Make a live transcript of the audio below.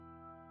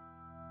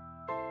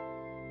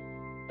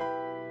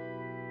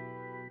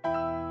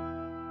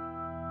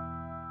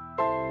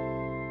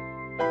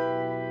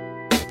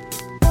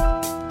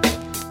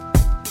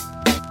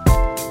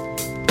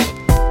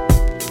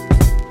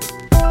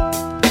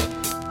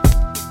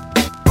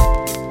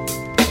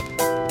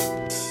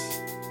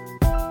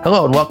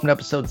Hello and welcome to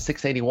episode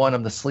 681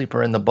 of The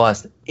Sleeper and the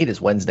Bust. It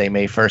is Wednesday,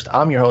 May 1st.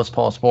 I'm your host,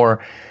 Paul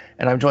Sporer,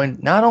 and I'm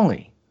joined not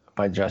only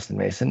by Justin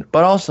Mason,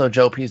 but also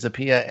Joe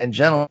Pisapia. And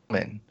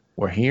gentlemen,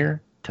 we're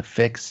here to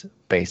fix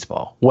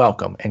baseball.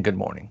 Welcome and good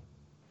morning.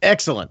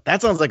 Excellent.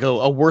 That sounds like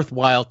a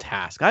worthwhile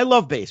task. I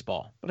love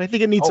baseball, but I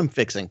think it needs some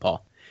fixing,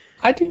 Paul.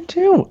 I do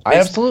too. I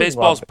absolutely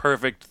Baseball's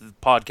perfect.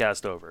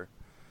 Podcast over.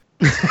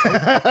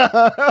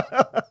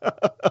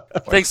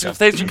 Thanks for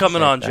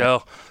coming on,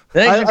 Joe.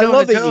 I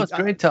love the show. It's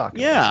great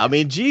talking. Yeah, I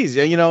mean, geez,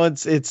 I'm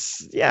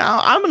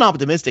an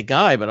optimistic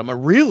guy, but I'm a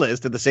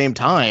realist at the same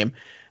time.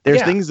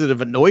 There's things that have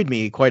annoyed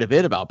me quite a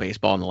bit about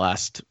baseball in the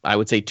last, I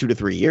would say, 2 to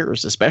 3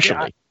 years,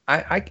 especially.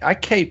 Yeah, I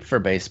cape for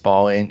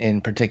baseball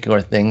in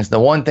particular things. The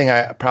one thing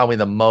I probably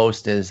the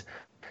most is,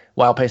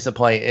 while pace of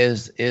play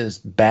is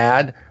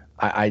bad,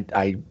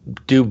 I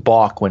do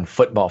balk when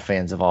football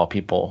fans of all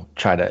people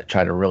try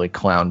to really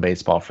clown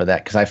baseball for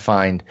that, because I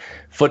find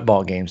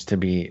football games to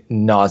be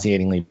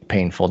nauseatingly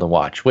painful to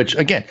watch. Which,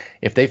 again,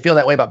 if they feel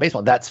that way about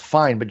baseball, that's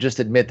fine, but just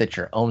admit that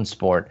your own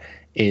sport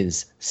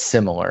is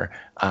similar.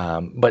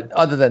 But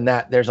other than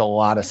that, there's a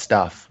lot of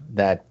stuff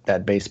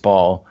that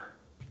baseball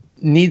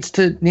needs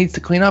to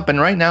clean up.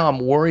 And right now, I'm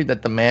worried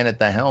that the man at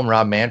the helm,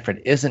 Rob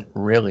Manfred, isn't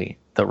really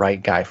the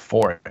right guy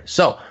for it.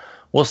 So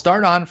we'll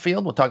start on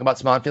field. We'll talk about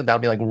some on field. That'll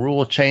be like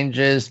rule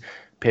changes,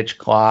 pitch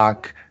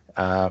clock,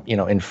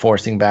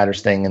 enforcing batters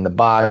staying in the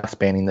box,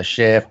 banning the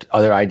shift,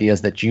 other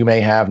ideas that you may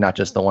have, not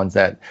just the ones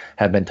that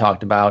have been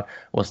talked about.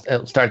 We'll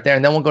start there,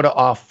 and then we'll go to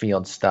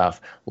off-field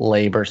stuff,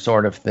 labor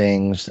sort of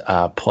things,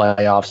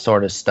 playoff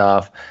sort of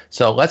stuff.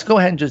 So let's go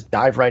ahead and just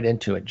dive right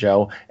into it,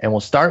 Joe, and we'll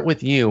start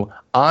with you.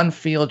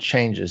 On-field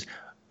changes.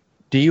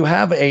 Do you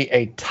have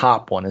a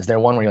top one? Is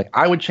there one where you're like,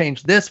 I would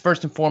change this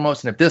first and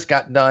foremost, and if this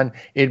got done,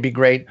 it'd be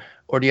great?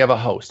 Or do you have a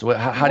host?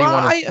 How do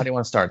you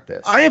want to start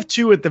this? I have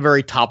two at the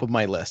very top of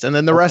my list, and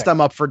then the rest I'm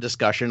up for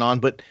discussion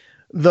on. But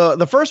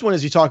the first one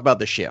is you talk about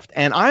the shift,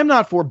 and I'm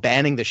not for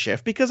banning the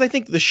shift because I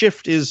think the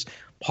shift is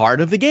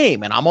part of the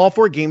game, and I'm all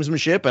for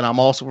gamesmanship, and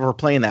I'm also for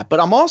playing that. But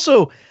I'm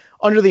also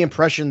under the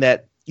impression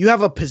that you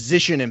have a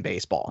position in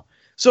baseball.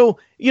 So,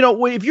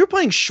 if you're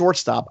playing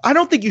shortstop, I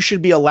don't think you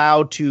should be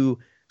allowed to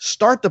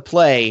start the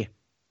play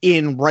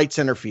in right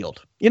center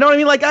field. You know what I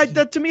mean?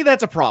 Like, to me,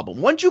 that's a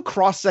problem. Once you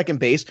cross second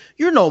base,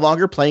 you're no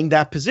longer playing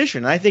that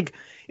position. And I think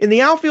in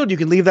the outfield, you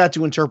can leave that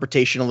to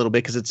interpretation a little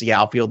bit because it's the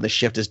outfield and the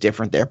shift is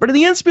different there. But in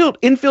the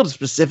infield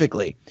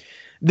specifically,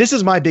 this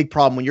is my big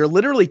problem. When you're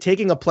literally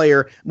taking a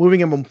player, moving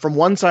him from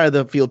one side of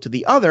the field to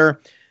the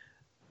other,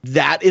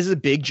 that is a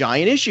big,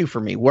 giant issue for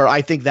me, where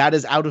I think that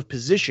is out of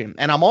position.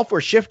 And I'm all for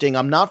shifting.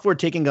 I'm not for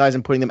taking guys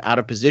and putting them out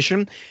of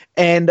position.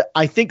 And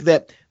I think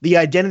that the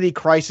identity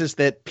crisis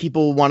that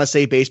people want to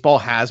say baseball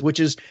has, which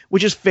is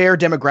fair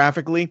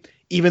demographically,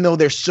 even though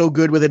they're so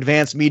good with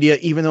advanced media,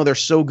 even though they're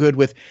so good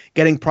with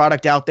getting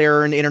product out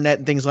there and internet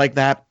and things like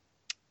that,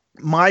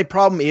 my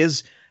problem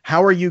is,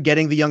 how are you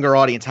getting the younger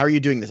audience? How are you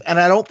doing this? And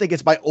I don't think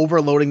it's by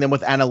overloading them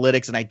with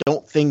analytics, and I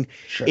don't think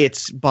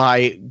it's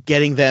by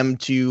getting them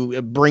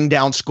to bring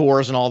down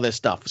scores and all this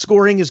stuff.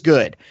 Scoring is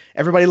good.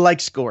 Everybody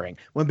likes scoring.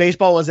 When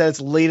baseball was at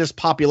its latest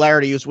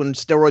popularity, it was when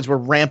steroids were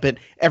rampant,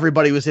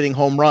 everybody was hitting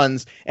home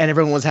runs, and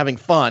everyone was having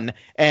fun.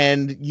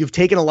 And you've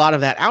taken a lot of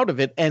that out of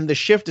it, and the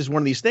shift is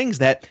one of these things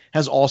that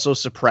has also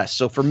suppressed.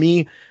 So for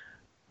me,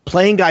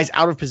 playing guys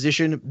out of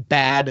position,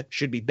 bad,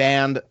 should be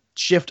banned.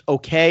 Shift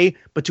okay,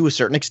 but to a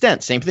certain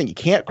extent. Same thing. You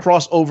can't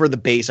cross over the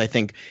base, I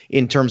think,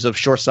 in terms of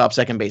shortstop,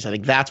 second base. I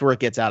think that's where it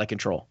gets out of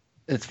control.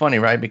 It's funny,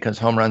 right? Because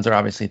home runs are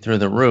obviously through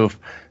the roof,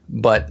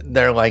 but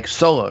they're like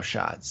solo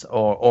shots,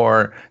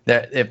 or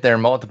if they're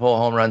multiple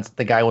home runs,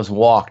 the guy was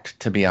walked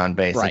to be on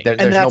base. Right. Like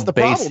and that's no the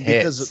base problem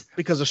hits.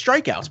 because of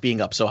strikeouts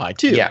being up so high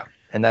too. Yeah.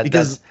 And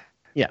that's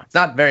it's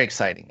not very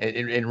exciting.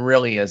 It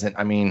really isn't.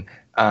 I mean,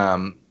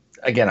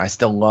 again, I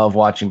still love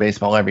watching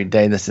baseball every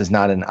day. This is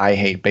not an I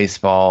hate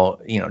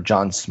baseball,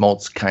 John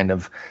Smoltz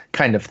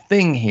kind of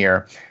thing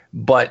here,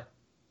 but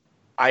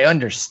I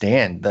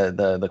understand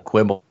the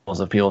quibbles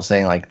of people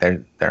saying like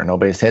there are no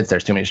base hits,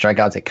 there's too many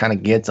strikeouts. It kind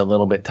of gets a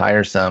little bit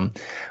tiresome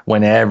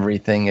when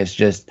everything is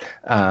just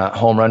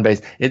home run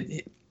based.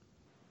 I'm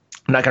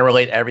not going to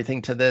relate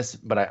everything to this,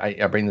 but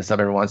I bring this up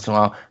every once in a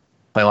while.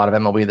 Play a lot of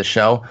MLB The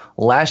Show.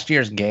 Last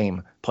year's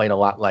game played a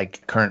lot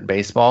like current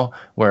baseball,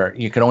 where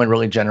you could only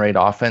really generate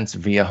offense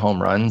via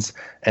home runs.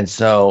 And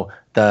so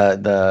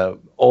the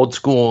old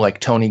school like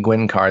Tony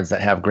Gwynn cards that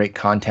have great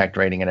contact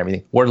rating and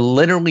everything were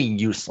literally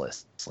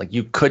useless. Like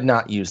you could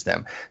not use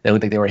them. They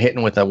looked like they were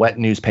hitting with a wet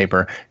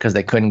newspaper because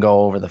they couldn't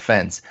go over the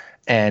fence.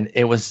 And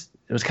it was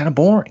kind of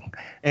boring.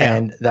 Yeah.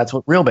 And that's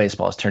what real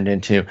baseball has turned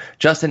into.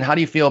 Justin, how do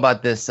you feel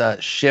about this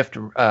shift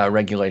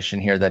regulation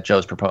here that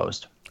Joe's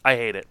proposed? I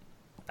hate it.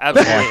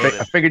 Absolutely.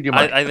 I figured you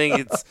might. I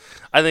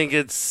think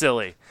it's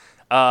silly.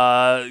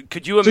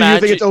 Could you imagine? So you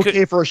think it's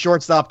okay for a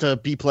shortstop to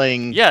be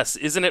playing? Yes.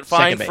 Isn't it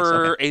fine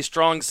for a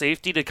strong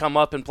safety to come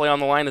up and play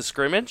on the line of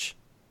scrimmage?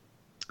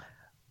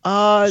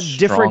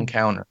 Strong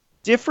counter.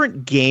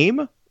 Different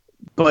game,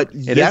 But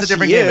it yes, is a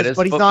different he game. is, It is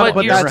but he's football. not.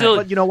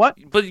 But you know what?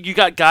 But you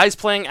got guys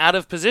playing out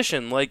of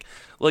position. Like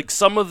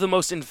some of the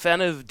most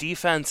inventive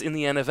defense in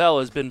the NFL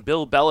has been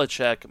Bill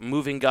Belichick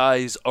moving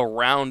guys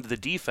around the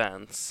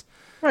defense.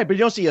 Right, but you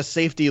don't see a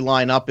safety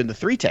line up in the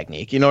 3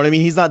 technique. You know what I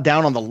mean? He's not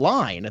down on the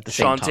line at the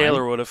same time. Sean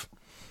Taylor would have.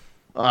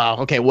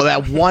 Oh, okay. Well,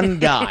 that one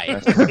guy.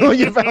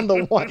 You found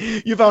the one.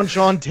 You found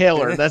Sean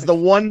Taylor. That's the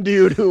one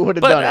dude who would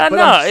have done it. But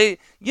no,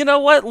 you know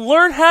what?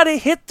 Learn how to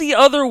hit the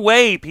other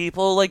way,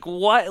 people. Like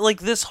what? Like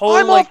this whole.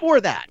 I'm all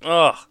for that.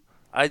 Ugh.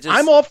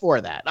 I'm all for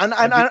that.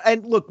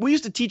 And look, we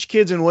used to teach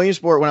kids in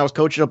Williamsport when I was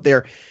coaching up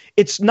there.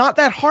 It's not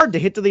that hard to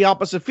hit to the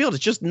opposite field.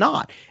 It's just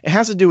not. It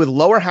has to do with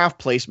lower half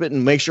placement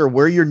and make sure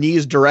where your knee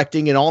is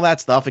directing and all that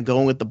stuff and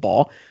going with the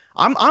ball.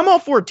 I'm all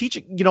for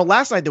teaching. You know,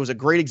 last night there was a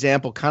great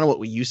example, kind of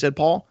what you said,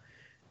 Paul.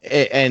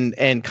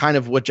 And kind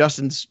of what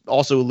Justin's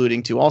also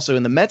alluding to. Also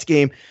in the Mets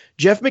game,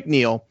 Jeff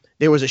McNeil,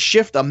 there was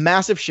a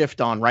massive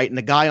shift on, right? And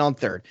the guy on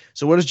third.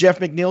 So what does Jeff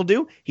McNeil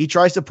do? He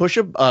tries to push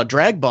a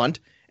drag bunt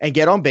and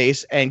get on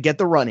base and get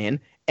the run in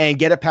and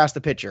get it past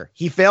the pitcher.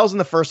 He fails in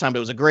the first time, but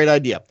it was a great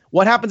idea.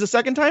 What happens the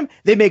second time?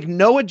 They make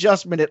no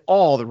adjustment at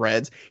all, the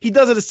Reds. He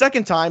does it a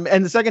second time,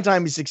 and the second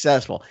time he's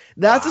successful.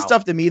 That's the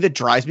stuff to me that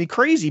drives me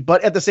crazy.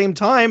 But at the same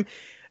time,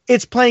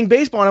 it's playing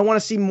baseball, and I want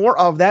to see more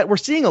of that. We're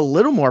seeing a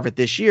little more of it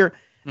this year.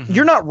 Mm-hmm.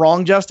 You're not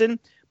wrong, Justin,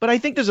 but I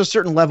think there's a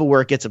certain level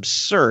where it gets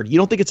absurd. You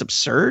don't think it's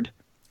absurd?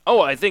 Oh,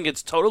 I think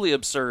it's totally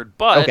absurd,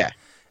 but okay.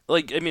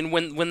 Like, I mean,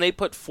 when they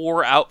put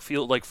four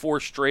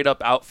straight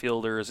up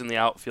outfielders in the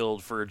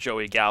outfield for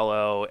Joey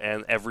Gallo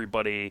and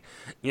everybody,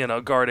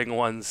 guarding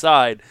one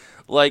side,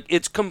 like,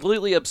 it's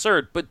completely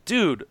absurd. But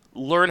dude,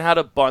 learn how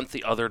to bunt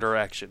the other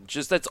direction.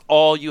 Just that's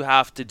all you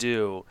have to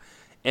do.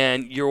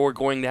 And you're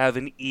going to have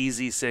an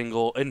easy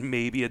single and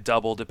maybe a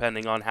double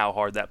depending on how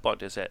hard that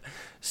bunt is hit.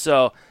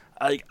 So,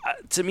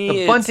 to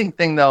me, the bunting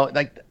thing, though,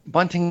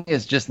 bunting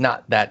is just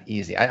not that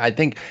easy. I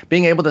think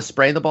being able to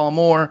spray the ball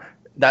more,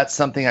 that's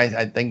something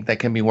I think that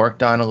can be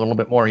worked on a little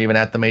bit more, even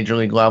at the major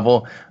league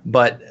level.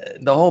 But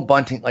the whole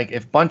bunting,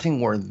 if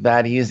bunting were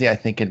that easy, I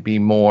think it'd be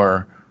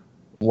more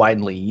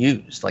widely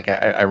used.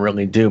 I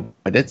really do.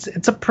 But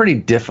it's a pretty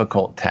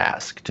difficult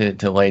task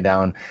to lay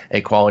down a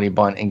quality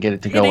bunt and get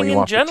it to go when you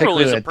want. Hitting in general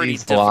is a pretty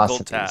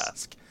difficult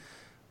task.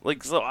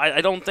 So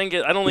I don't think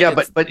it. I don't.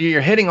 Think but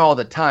you're hitting all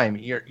the time.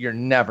 You're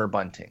never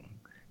bunting.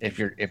 If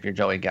you're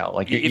Joey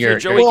Gallo, if you're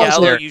Joey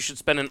Gallo, you should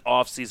spend an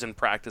off season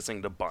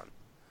practicing to bunt.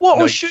 Well,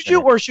 or should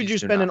you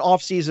spend an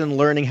off season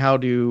learning how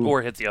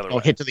to hit the other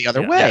way? Hit to the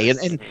other way,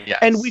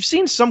 and we've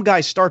seen some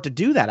guys start to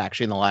do that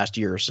actually in the last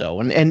year or so,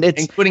 and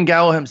it's including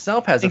Gallo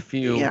himself has a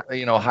few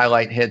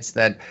highlight hits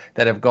that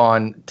have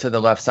gone to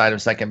the left side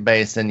of second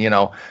base, and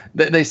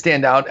they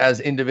stand out as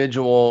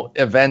individual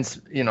events.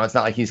 It's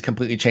not like he's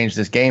completely changed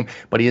this game,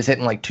 but he is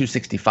hitting like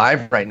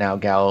 265 right now.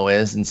 Gallo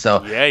is, and so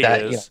he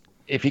is.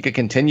 If he could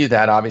continue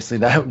that, obviously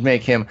that would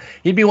make him.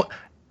 He'd be.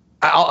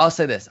 I'll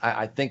say this.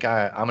 I think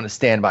I'm going to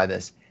stand by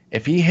this.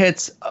 If he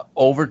hits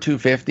over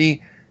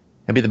 250,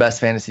 he'll be the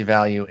best fantasy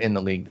value in the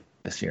league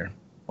this year.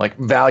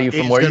 Value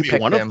from where you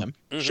picked him,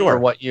 sure,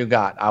 what you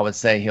got. I would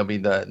say he'll be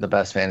the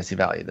best fantasy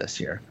value this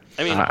year.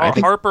 I mean,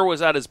 Harper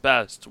was at his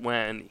best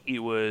when he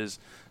was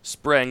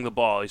spraying the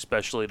ball,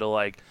 especially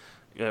to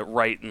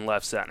right and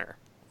left center.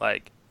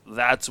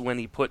 That's when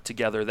he put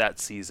together that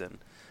season.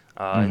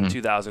 In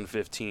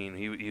 2015,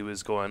 he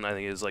was going. I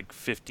think it was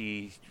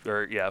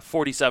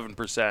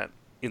 47%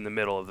 in the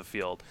middle of the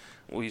field.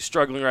 Well, he's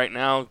struggling right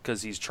now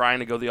because he's trying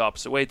to go the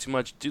opposite way too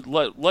much. Dude,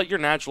 let your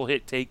natural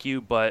hit take you,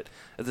 but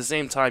at the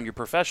same time, your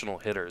professional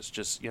hitters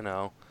just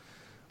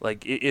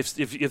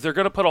if they're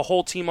going to put a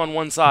whole team on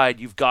one side,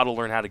 you've got to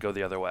learn how to go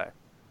the other way.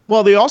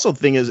 Well, the also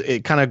thing is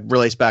it kind of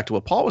relates back to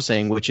what Paul was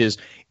saying, which is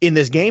in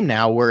this game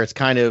now where it's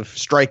kind of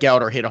strike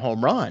out or hit a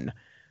home run.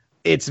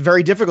 It's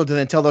very difficult to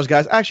then tell those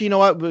guys, actually, you know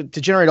what, to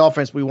generate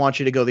offense, we want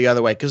you to go the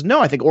other way. Because,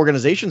 I think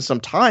organizations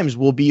sometimes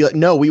will be like,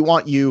 no, we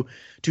want you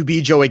to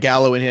be Joey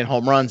Gallo and hit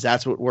home runs.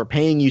 That's what we're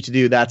paying you to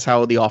do. That's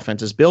how the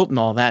offense is built and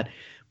all that.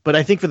 But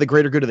I think for the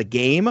greater good of the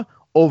game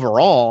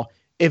overall,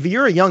 if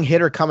you're a young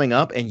hitter coming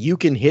up and you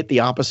can hit the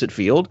opposite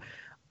field,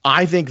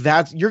 I think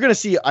you're going to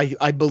see,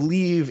 I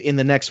believe in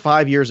the next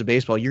 5 years of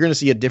baseball, you're going to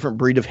see a different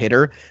breed of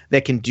hitter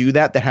that can do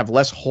that have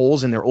less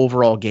holes in their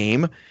overall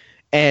game.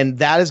 And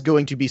that is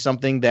going to be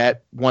something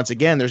that, once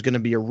again, there's going to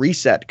be a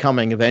reset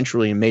coming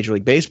eventually in Major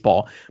League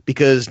Baseball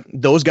because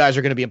those guys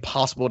are going to be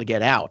impossible to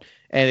get out.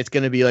 And it's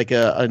going to be like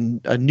a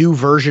new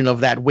version of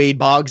that Wade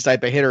Boggs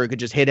type of hitter who could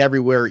just hit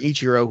everywhere,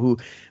 Ichiro, who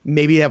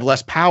maybe have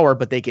less power,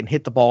 but they can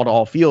hit the ball to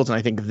all fields. And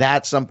I think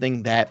that's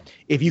something that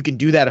if you can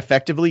do that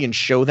effectively and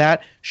show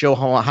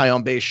high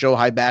on base, show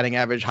high batting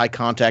average, high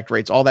contact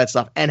rates, all that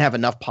stuff, and have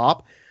enough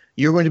pop,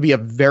 you're going to be a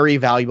very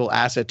valuable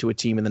asset to a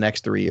team in the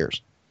next 3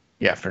 years.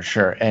 Yeah, for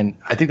sure. And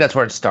I think that's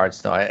where it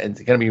starts, though. It's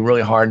going to be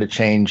really hard to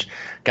change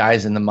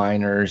guys in the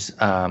minors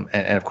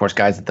and of course,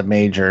 guys at the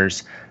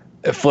majors,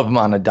 flip them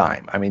on a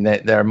dime. I mean,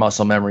 their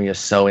muscle memory is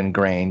so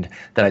ingrained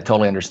that I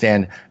totally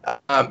understand.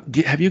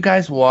 Have you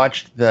guys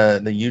watched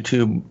the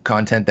YouTube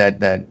content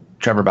that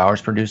Trevor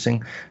Bauer's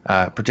producing,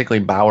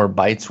 particularly Bauer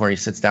Bites, where he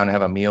sits down and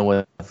have a meal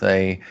with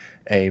a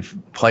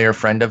player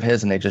friend of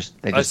his, and they just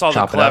I saw the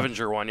chop it up.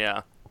 Clevenger one,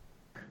 yeah.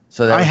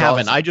 So I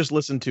haven't. I just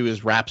listened to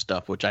his rap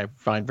stuff, which I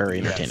find very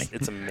entertaining.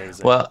 It's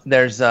amazing. Well,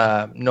 there's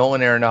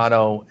Nolan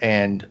Arenado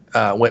and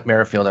Whit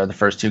Merrifield are the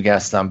first two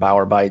guests on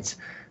Bauer Bites.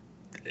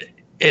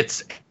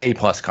 It's A+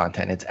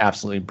 content. It's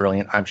absolutely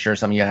brilliant. I'm sure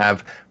some of you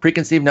have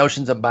preconceived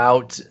notions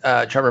about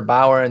Trevor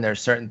Bauer, and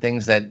there's certain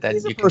things that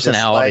He's you a can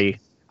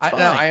personality. dislike.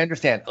 I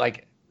understand.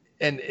 Like,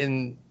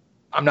 and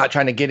I'm not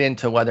trying to get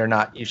into whether or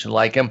not you should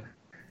like him.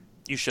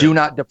 You should. Do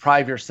not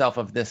deprive yourself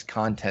of this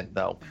content,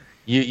 though.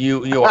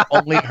 You are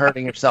only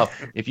hurting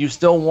yourself. If you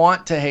still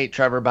want to hate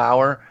Trevor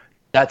Bauer,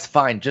 that's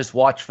fine. Just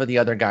watch for the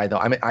other guy, though.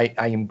 I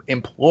am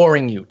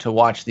imploring you to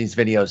watch these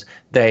videos.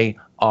 They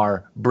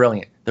are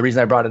brilliant. The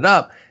reason I brought it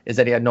up is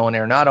that he had Nolan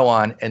Arenado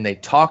on, and they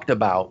talked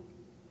about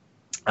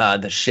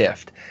the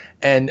shift.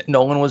 And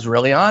Nolan was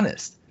really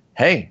honest.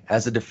 Hey,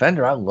 as a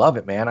defender, I love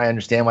it, man. I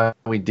understand why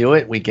we do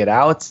it. We get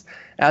outs.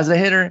 As a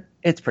hitter,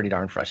 it's pretty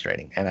darn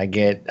frustrating, and I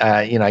get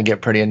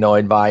pretty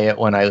annoyed by it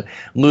when I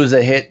lose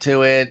a hit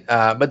to it.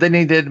 But then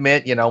he did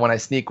admit, when I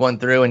sneak one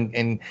through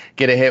and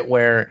get a hit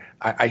where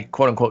I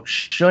quote unquote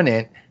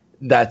shouldn't,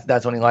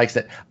 that's when he likes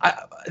it. I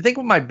think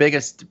my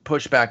biggest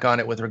pushback on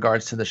it with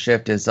regards to the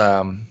shift is,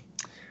 the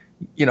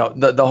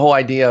whole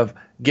idea of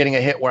getting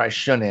a hit where I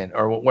shouldn't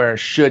or where I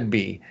should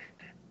be.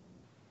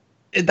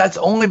 That's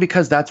only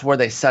because that's where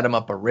they set him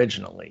up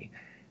originally,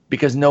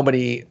 because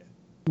nobody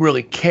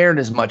really cared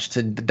as much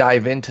to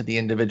dive into the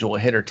individual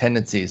hitter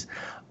tendencies.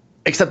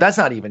 Except that's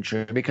not even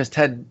true, because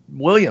Ted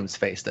Williams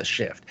faced a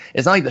shift.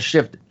 It's not like the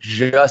shift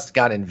just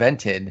got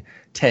invented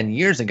 10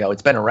 years ago.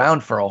 It's been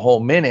around for a whole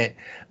minute.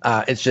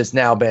 It's just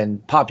now been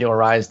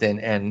popularized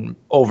and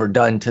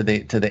overdone to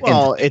the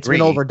Well, nth it's degree.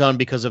 been overdone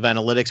because of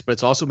analytics, but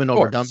it's also been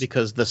overdone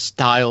because the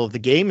style of the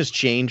game has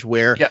changed.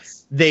 Where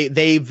Yes.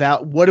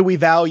 what do we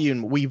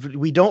value?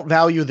 We don't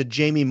value the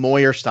Jamie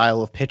Moyer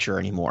style of pitcher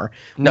anymore.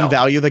 No. We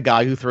value the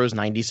guy who throws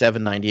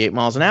 97, 98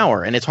 miles an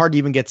hour, and it's hard to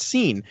even get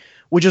seen.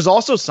 Which is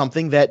also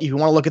something that if you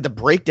want to look at the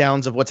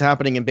breakdowns of what's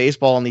happening in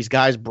baseball and these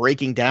guys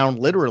breaking down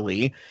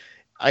literally,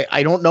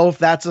 I don't know if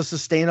that's a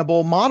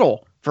sustainable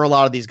model for a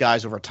lot of these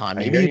guys over time.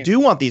 Maybe you do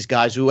want these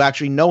guys who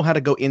actually know how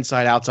to go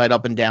inside, outside,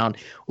 up and down,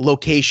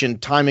 location,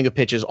 timing of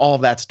pitches, all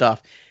of that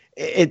stuff.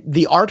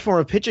 The art form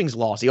of pitching is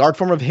lost. The art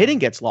form of hitting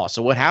gets lost.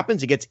 So what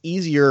happens? It gets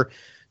easier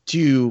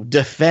to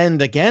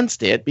defend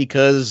against it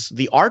because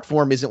the art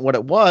form isn't what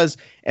it was.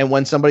 And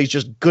when somebody's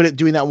just good at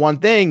doing that one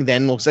thing,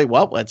 then we'll say,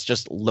 well, let's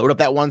just load up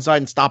that one side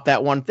and stop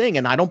that one thing.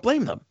 And I don't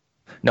blame them.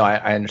 No,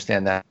 I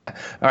understand that.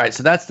 All right,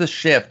 so that's the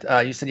shift.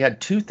 You said you had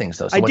two things,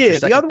 though. So I what's your did. The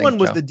second other thing, one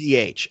was Joe?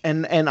 the DH.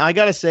 And I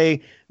got to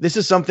say, this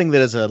is something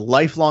that as a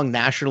lifelong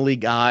National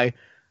League guy,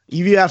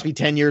 if you asked me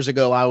 10 years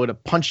ago, I would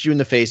have punched you in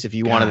the face if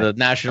you wanted a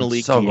National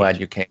League so DH. glad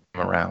you came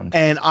around.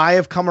 And I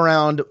have come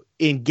around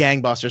in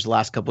gangbusters the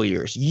last couple of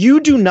years. You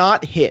do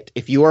not hit,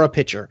 if you are a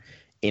pitcher,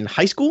 in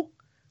high school.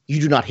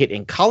 You do not hit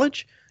in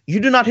college. You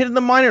do not hit in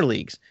the minor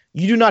leagues.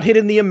 You do not hit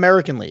in the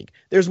American League.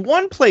 There's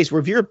one place where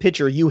if you're a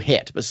pitcher, you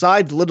hit,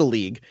 besides Little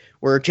League,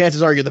 where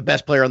chances are you're the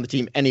best player on the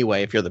team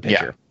anyway if you're the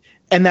pitcher. Yeah.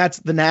 And that's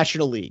the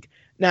National League.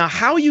 Now,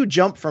 how you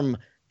jump from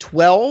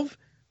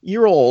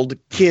 12-year-old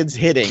kids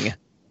hitting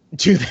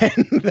to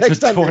then next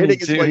time you're hitting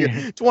is when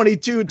you're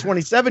 22,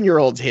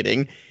 27-year-olds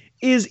hitting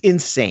is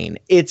insane.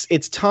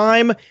 It's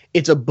time.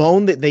 It's a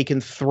bone that they can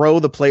throw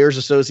the Players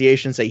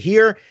Association and say,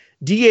 here,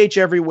 DH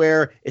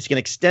everywhere. It's going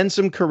to extend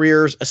some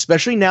careers,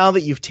 especially now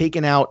that you've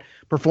taken out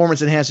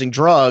performance-enhancing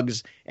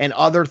drugs and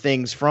other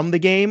things from the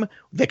game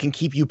that can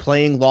keep you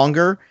playing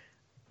longer.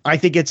 I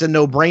think it's a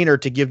no-brainer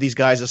to give these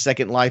guys a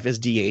second life as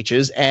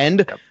DHs,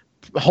 and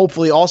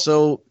hopefully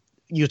also,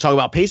 you talk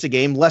about pace of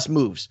game, less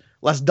moves,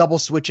 less double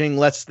switching,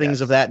 less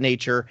things of that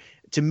nature.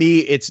 To me,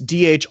 it's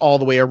DH all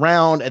the way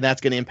around, and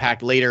that's going to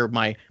impact later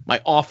my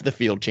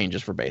off-the-field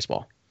changes for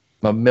baseball.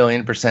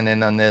 1,000,000%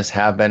 in on this,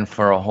 have been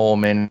for a whole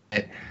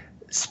minute.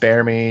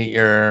 Spare me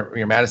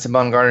your Madison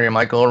Bumgarner, your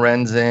Michael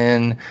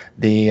Lorenzen,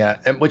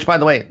 which, by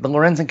the way, the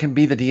Lorenzen can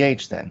be the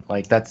DH then.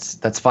 Like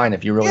that's fine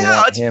if you really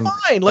want him. Yeah,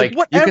 it's fine. Like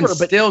whatever. You can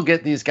still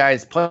get these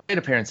guys plate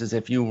appearances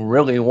if you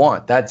really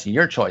want. That's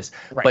your choice.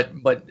 Right.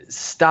 But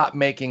stop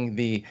making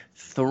the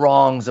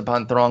throngs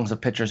upon throngs of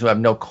pitchers who have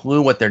no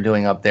clue what they're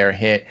doing up there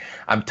hit.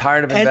 I'm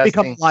tired of investing. And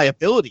become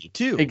liability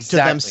too to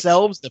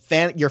themselves,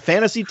 your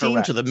fantasy team,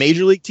 Correct. To the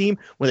major league team,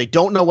 where they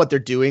don't know what they're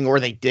doing, or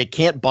they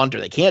can't bunt,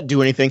 or they can't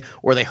do anything,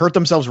 or they hurt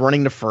themselves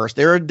running to first.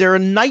 They're a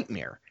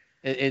nightmare.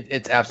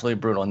 It's absolutely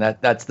brutal, and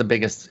that's the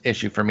biggest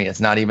issue for me. It's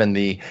not even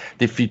the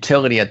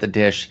futility at the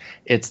dish;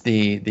 it's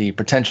the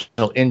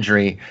potential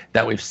injury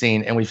that we've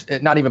seen, and we've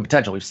not even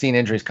potential. We've seen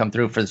injuries come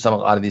through for a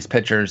lot of these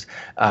pitchers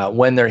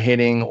when they're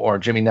hitting. Or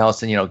Jimmy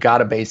Nelson, got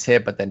a base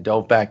hit, but then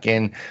dove back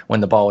in when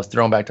the ball was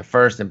thrown back to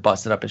first and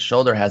busted up his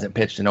shoulder. Hasn't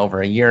pitched in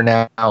over a year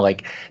now.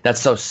 Like that's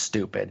so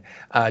stupid.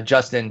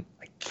 Justin,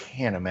 I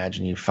can't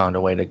imagine you found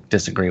a way to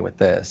disagree with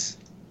this.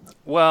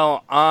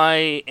 Well,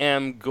 I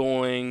am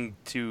going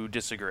to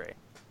disagree.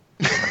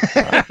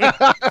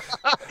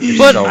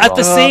 But so at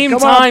the wrong. same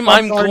Come on, time,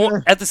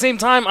 Bumgarner. at the same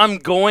time, I'm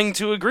going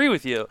to agree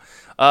with you,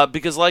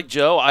 because like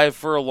Joe, I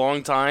for a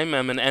long time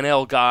am an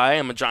NL guy.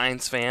 I'm a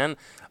Giants fan.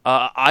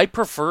 I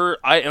prefer,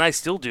 and I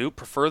still do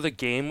prefer the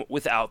game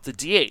without the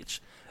DH.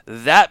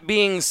 That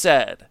being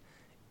said,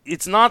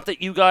 it's not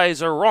that you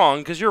guys are wrong,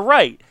 because you're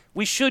right.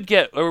 We should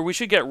get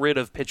rid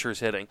of pitchers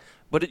hitting,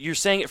 but you're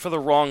saying it for the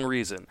wrong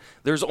reason.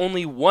 There's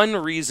only one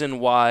reason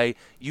why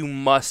you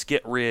must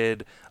get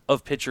rid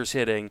of pitchers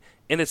hitting,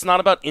 and it's not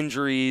about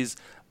injuries.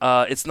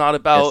 It's not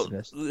about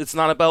Yes, it it's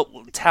not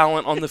about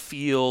talent on the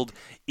field.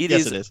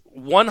 Yes, it is.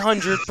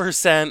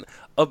 100%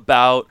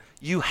 about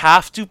you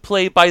have to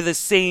play by the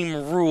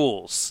same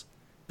rules.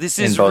 This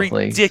In is both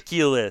leagues.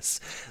 ridiculous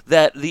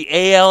that the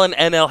AL and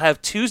NL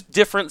have two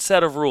different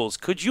set of rules.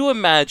 Could you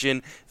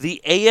imagine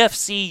the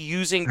AFC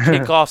using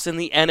kickoffs and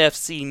the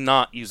NFC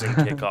not using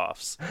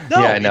kickoffs? No,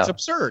 Yeah, I know. it's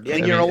absurd. And I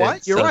you mean, know what?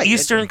 it's You're so right. The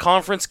Eastern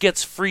Conference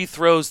gets free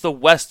throws, the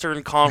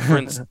Western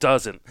Conference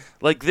doesn't.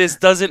 Like, this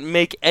doesn't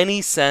make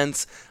any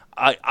sense.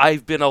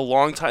 I've been a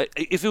long time.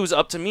 If it was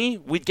up to me,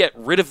 we'd get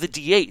rid of the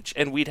DH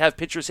and we'd have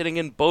pitchers hitting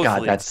in both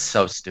God, leagues. that's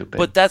so stupid.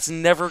 But that's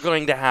never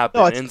going to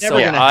happen. No, it's And never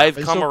so gonna I've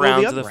happen. come So go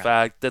around the to the other route.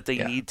 fact that they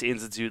Yeah. need to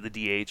institute the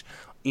DH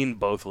in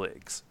both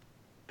leagues.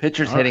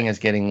 pitchers All hitting is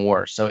getting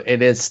worse, so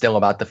it is still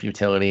about the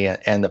futility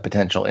and the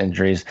potential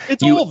injuries.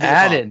 It's all of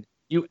the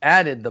You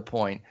added the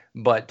point,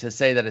 but to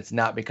say that it's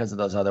not because of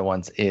those other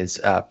ones is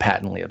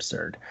patently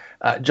absurd.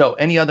 Joe,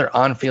 any other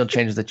on-field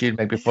changes that you'd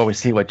make before we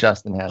see what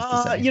Justin has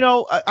to say?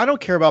 I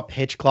don't care about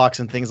pitch clocks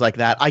and things like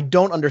that. I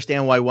don't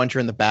understand why once you're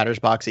in the batter's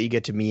box that you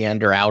get to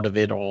meander out of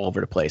it all over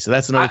the place. So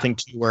that's another thing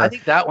too. Where I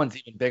think that one's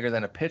even bigger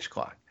than a pitch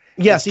clock.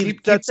 yeah, Like, see,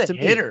 keep that's the to me,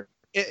 hitter.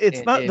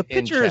 It's not the in check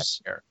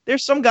pitchers. here.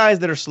 There's some guys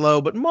that are slow,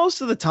 but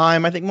most of the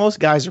time, I think most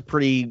guys are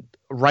pretty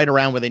right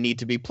around where they need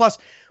to be. Plus,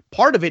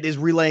 part of it is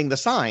relaying the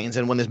signs,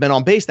 and when there's men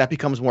on base, that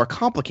becomes more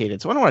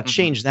complicated. So I don't want to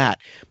change that,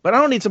 but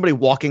I don't need somebody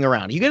walking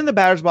around. You get in the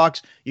batter's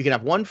box, you can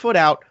have one foot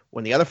out.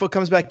 When the other foot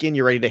comes back in,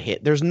 you're ready to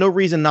hit. There's no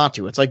reason not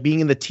to. It's like being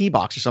in the tee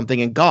box or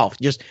something in golf.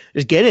 Just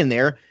get in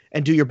there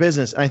and do your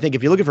business. And I think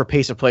if you're looking for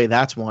pace of play,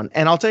 that's one.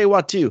 And I'll tell you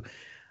what, too.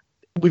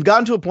 We've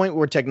gotten to a point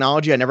where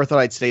technology, I never thought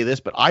I'd say this,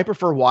 but I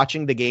prefer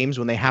watching the games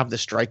when they have the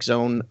strike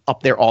zone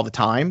up there all the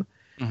time.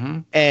 Mm-hmm.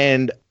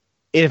 And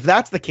if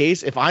that's the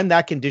case, if I'm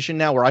that condition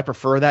now where I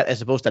prefer that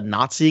as opposed to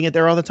not seeing it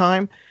there all the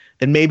time,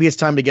 then maybe it's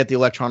time to get the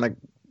electronic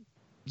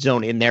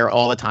zone in there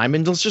all the time.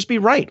 And let's just be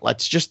right.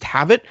 Let's just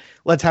have it.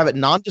 Let's have it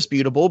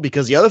non-disputable,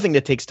 because the other thing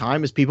that takes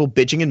time is people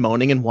bitching and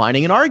moaning and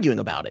whining and arguing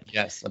about it.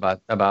 Yes,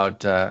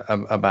 about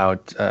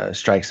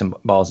strikes and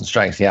balls and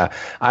strikes. Yeah,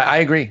 I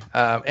agree.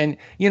 And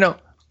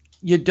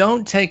you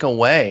don't take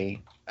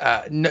away.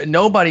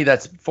 Nobody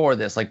that's for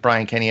this, like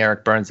Brian Kenny,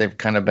 Eric Burns, they've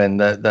kind of been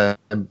the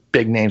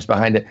big names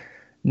behind it.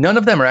 None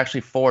of them are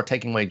actually for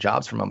taking away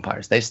jobs from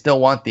umpires. They still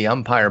want the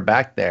umpire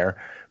back there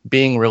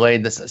being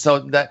relayed this. So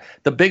that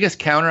the biggest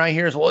counter I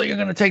hear is, well, you're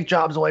going to take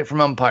jobs away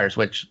from umpires,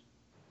 which,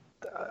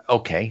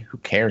 okay, who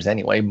cares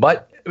anyway?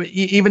 But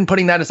even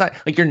putting that aside,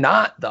 like, you're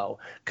not, though,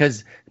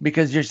 because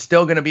you're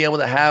still going to be able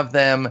to have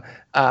them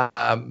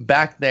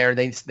back there.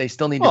 They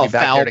still need to be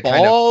back foul there to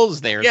balls.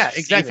 There's Yeah, safe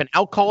exactly. and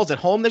out calls at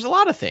home. There's a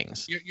lot of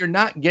things. You're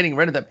not getting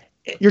rid of them.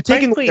 You're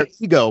taking away Frankly,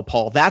 their ego,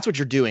 Paul. That's what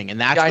you're doing, and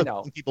that's I what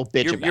know. people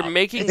bitch You're, about. you're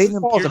making They think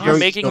Paul's a you're very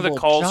making the civil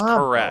calls job, though.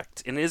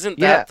 correct, and isn't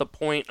Yeah. that the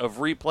point of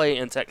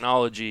replay and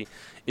technology?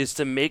 Is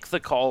to make the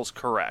calls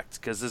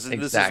correct, because this is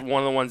Exactly.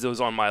 one of the ones that was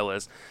on my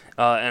list,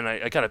 and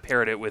I kind of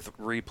paired it with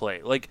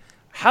replay. Like,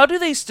 how do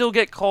they still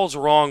get calls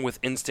wrong with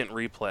instant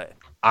replay?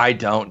 I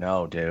don't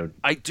know, dude.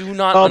 I do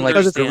not like,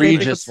 because it's understand.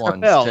 egregious the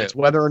ones, NFL. too. It's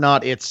whether or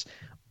not it's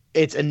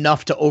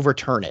enough to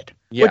overturn it.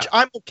 Yeah. Which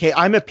I'm okay.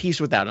 I'm at peace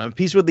with that. I'm at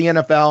peace with the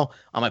NFL.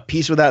 I'm at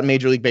peace with that in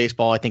Major League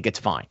Baseball. I think it's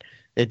fine.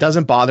 It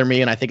doesn't bother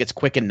me, and I think it's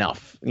quick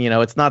enough.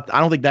 It's not. I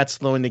don't think that's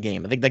slowing the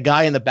game. I think the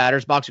guy in the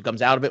batter's box who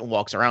comes out of it and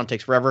walks around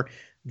takes forever.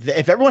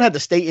 If everyone had to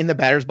stay in the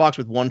batter's box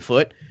with 1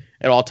 foot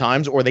at all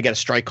times, or they get a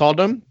strike called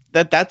them,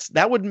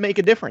 that would make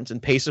a difference in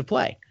pace of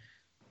play.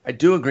 I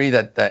do agree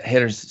that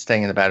hitters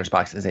staying in the batter's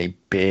box is a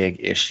big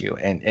issue,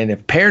 and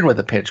if paired with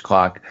a pitch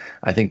clock,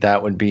 I think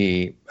that would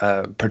be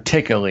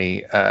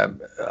particularly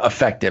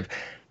effective.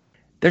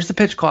 There's the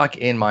pitch clock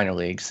in minor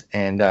leagues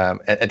and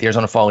at the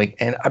Arizona Fall League,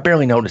 and I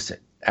barely notice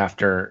it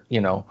after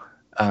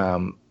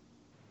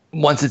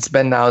once it's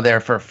been now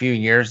there for a few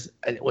years.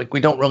 Like, we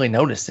don't really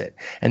notice it,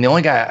 and the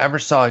only guy I ever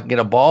saw get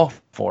a ball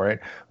for it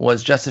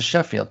was Justice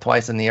Sheffield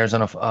twice in the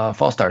Arizona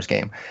Fall Stars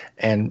game,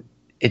 and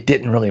it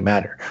didn't really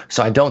matter.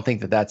 So I don't think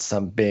that that's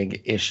some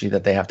big issue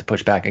that they have to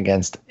push back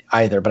against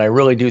either. But I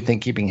really do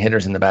think keeping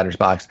hitters in the batter's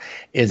box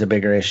is a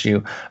bigger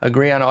issue.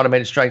 Agree on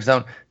automated strike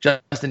zone.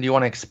 Justin, do you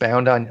want to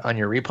expound on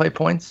your replay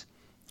points?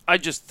 I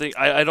just think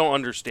I don't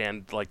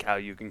understand, like, how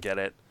you can get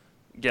it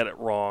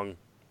wrong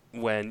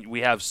when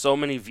we have so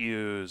many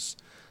views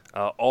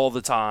all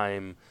the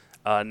time.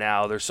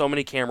 Now there's so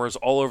many cameras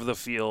all over the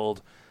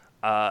field.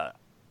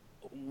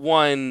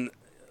 One,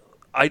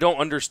 I don't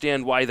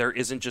understand why there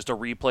isn't just a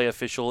replay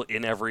official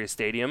in every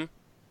stadium.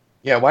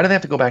 Yeah, why do they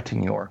have to go back to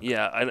New York?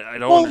 Yeah, I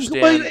don't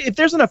understand. But if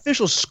there's an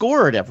official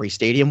score at every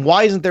stadium,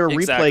 why isn't there a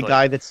Exactly. replay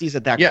guy that sees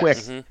it that Yes. quick?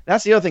 Mhm.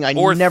 That's the other thing.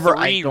 Or I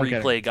three don't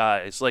get it. replay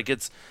guys. Like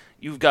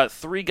you've got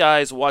 3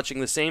 guys watching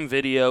the same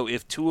video.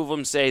 If 2 of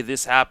them say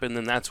this happened,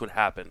 then that's what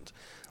happened.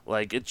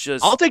 Like it's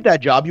just. I'll take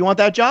that job. You want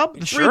that job?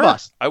 The 3 of Sure.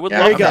 us. I would Yeah,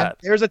 There love you go. that.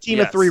 There's a team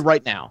Yes. of 3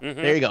 right now. Mhm.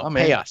 There you go. I'm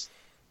Pay in. us.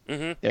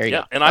 Mhm. There you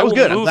Yeah, go. and That I was will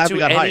good. I'm move glad to we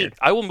got any. hired.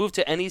 I will move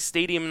to any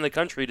stadium in the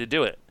country to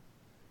do it.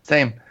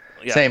 Same.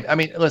 Yeah. Same. I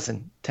mean,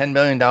 listen, $10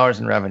 billion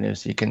in revenue,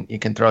 so you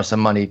can throw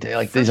some money to,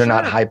 like, For these are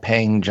not sure. high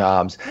paying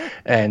jobs,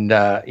 and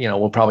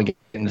we'll probably get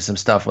into some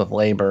stuff with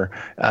labor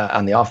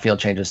on the off field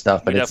changes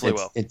stuff, but We it's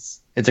definitely will.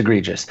 it's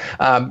egregious.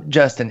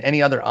 Justin,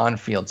 any other on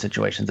field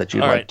situations that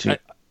you'd All like right, to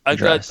I've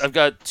address?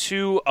 got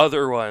 2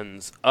 other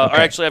ones. Or Okay.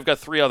 actually, I've got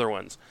 3 other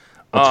ones.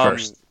 What's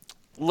first?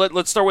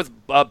 Let's start with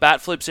bat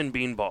flips and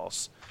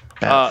beanballs.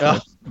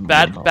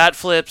 Bat Bat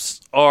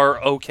flips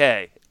are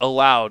okay,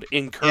 allowed,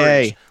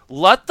 encouraged. Yay.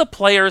 Let the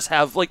players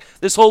have like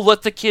this whole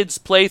let the kids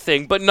play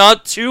thing, but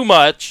not too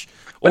much.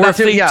 But Or not if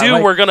too- they yeah, do,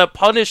 like- we're gonna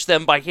punish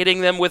them by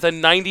hitting them with a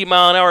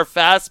 90-mile-an-hour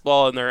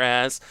fastball in their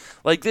ass.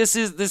 Like this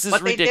is But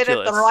they ridiculous. did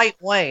it the right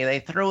way. They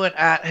threw it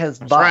at his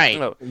butt. right.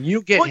 No.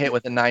 You get Well, hit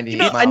with a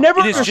 90 I mile. never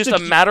It is just a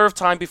understood- matter of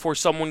time before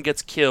someone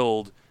gets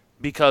killed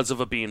because of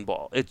a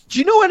beanball. It's Do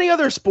you know any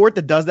other sport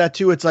that does that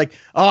too? It's like,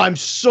 oh, I'm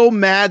so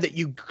mad that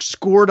you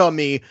scored on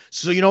me.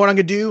 So you know what I'm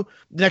gonna do?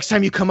 Next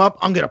time you come up,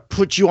 I'm gonna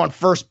put you on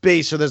first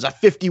base. So there's a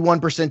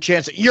 51%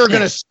 chance that you're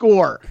gonna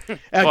score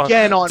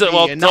again on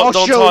me, and I'll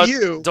show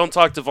you. Don't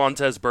talk to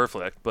Vontez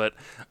Burflick, but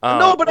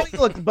No, but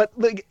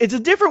look, it's a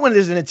different when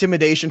there's an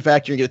intimidation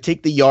factor. You're going to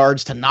take the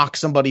yards to knock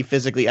somebody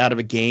physically out of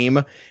a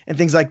game and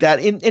things like that.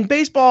 In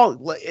baseball,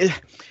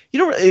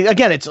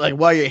 again, it's like,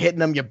 well, you're hitting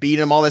them, you beat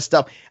them, all this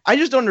stuff. I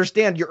just don't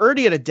understand. You're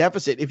already at a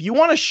deficit. If you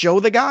want to show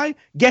the guy,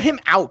 get him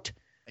out.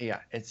 Yeah,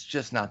 it's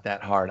just not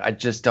that hard. I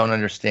just don't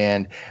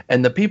understand.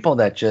 And the people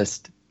that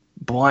just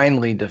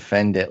blindly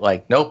defend it,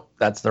 like, nope,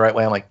 that's the right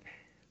way. I'm like,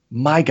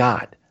 my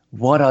God,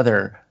 what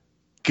other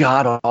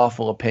god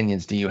awful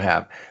opinions do you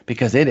have?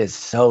 Because it is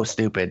so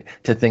stupid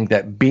to think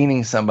that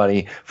beating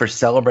somebody for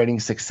celebrating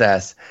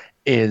success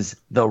is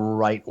the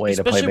right way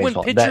to play especially when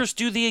baseball. pitchers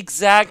do the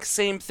exact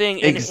same thing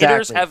and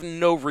hitters Exactly. have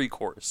no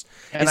recourse.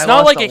 And It's I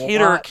not lost like a a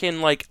hitter lot.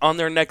 can like on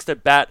their next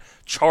at bat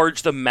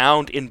charge the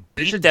mound and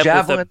They beat should them with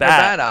javelin a their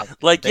bat bat. out.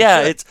 Like They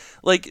yeah, should. it's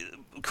like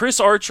Chris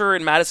Archer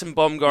and Madison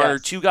Bumgarner,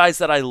 Yes. 2 guys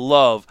that I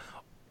love.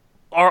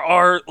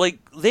 Are like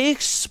they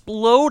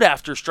explode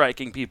after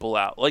striking people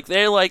out. Like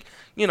they're like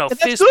And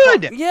that's fist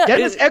good. pump- Yeah,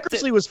 Dennis it-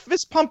 Eckersley was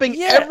fist pumping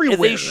yeah, everywhere.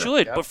 They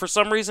should, Yep. but for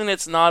some reason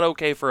it's not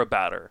okay for a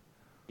batter.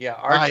 Yeah,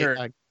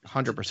 Archer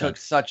 100%. took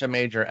such a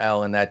major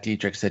L in that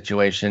Dietrich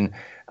situation.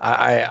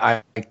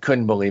 I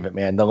couldn't believe it,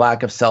 man. The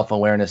lack of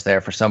self-awareness there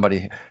for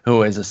somebody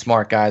who is a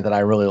smart guy that I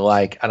really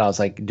like. And I was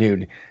like,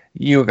 dude,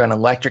 you're going to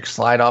electric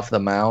slide off the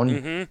mound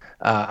Mhm.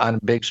 on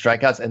big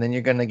strikeouts, and then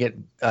you're going to get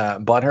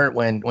butthurt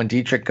when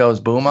Dietrich goes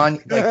boom on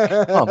you.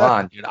 Like, come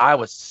on, dude. I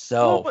was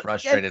so Well, but-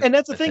 frustrated. And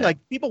that's the with thing. him. Like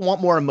people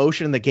want more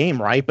emotion in the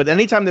game, right? But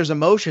anytime there's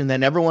emotion,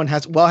 then everyone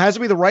has. Well, it has to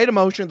be the right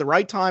emotion, the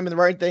right time, and the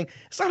right thing.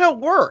 It's not how it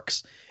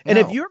works. And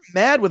if No. you're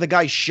mad with a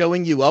guy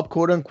showing you up,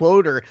 quote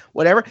unquote, or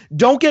whatever,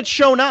 don't get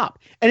shown up.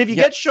 And if you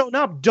Yep. get shown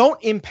up, don't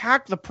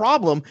impact the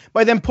problem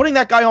by then putting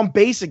that guy on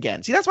base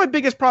again. See, that's my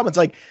biggest problem. It's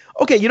like,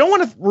 okay, you don't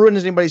want to ruin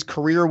anybody's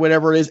career or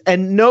whatever it is,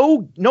 and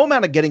no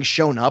amount of getting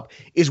shown up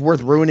is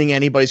worth ruining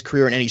anybody's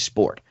career in any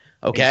sport.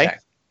 Okay.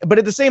 Exactly. But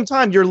at the same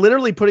time, you're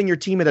literally putting your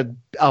team at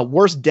a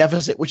worse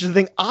deficit, which is the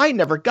thing I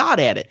never got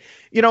at it.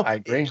 I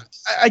agree.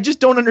 I just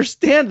don't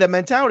understand that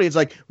mentality. It's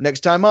like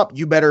next time up,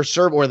 you better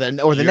serve, or the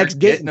You're next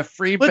getting game. a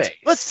free Let's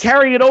base.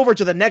 carry it over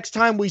to the next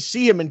time we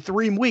see him in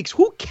 3 weeks.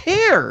 Who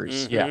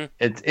cares? Mhm. Yeah,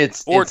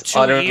 it's Or it's 2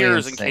 utterly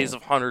years insane. in case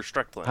of Hunter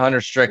Strickland.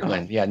 Hunter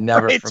Strickland. Yeah,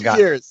 never Right, 2 forgot.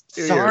 years.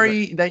 2 years.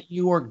 Sorry that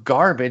you were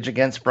garbage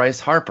against Bryce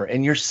Harper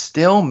and you're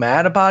still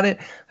mad about it.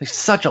 Like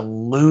such a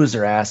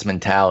loser ass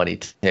mentality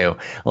too.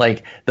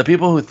 Like the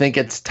people who think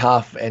it's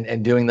tough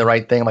and doing the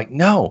right thing. I'm like,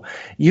 no,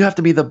 you have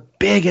to be the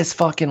biggest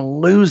fucking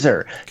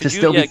loser to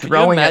still be could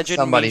throwing you at imagine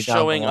somebody me down the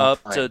showing line.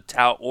 up to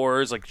Tout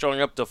Wars, like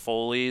showing up to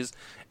Foley's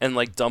and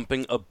like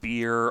dumping a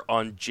beer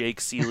on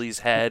Jake Seeley's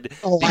head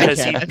Oh, because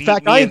I he can. In beat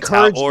fact, me I in Tout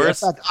encourage you. In Wars?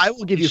 fact, I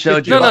will give He you showed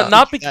 50 you No, up. no,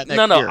 not that because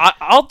next year.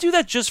 I'll do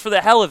that just for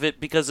the hell of it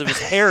because of his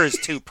hair is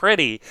too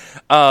pretty.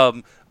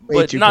 Way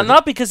But too not pretty.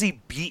 not because he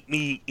beat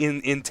me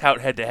in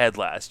Tout head to head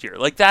last year.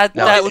 Like that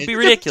No, that would be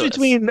It's the difference ridiculous.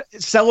 between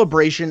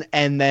celebration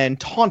and then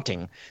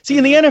taunting. See,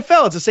 in the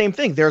NFL, it's the same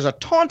thing. There's a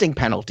taunting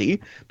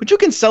penalty, but you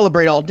can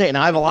celebrate all day. And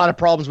I have a lot of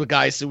problems with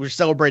guys who are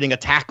celebrating a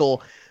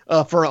tackle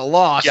for a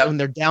loss Yep. when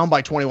they're down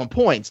by 21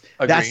 points.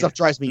 That Agreed. stuff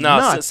drives me No,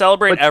 nuts.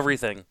 celebrate but-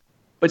 everything.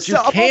 But you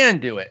So- can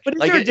do it. But is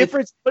Like, there a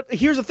difference? But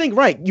here's the thing,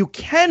 right? You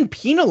can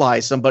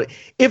penalize somebody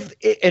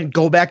and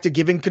go back to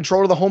giving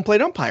control to the home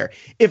plate umpire.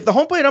 If the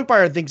home plate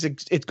umpire thinks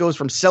it goes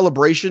from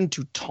celebration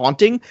to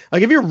taunting,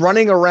 like if you're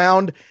running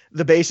around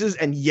the bases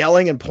and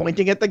yelling and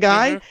pointing at the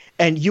guy,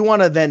 and you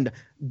want to then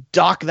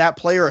dock that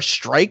player a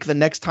strike the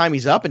next time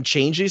he's up and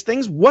change these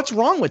things? What's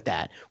wrong with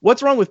that?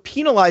 What's wrong with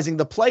penalizing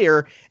the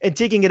player and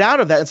taking it out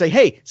of that and say,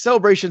 hey,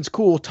 celebration's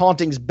cool,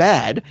 taunting's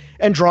bad,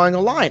 and drawing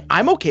a line?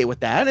 I'm okay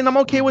with that, and I'm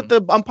okay with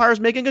the umpires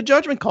making a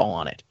judgment call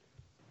on it.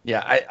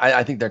 Yeah,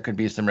 I think there could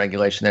be some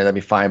regulation there. That'd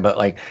be fine. But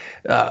like,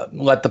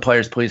 let the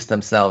players police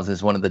themselves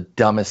is one of the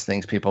dumbest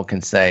things people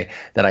can say,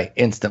 that I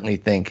instantly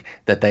think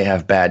that they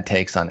have bad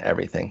takes on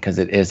everything, because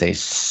it is a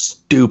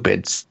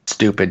stupid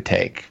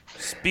take.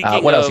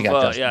 Speaking what of, else you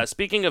got, Justin?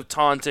 Speaking of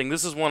taunting,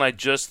 this is one I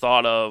just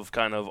thought of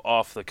kind of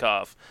off the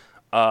cuff.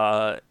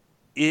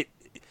 In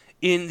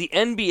the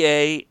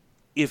NBA,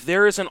 if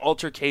there is an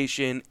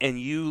altercation and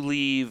you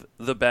leave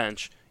the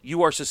bench,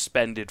 you are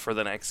suspended for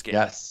the next game.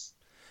 Yes.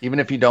 Even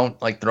if you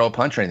don't like throw a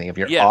punch or anything, if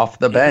you're off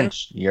the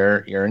bench,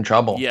 you're in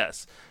trouble.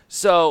 Yes.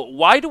 So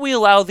why do we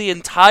allow the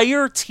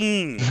entire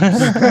team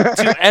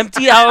to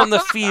empty out on the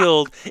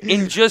field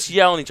and just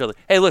yell at each other?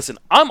 Hey, listen,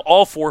 I'm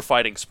all for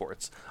fighting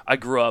sports. I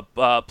grew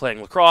up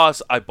playing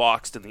lacrosse. I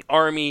boxed in the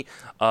Army.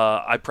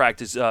 I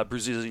practiced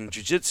Brazilian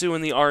Jiu-Jitsu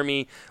in the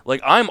Army.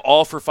 Like, I'm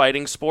all for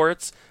fighting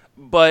sports.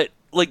 But,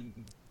 like,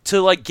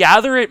 to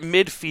gather at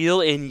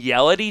midfield and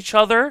yell at each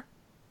other,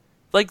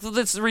 like,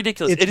 that's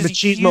ridiculous. It's it is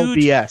machismo huge,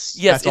 BS.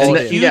 Yes, That's it's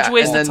a huge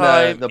waste of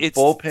time. The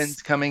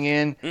bullpens coming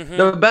in.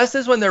 The best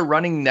is when they're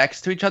running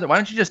next to each other. Why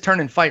don't you just turn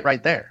and fight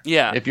right there?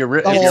 Yeah. If you're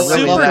It's really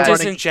super bad.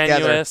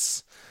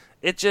 disingenuous.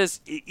 It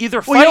just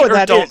either fight Well, you know what or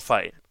that don't is?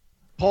 fight.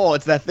 Paul,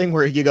 it's that thing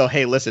where you go,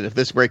 hey, listen, if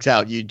this breaks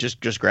out, you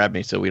just grab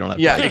me so we don't have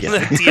to fight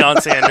again.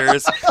 Deion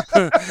Sanders.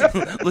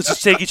 Let's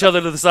just take each other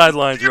to the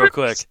sidelines real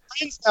quick.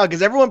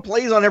 Because everyone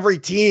plays on every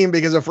team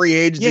because of free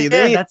agency.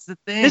 Yeah, that's the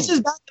thing. This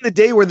is back in the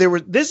day where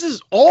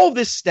all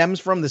this stems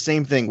from the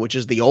same thing, which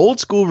is the old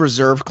school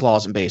reserve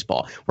clause in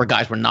baseball, where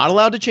guys were not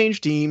allowed to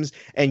change teams,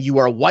 and you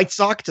are a White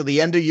Sox till the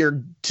end of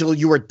till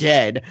you were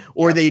dead,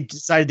 or they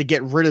decided to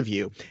get rid of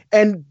you.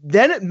 And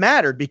then it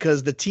mattered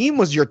because the team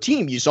was your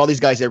team. You saw these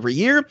guys every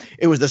year.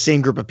 It was the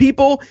same group of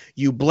people.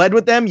 You bled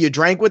with them. You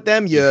drank with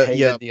them. You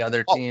hated the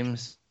other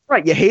teams.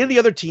 Right. You hated the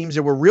other teams.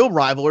 There were real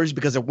rivalries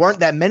because there weren't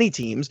that many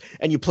teams,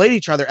 and you played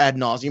each other ad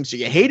nauseum, so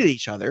you hated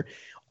each other.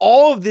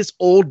 All of this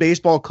old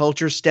baseball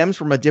culture stems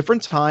from a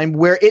different time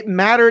where it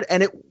mattered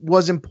and it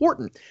was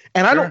important.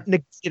 And I don't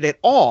negate it at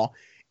all.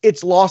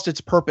 It's lost its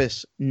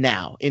purpose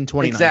now in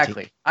 2019.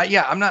 Exactly.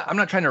 I'm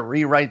not trying to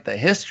rewrite the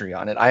history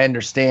on it. I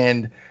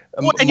understand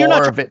and you're more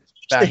not of it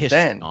back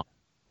then.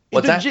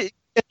 What's that?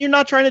 You're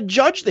not trying to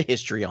judge the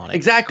history on it.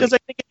 Exactly. Because I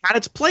think it had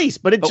its place,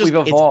 but we've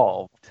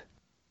evolved.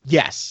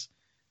 Yes.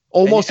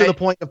 Almost to the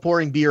point of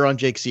pouring beer on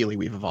Jake Seeley,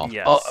 we've evolved.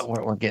 Yes. Oh,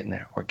 we're getting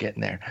there. We're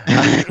getting there.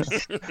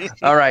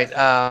 All right.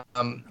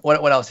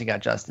 What else you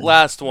got, Justin?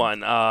 Last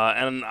one.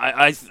 And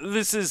I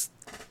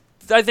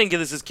think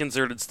this is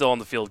considered still on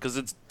the field because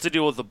it's to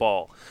do with the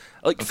ball.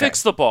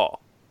 Fix the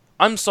ball.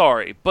 I'm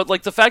sorry, but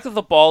the fact that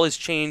the ball is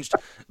changed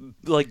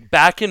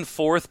back and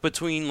forth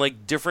between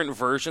different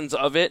versions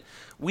of it,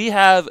 we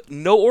have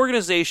no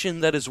organization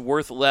that is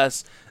worth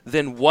less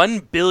than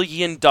 $1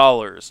 billion.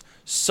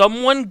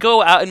 Someone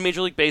go out in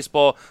Major League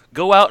Baseball,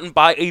 go out and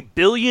buy 1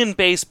 billion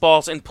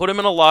baseballs and put them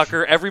in a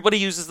locker. Everybody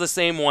uses the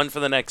same one for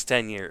the next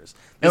 10 years.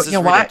 This is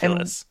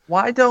ridiculous.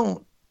 Why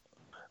don't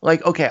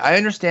okay, I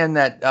understand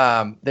that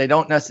they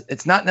don't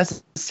it's not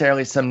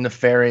necessarily some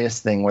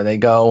nefarious thing where they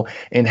go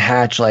and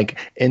hatch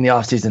in the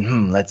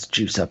offseason, let's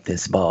juice up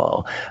this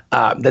ball.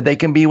 That they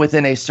can be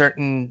within a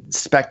certain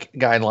spec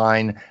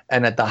guideline,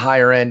 and at the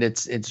higher end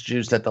it's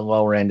juiced, at the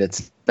lower end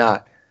it's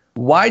not.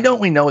 Why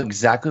don't we know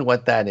exactly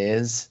what that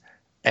is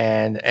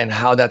and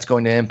how that's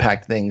going to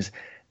impact things?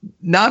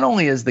 Not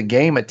only is the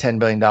game a $10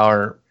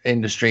 billion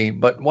industry,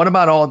 but what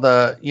about all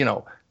the,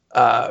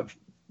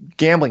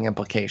 gambling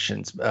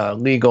implications,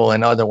 legal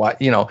and otherwise,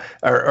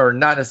 or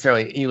not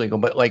necessarily illegal,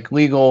 but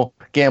legal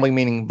gambling,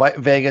 meaning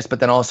Vegas, but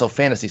then also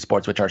fantasy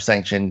sports, which are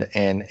sanctioned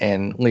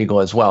and legal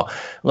as well.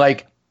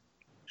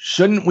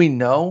 Shouldn't we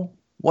know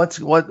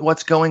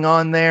what's going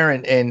on there?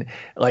 And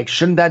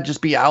shouldn't that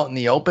just be out in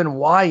the open?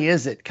 Why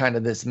is it kind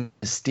of this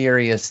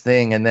mysterious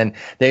thing? And then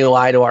they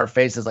lie to our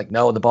faces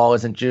no, the ball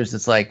isn't juiced.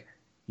 It's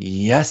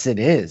yes, it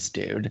is,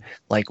 dude.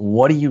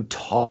 What are you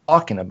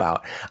talking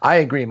about? I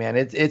agree, man.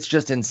 It's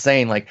just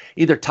insane.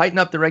 Either tighten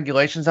up the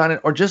regulations on it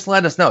or just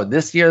let us know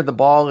this year the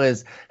ball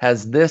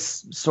has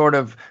this sort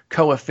of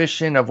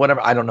coefficient of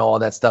whatever. I don't know all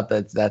that stuff.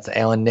 That's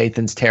Alan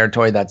Nathan's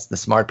territory. That's the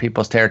smart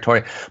people's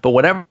territory. But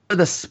whatever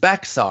the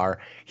specs are,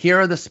 here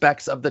are the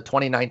specs of the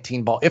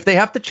 2019 ball. If they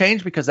have to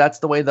change because that's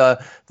the way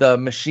the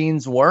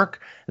machines work,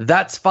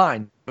 that's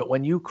fine. But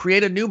when you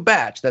create a new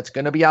batch that's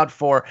going to be out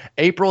for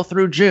April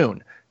through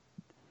June,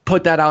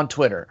 put that on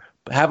Twitter.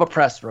 Have a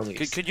press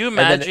release. Could you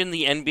imagine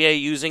the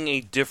NBA using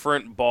a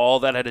different ball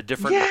that had a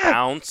different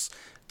bounce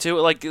to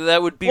like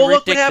that would be well,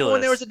 ridiculous. look what happened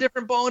when there was a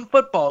different ball in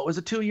football. It was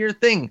a 2-year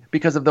thing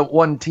because of the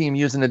one team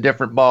using a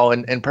different ball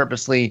and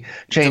purposely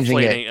changing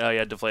deflating,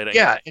 it. Deflating.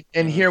 Yeah,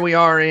 and here we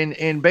are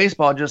in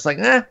baseball, just like,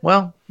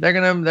 well, they're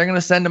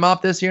gonna send them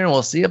off this year, and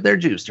we'll see if they're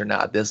juiced or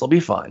not. This will be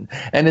fun,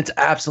 and it's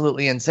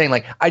absolutely insane.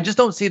 Like, I just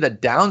don't see the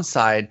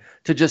downside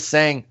to just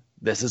saying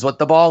this is what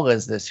the ball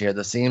is this year.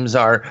 The seams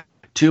are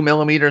 2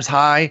 millimeters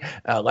high.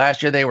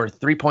 Last year they were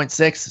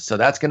 3.6, so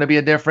that's going to be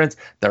a difference.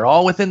 They're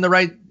all within the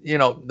right,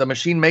 the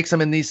machine makes them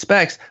in these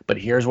specs, but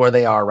here's where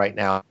they are right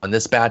now. And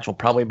this batch will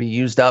probably be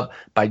used up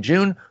by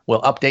June.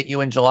 We'll update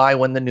you in July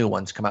when the new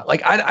ones come out.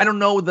 Like, I don't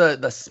know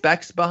the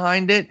specs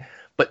behind it,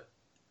 but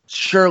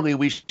surely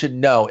we should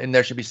know, and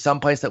there should be some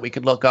place that we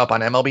could look up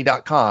on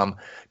MLB.com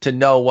to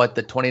know what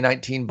the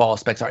 2019 ball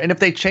specs are. And if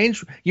they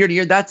change year to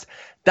year, that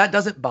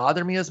doesn't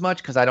bother me as much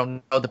because I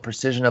don't know the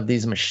precision of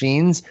these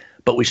machines,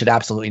 but we should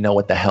absolutely know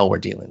what the hell we're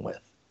dealing with.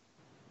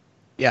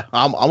 Yeah,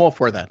 I'm all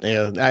for that.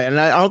 Yeah, and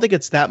I don't think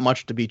it's that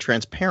much to be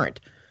transparent.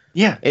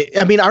 Yeah.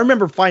 I mean, I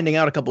remember finding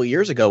out a couple of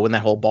years ago when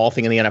that whole ball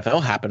thing in the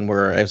NFL happened,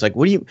 where I was like,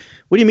 "What do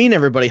you mean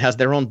everybody has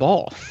their own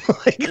ball?"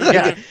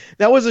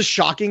 That was a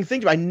shocking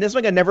thing. That's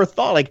like I never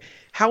thought. Like,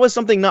 how is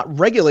something not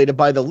regulated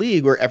by the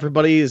league where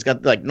everybody has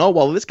got like, no,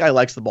 well, this guy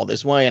likes the ball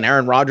this way, and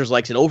Aaron Rodgers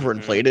likes it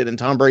overinflated, and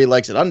Tom Brady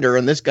likes it under,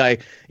 and this guy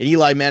and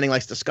Eli Manning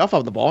likes to scuff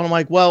up the ball. And I'm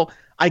like, well,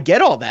 I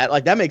get all that.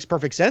 Like, that makes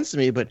perfect sense to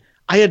me, but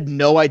I had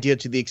no idea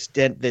to the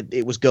extent that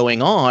it was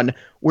going on,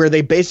 where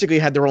they basically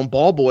had their own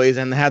ball boys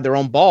and had their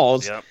own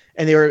balls. Yep.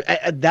 And they were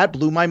that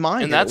blew my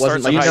mind. And that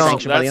starts in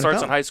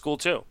high school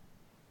too.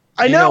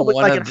 I know, but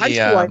like in high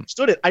school, I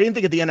understood it. I didn't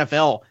think at the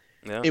NFL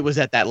it was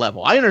at that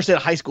level. I understand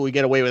at high school you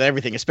get away with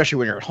everything, especially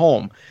when you're at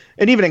home,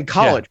 and even in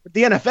college. Yeah. But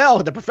the NFL,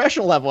 at the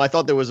professional level, I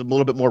thought there was a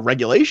little bit more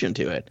regulation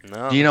to it.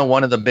 No. Do you know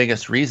one of the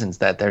biggest reasons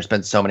that there's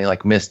been so many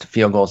like missed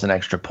field goals and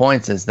extra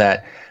points is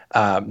that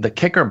the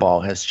kicker ball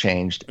has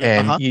changed,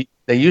 and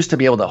they used to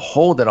be able to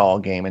hold it all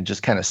game and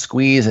just kind of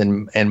squeeze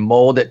and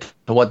mold it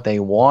to what they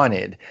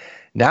wanted.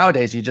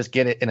 Nowadays, you just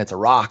get it and it's a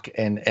rock,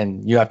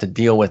 and you have to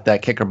deal with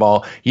that kicker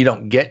ball. You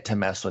don't get to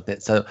mess with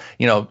it. So,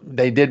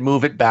 they did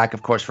move it back,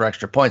 of course, for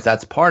extra points.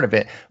 That's part of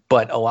it.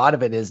 But a lot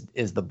of it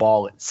is the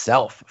ball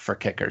itself for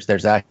kickers.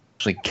 There's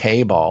actually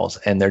K balls,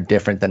 and they're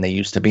different than they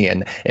used to be,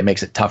 and it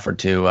makes it tougher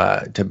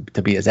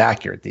to be as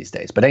accurate these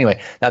days. But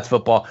anyway, that's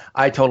football.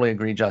 I totally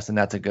agree, Justin.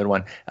 That's a good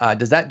one.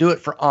 Does that do it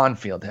for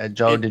on-field?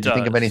 Joe, did you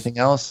think of anything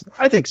else?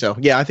 I think so.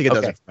 Yeah, I think it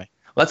does it for me.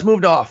 Let's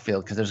move to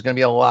off-field because there's going to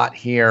be a lot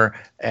here,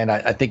 and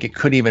I think it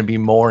could even be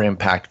more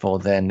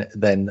impactful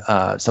than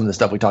some of the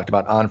stuff we talked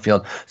about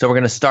on-field. So we're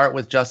going to start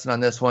with Justin on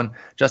this one.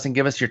 Justin,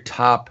 give us your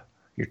top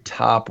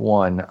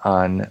one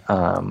on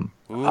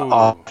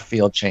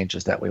off-field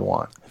changes that we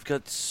want. I've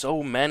got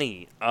so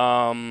many.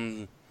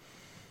 Okay,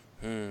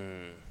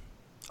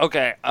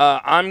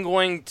 I'm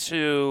going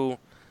to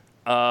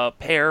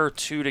pair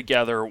two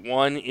together.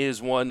 One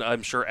is one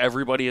I'm sure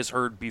everybody has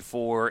heard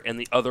before, and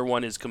the other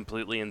one is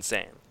completely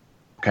insane.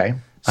 Okay.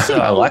 So,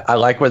 I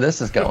like where this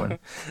is going.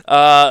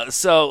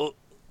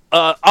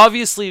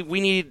 Obviously, we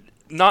need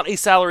not a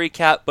salary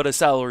cap, but a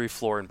salary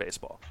floor in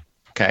baseball.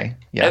 Okay.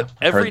 Yeah.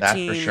 Every heard that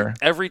team, for sure.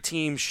 Every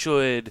team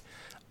should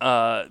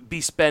be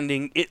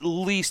spending at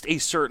least a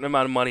certain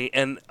amount of money,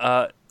 and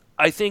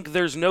I think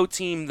there's no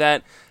team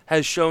that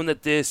has shown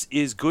that this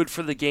is good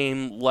for the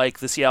game like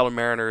the Seattle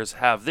Mariners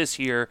have this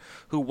year,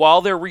 who,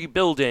 while they're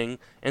rebuilding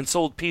and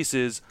sold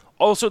pieces,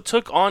 also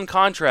took on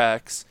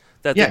contracts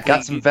that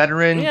got some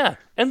veteran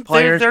and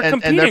players, they're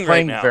competing and they're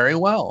playing right now. very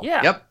well.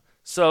 Yeah. Yep.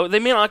 So they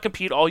may not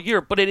compete all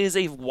year, but it is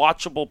a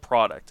watchable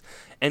product.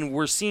 And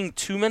we're seeing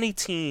too many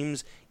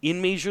teams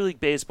in Major League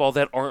Baseball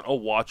that aren't a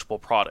watchable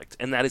product,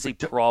 and that is a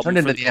problem.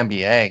 It turned into the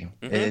NBA.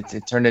 Mm-hmm.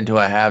 It turned into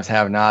a haves,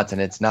 have-nots,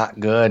 and it's not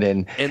good.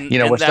 And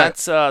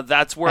that's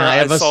where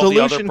I saw the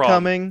other problem.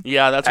 Coming.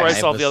 Yeah, that's where I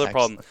saw the other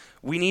problem.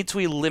 We need to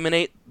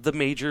eliminate the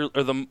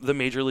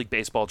Major League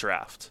Baseball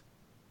draft.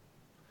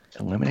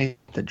 Eliminate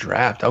the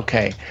draft.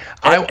 Okay.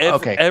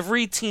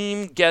 Every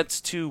team gets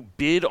to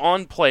bid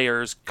on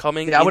players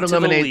coming into the league. I would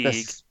eliminate the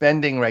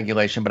spending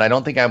regulation, but I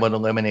don't think I would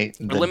eliminate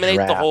the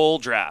draft. The whole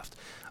draft.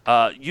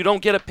 You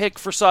don't get a pick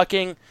for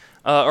sucking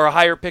or a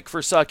higher pick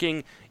for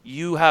sucking.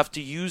 You have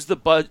to use a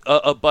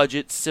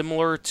budget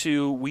similar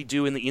to we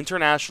do in the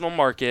international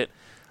market.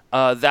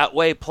 That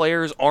way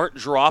players aren't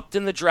dropped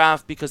in the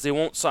draft because they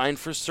won't sign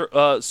for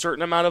a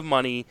certain amount of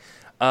money.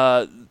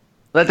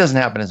 That doesn't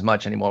happen as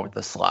much anymore with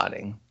the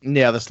slotting.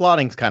 Yeah, the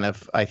slotting's kind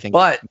of, I think,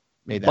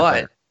 made that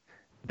better.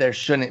 There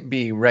shouldn't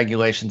be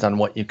regulations on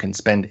what you can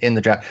spend in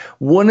the draft.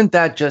 Wouldn't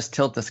that just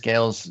tilt the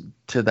scales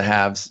to the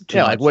haves?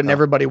 Wouldn't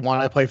everybody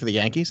want to play for the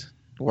Yankees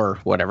or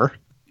whatever?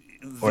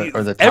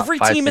 Or the top every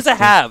 5, team 6 is a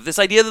have. This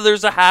idea that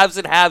there's a haves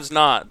and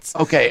have-nots.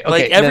 Okay.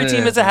 Every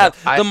team is a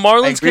have. The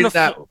Marlins can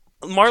to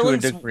a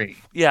degree.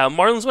 Yeah,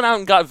 Marlins went out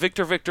and got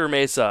Victor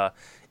Mesa.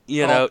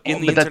 In the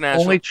international.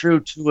 That's only true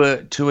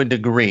to a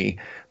degree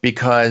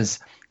because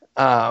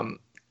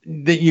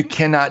that you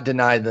cannot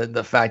deny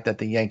the fact that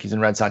the Yankees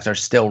and Red Sox are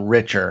still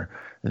richer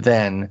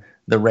than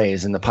the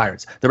Rays and the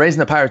Pirates. The Rays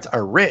and the Pirates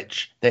are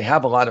rich. They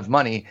have a lot of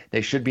money.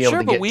 They should be able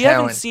to get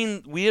talent.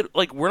 Sure,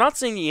 but we're not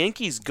saying the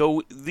Yankees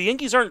go. The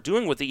Yankees aren't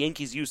doing what the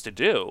Yankees used to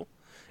do.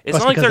 It's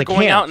not like they're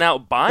going out and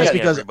out buying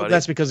everybody.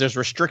 That's because there's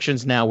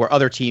restrictions now where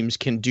other teams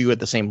can do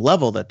at the same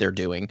level that they're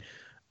doing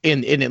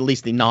in at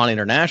least the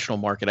non-international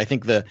market. I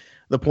think the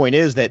point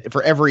is that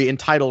for every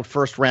entitled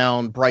first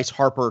round Bryce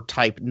Harper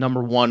type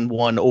number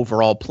one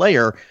overall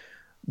player,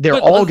 they're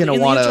all going to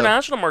want to. In the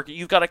international market,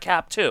 you've got a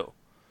cap too.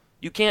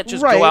 You can't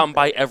just go out and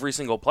buy every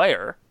single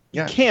player.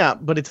 You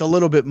can't, but it's a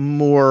little bit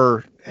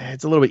more.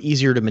 It's a little bit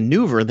easier to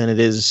maneuver than it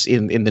is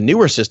in the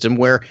newer system,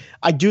 where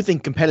I do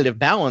think competitive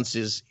balance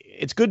is.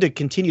 It's good to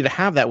continue to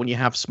have that when you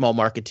have small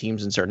market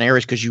teams in certain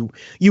areas, because you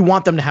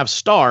want them to have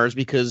stars,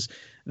 because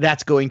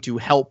that's going to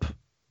help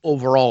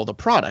overall the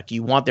product.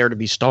 You want there to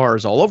be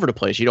stars all over the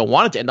place. You don't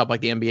want it to end up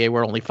like the NBA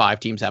where only 5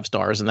 teams have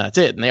stars and that's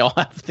it, and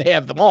they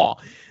have them all.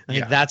 I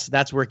think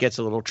that's where it gets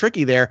a little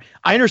tricky there.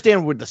 I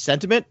understand with the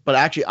sentiment, but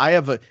actually I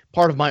have a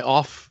part of my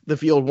off the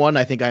field one.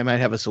 I think I might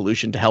have a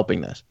solution to helping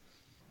this.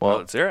 Well,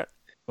 let's hear it.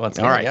 Well,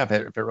 all right. Yeah,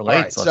 if it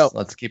relates,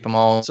 let's keep them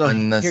all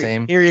in the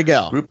same. Here you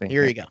go. Grouping.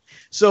 Here you go.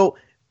 So.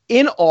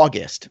 In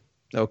August,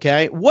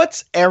 okay,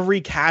 what's every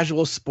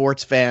casual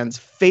sports fan's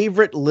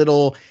favorite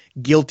little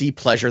guilty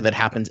pleasure that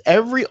happens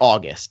every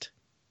August?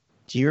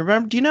 Do you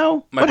remember? Do you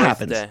know what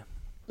happens?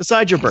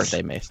 Besides your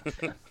birthday, Mace.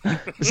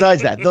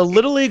 Besides that, the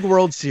Little League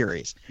World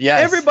Series.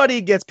 Yes.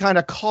 Everybody gets kind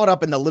of caught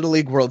up in the Little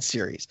League World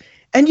Series.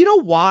 And you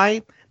know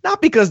why?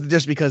 Not because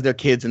they're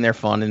kids and they're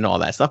fun and all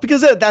that stuff, because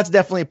that's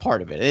definitely a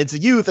part of it. It's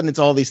youth and it's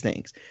all these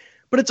things.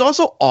 But it's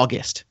also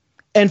August,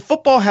 and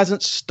football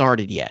hasn't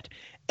started yet.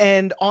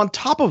 And on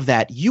top of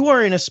that, you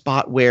are in a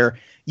spot where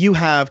you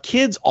have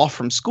kids off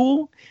from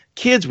school,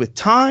 kids with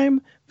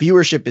time,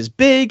 viewership is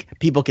big,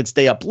 people can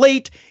stay up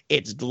late,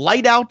 it's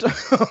light out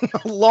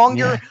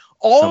longer,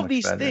 all of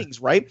these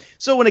things, right?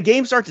 So when a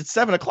game starts at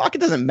 7 o'clock,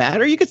 it doesn't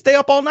matter. You can stay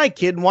up all night,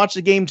 kid, and watch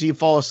the game till you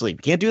fall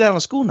asleep. Can't do that on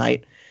a school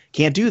night.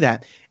 Can't do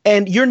that.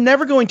 And you're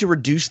never going to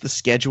reduce the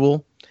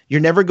schedule.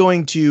 You're never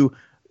going to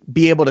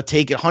be able to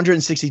take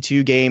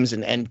 162 games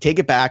and take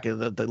it back.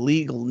 The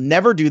league will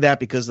never do that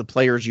because the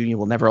players union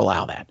will never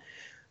allow that.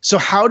 So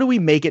how do we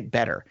make it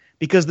better?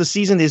 Because the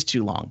season is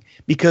too long,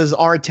 because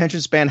our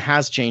attention span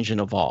has changed and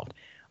evolved.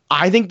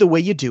 I think the way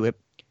you do it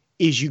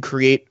is you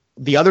create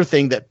the other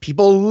thing that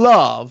people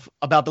love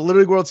about the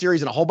Little League World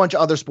Series and a whole bunch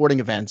of other sporting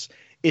events.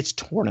 It's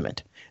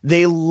tournament.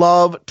 They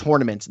love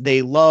tournaments.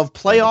 They love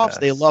playoffs.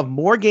 They love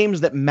more games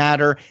that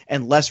matter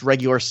and less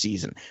regular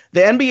season.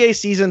 The NBA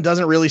season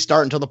doesn't really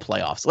start until the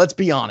playoffs. Let's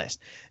be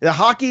honest. The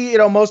hockey,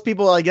 most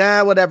people are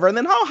like, whatever. And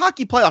then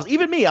hockey playoffs.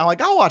 Even me, I'm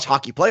like, I'll watch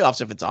hockey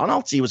playoffs if it's on.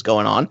 I'll see what's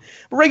going on.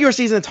 But regular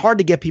season, it's hard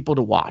to get people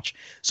to watch.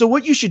 So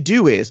what you should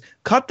do is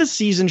cut the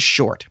season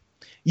short.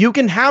 You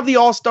can have the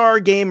All-Star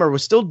game, or we'll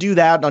still do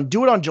that.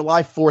 Do it on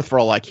July 4th for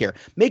all I care.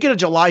 Make it a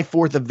July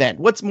 4th event.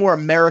 What's more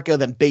America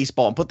than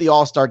baseball? And put the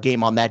All-Star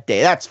game on that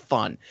day. That's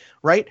fun,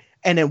 right?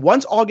 And then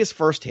once August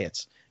 1st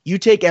hits, you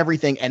take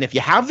everything. And if you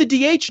have the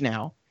DH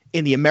now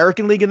in the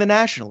American League and the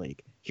National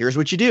League, here's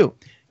what you do.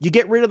 You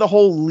get rid of the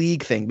whole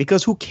league thing,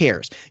 because who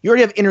cares? You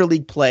already have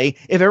interleague play.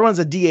 If everyone's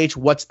a DH,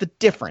 what's the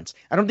difference?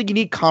 I don't think you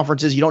need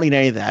conferences. You don't need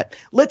any of that.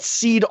 Let's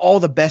seed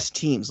all the best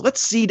teams. Let's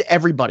seed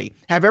everybody.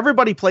 Have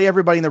everybody play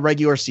everybody in the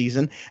regular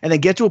season, and then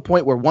get to a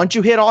point where once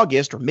you hit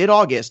August or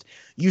mid-August,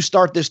 you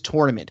start this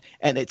tournament,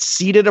 and it's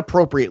seeded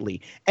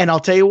appropriately. And I'll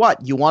tell you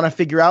what, you want to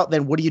figure out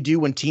then what do you do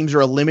when teams are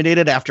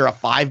eliminated after a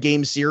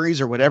 5-game series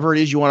or whatever it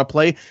is you want to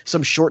play,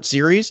 some short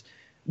series?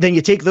 Then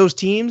you take those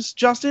teams,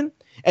 Justin,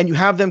 and you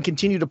have them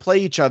continue to play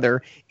each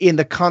other in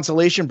the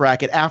consolation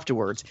bracket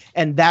afterwards.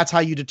 And that's how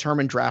you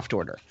determine draft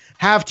order.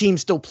 Have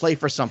teams still play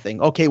for something.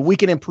 Okay, we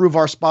can improve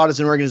our spot as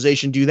an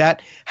organization, do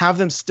that. Have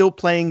them still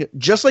playing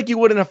just like you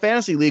would in a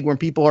fantasy league when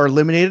people are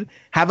eliminated.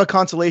 Have a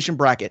consolation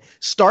bracket.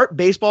 Start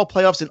baseball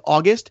playoffs in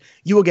August.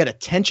 You will get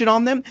attention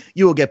on them.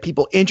 You will get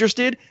people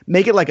interested.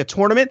 Make it like a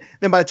tournament.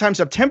 Then by the time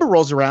September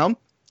rolls around,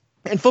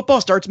 and football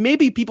starts,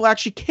 maybe people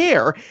actually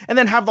care, and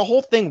then have the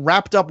whole thing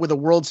wrapped up with a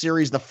World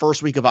Series the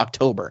first week of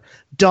October.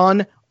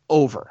 Done.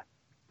 Over.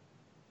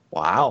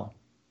 Wow.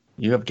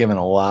 You have given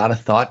a lot of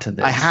thought to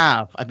this. I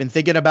have. I've been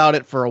thinking about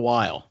it for a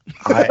while.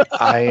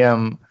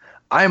 I'm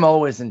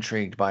always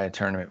intrigued by a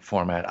tournament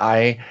format.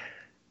 I'm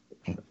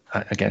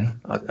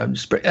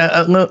just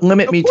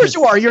limit me. Of course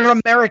you are. You're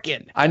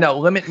American. I know.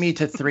 Limit me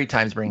to 3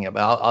 times bringing up.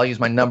 I'll use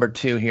my number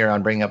 2 here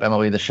on bringing up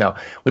MLB The Show.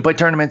 We play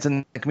tournaments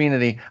in the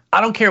community. I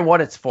don't care what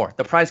it's for.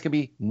 The prize could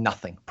be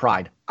nothing.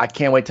 Pride. I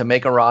can't wait to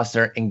make a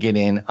roster and get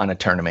in on a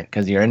tournament,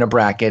 because you're in a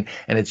bracket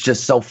and it's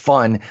just so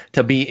fun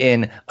to be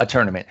in a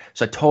tournament.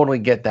 So I totally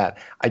get that.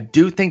 I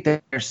do think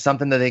that there's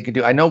something that they could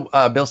do. I know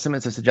Bill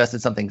Simmons has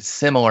suggested something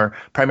similar,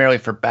 primarily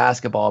for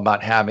basketball,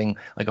 about having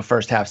like a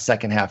first half,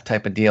 second half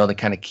type of deal to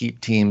kind of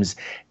keep teams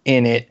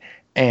in it.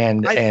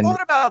 And I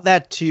thought about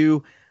that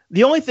too.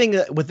 The only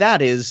thing with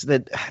that is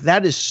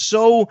that is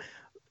so.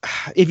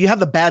 If you have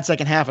the bad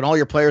second half and all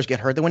your players get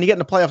hurt, then when you get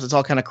into playoffs, it's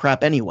all kind of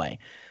crap anyway.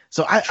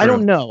 So I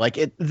don't know. Like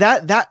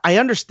that I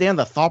understand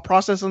the thought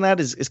process on that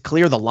is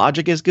clear. The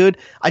logic is good.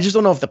 I just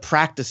don't know if the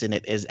practice in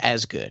it is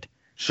as good.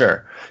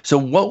 Sure. So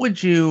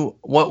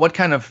what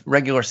kind of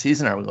regular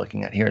season are we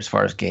looking at here as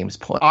far as games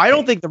played? I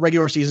don't think the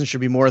regular season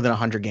should be more than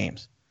 100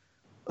 games.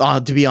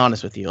 To be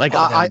honest with you, like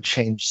I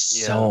changed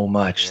so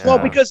much. Well,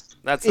 because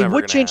that's it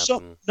would change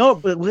no,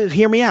 but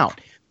hear me out.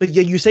 But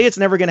you say it's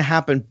never going to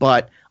happen,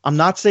 but I'm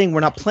not saying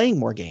we're not playing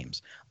more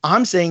games.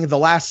 I'm saying the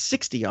last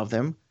 60 of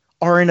them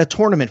are in a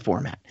tournament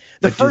format.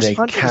 The first do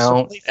they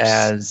count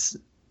as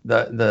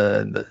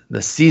the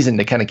season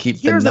to kind of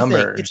keep the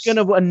numbers? Thing. It's going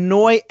to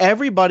annoy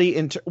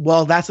everybody.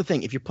 Well, that's the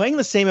thing. If you're playing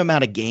the same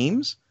amount of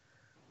games,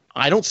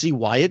 I don't see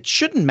why it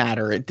shouldn't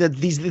matter.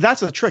 That's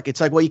the trick.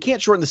 It's like, well, you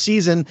can't shorten the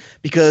season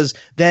because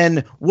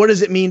then what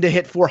does it mean to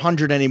hit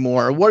 400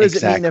 anymore? What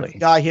does it mean if a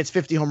guy hits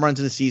 50 home runs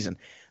in the season?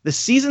 The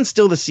season's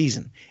still the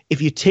season.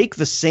 If you take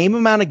the same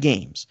amount of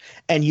games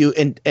and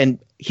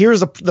here's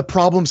the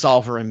problem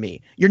solver in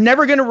me, you're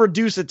never going to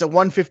reduce it to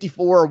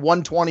 154 or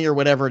 120 or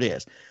whatever it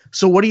is.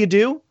 So what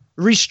do?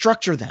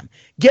 Restructure them.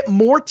 Get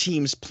more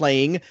teams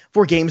playing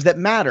for games that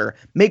matter.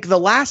 Make the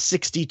last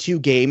 62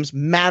 games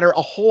matter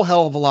a whole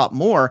hell of a lot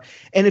more.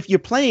 And if you're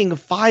playing a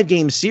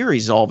 5-game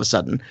series all of a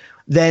sudden,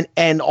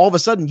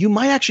 you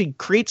might actually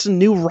create some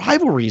new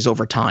rivalries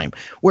over time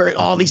where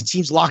all these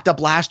teams locked up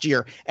last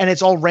year and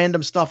it's all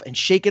random stuff, and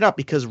shake it up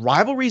because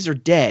rivalries are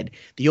dead.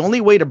 The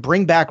only way to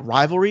bring back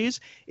rivalries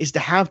is to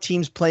have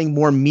teams playing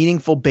more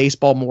meaningful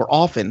baseball more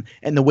often.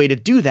 And the way to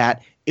do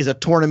that is a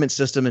tournament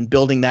system and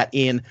building that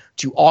in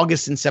to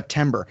August and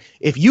September.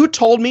 If you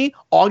told me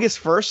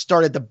August 1st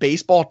started the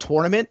baseball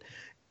tournament,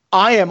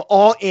 I am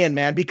all in,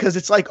 man, because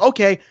it's like,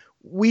 okay,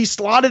 we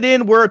slotted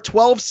in, we're a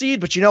 12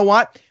 seed, but you know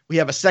what? We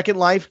have a second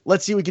life.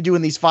 Let's see what we can do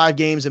in these 5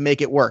 games and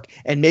make it work.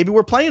 And maybe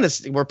we're playing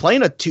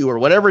a 2 or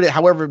whatever it is,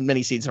 however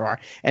many seeds there are.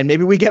 And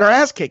maybe we get our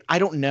ass kicked. I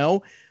don't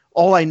know.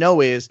 All I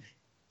know is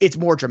it's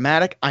more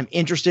dramatic. I'm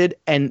interested,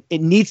 and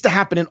it needs to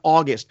happen in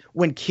August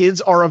when kids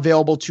are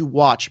available to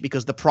watch,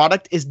 because the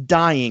product is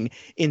dying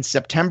in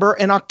September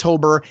and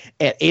October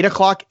at 8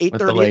 o'clock,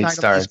 8:30 at night.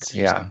 Starts,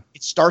 yeah.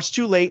 It starts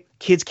too late.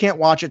 Kids can't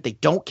watch it. They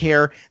don't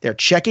care. They're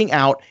checking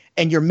out,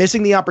 and you're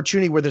missing the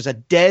opportunity where there's a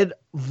dead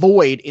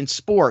void in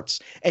sports,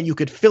 and you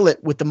could fill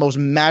it with the most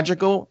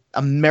magical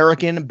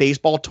American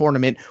baseball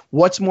tournament.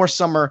 What's more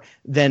summer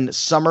than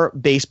summer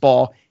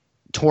baseball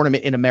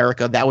tournament in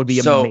America? That would be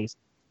amazing.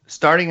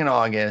 Starting in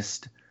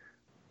August,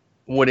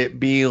 would it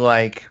be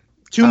like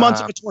 2 months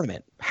of a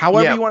tournament?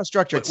 However you want to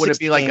structure it. Would it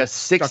be like a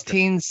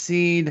 16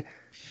 seed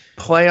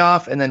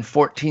playoff and then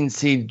 14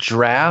 seed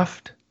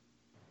draft?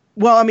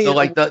 Well, I mean, so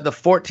like the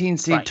 14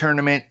 seed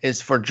tournament is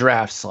for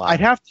draft slot. I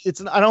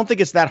don't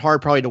think it's that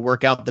hard probably to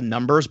work out the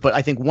numbers, but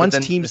I think once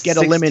teams get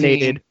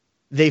eliminated,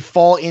 they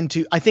fall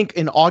into, I think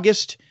in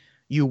August,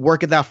 you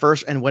work at that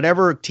first, and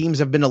whatever teams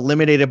have been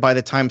eliminated by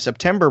the time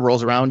September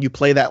rolls around, you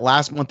play that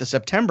last month of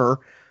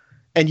September.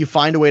 And you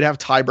find a way to have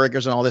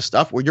tiebreakers and all this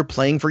stuff where you're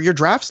playing for your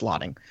draft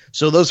slotting.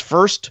 So those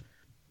first,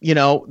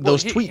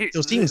 those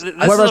teams.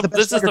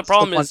 This is the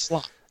problem is,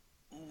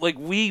 like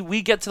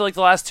we get to like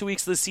the last 2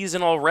 weeks of the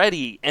season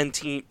already, and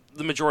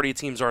the majority of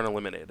teams aren't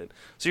eliminated.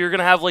 So you're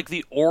gonna have like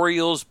the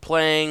Orioles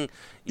playing.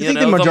 You think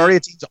the majority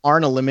of teams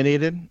aren't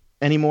eliminated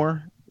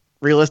anymore?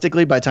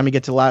 Realistically, by the time you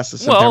get to last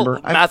of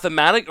September,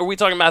 are we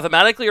talking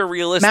mathematically or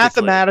realistically?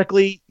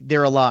 Mathematically,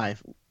 they're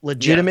alive.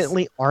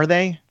 Legitimately, are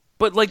they?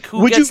 But like,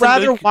 who gets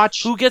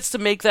to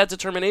make that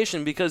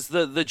determination? Because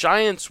the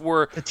Giants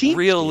were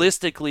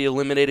realistically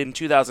eliminated in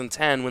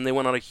 2010 when they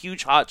went on a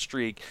huge hot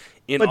streak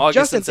in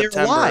August and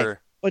September.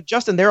 But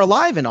Justin, they're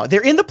alive and all.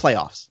 They're in the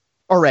playoffs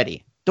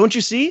already. Don't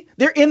you see?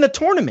 They're in the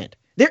tournament.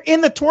 They're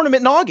in the tournament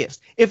in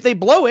August. If they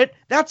blow it,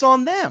 that's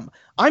on them.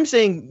 I'm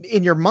saying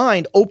in your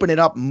mind, open it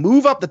up,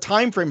 move up the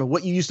time frame of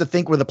what you used to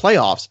think were the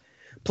playoffs.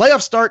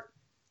 Playoffs start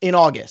in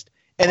August,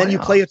 and then you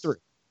play it through.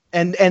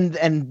 And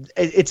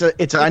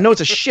it's I know it's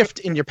a shift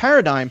in your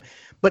paradigm,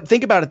 but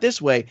think about it this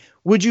way.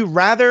 Would you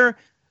rather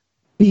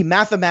be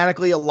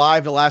mathematically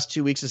alive the last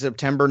 2 weeks of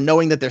September,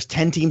 knowing that there's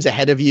 10 teams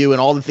ahead of you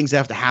and all the things that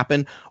have to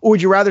happen? Or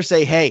would you rather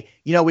say, hey,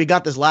 we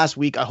got this last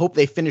week. I hope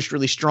they finished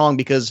really strong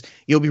because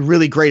it'll be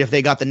really great if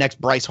they got the next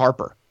Bryce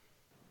Harper.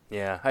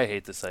 Yeah, I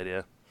hate this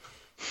idea.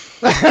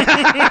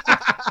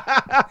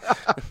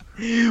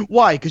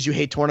 Why? Because you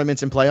hate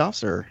tournaments and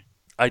playoffs, or?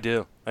 I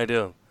do.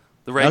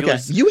 The regular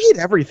You hate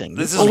everything.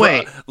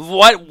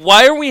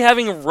 Why are we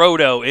having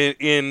Roto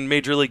in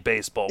Major League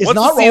Baseball? It's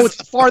not Roto. It's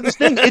the farthest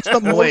thing. It's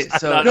the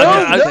most.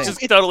 I'm just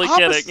totally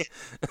kidding.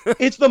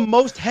 It's the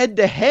most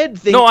head-to-head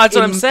thing. No, that's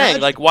what I'm saying.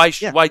 Like, why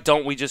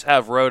don't we just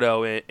have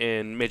Roto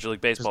in Major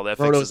League Baseball? That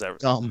fixes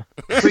everything. Dumb.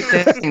 Quick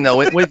thing though,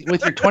 with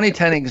your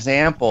 2010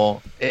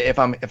 example, if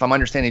I'm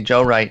understanding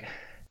Joe right,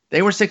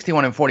 they were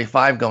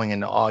 61-45 going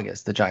into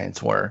August. The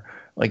Giants were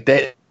like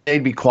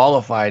they'd be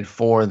qualified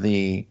for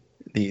the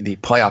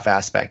playoff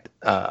aspect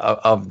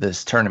of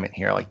this tournament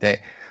here.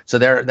 Like so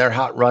their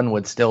hot run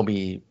would still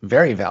be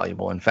very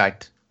valuable. In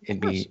fact,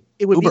 it would be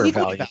uber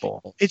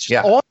valuable. It's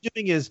just all I'm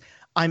doing is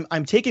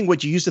I'm taking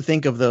what you used to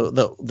think of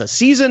the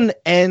season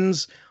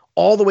ends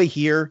all the way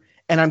here,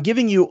 and I'm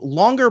giving you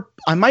longer.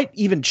 I might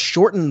even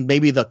shorten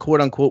maybe the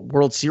quote unquote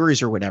World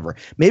Series or whatever.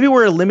 Maybe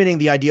we're eliminating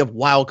the idea of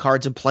wild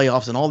cards and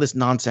playoffs and all this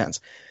nonsense.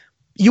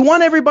 You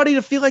want everybody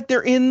to feel like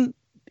they're in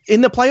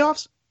the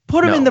playoffs?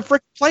 Put them in the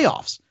freaking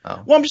playoffs.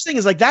 Oh. Well, I'm just saying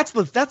is like that's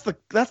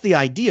the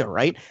idea,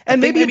 right? And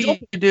maybe you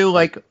could do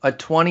like a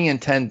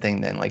 20-10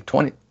 thing then, like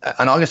 20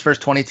 on August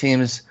 1st, 20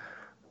 teams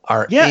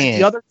are in.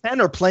 The other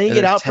 10 are playing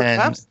it out 10,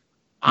 for perhaps.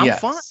 I'm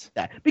fine with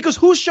that. Because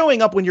who's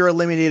showing up when you're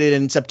eliminated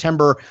in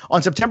September,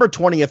 on September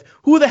 20th?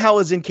 Who the hell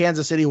is in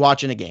Kansas City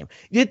watching a game?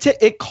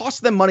 It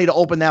costs them money to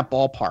open that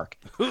ballpark.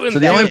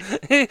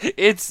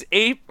 It's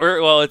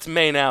it's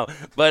May now,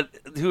 but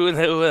who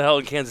the hell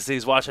in Kansas City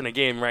is watching a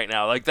game right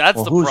now? Like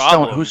that's the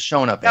problem. Who's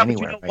showing up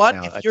anywhere right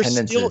now?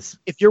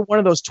 If you're one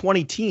of those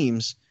 20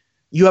 teams,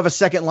 you have a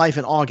second life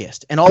in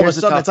August. And all of a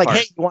sudden it's like,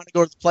 hey, you want to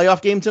go to the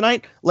playoff game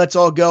tonight? Let's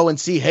all go and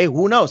see. Hey,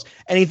 who knows?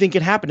 Anything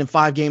can happen in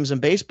 5 games in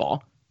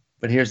baseball.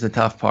 But here's the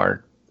tough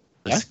part,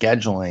 the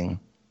scheduling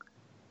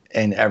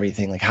and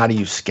everything. Like, how do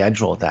you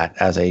schedule that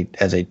as a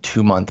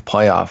 2-month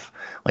playoff?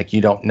 Like,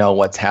 you don't know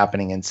what's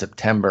happening in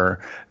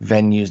September.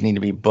 Venues need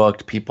to be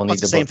booked. People need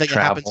to book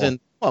travel. The same thing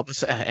that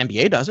happens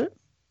NBA does it.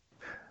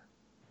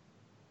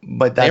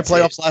 But their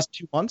playoffs last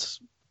 2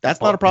 months. That's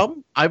not a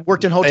problem. I've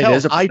worked in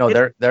hotels. Their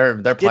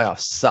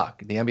playoffs suck.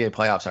 The NBA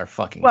playoffs are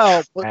fucking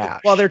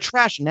trash. Well, they're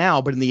trash now,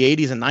 but in the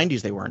 80s and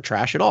 90s, they weren't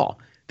trash at all.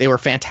 They were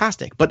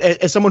fantastic. But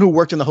as someone who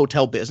worked in the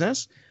hotel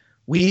business,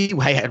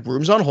 I had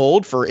rooms on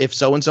hold for if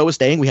so-and-so was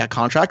staying. We had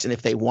contracts, and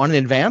if they won in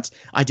advance,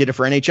 I did it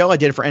for NHL. I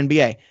did it for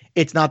NBA.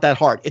 It's not that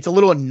hard. It's a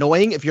little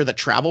annoying if you're the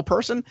travel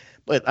person,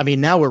 but, I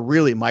mean, now we're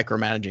really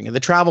micromanaging. And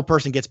the travel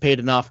person gets paid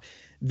enough.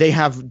 They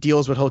have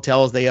deals with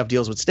hotels. They have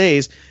deals with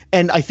stays.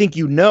 And I think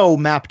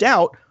mapped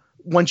out,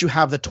 once you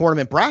have the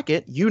tournament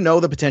bracket,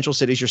 the potential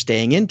cities you're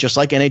staying in, just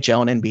like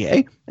NHL and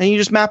NBA, and you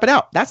just map it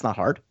out. That's not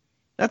hard.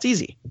 That's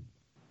easy.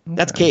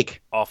 That's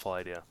cake. Awful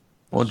idea.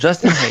 Well,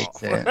 Justin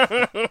hates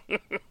it.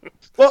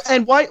 Well,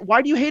 and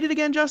why do you hate it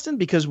again, Justin?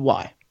 Because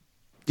why?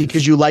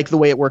 Because you like the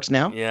way it works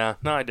now? Yeah,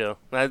 no, I do.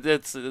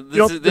 This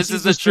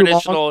is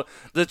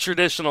the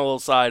traditional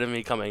side of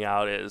me coming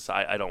out is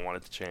I don't want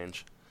it to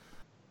change.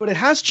 But it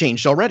has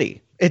changed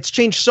already. It's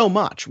changed so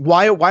much.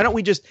 Why don't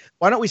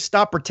we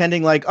stop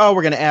pretending like, oh,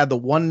 we're going to add the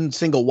one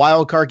single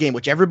wild card game,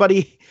 which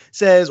everybody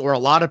says, or a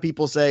lot of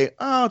people say,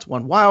 oh, it's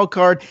one wild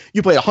card.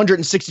 You play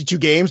 162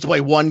 games to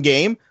play one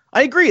game.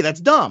 I agree. That's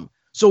dumb.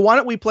 So why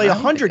don't we play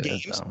 100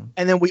 games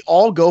and then we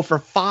all go for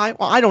 5?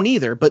 Well, I don't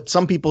either, but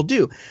some people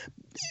do.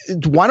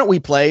 Why don't we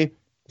play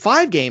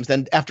 5 games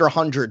then after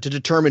 100 to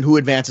determine who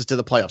advances to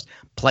the playoffs?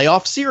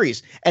 Playoff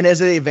series. And as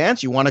they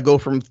advance, you want to go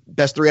from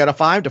best 3 out of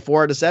 5 to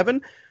 4 out of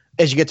 7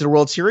 as you get to the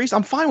World Series.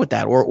 I'm fine with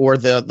that. Or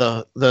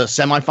the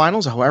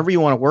semifinals, however you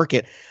want to work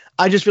it.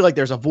 I just feel like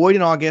there's a void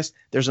in August.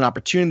 There's an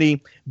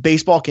opportunity.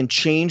 Baseball can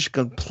change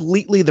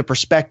completely the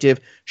perspective.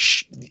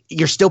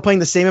 You're still playing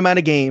the same amount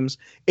of games.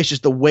 It's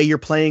just the way you're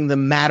playing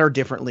them matter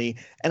differently.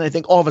 And I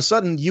think all of a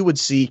sudden you would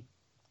see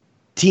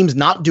teams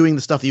not doing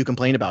the stuff that you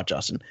complain about,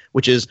 Justin,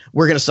 which is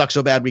we're going to suck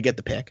so bad we get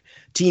the pick.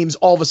 Teams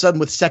all of a sudden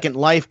with second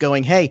life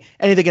going, hey,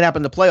 anything can happen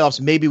in the playoffs.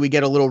 Maybe we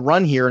get a little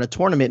run here in a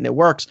tournament and it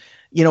works.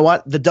 You know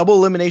what? The double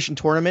elimination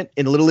tournament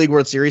in Little League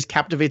World Series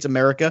captivates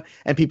America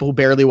and people who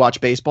barely watch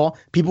baseball.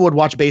 People would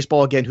watch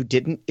baseball again who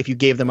didn't if you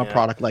gave them a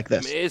product like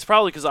this. It's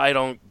probably because I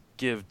don't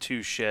give 2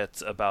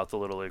 shits about the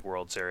Little League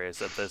World Series.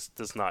 That this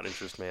does not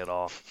interest me at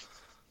all.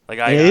 Like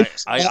I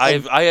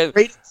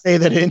great to say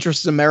that it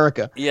interests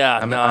America. Yeah,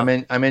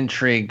 I'm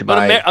intrigued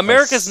by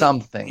America's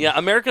something. Yeah,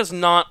 America's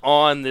not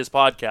on this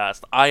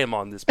podcast. I am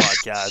on this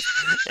podcast,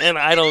 and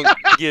I don't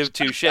give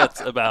 2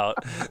 shits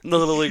about the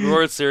Little League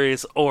World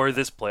Series or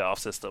this playoff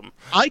system.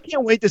 I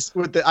can't wait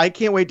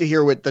to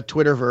hear what the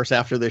Twitterverse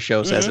after this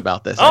show says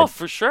about this. Oh,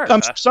 for sure.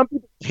 Some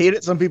people hate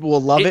it. Some people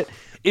will love it.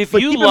 If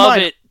you love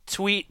it,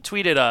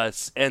 tweet at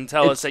us and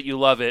tell us that you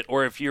love it,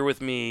 or if you're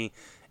with me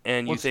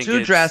and you think it's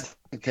too drastic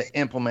to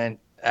implement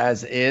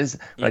as is,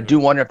 but I do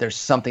wonder if there's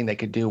something they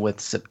could do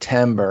with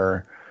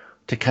September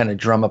to kind of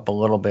drum up a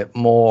little bit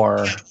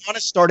more. I want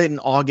to start it in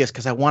August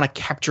because I want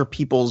to capture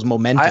people's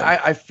momentum.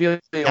 I feel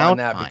on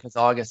that because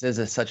August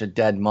is such a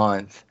dead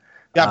month.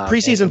 Yeah,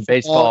 preseason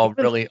baseball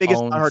really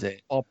owns it.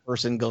 Baseball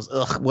person goes,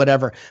 ugh,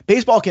 whatever.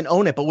 Baseball can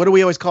own it, but what do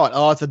we always call it?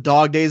 Oh, it's the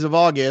dog days of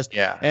August.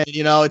 Yeah, and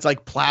it's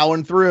like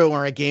plowing through.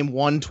 We're at game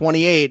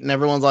 128, and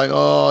everyone's like,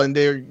 oh, and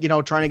they're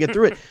trying to get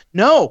through it.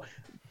 No,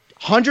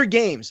 100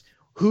 games.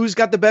 Who's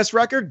got the best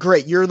record?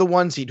 Great. You're the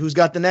 1 seed. Who's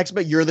got the next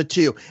bet? You're the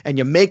 2. And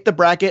you make the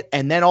bracket.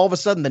 And then all of a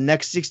sudden, the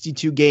next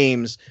 62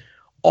 games,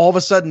 all of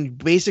a sudden,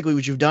 basically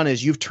what you've done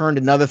is you've turned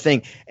another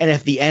thing. And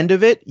at the end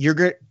of it, you're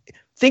going to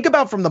think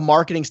about from the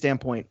marketing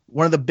standpoint,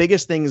 one of the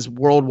biggest things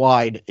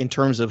worldwide in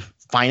terms of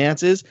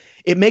finances,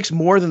 it makes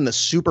more than the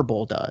Super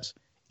Bowl does,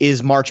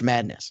 is March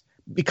Madness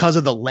because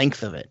of the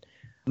length of it.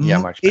 Yeah,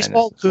 March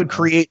Baseball could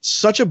create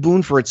such a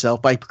boon for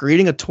itself by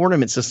creating a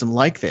tournament system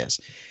like this.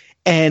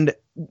 And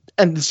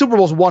the Super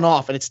Bowl's one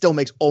off, and it still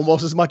makes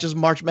almost as much as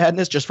March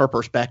Madness, just for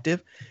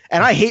perspective.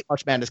 And I hate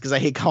March Madness because I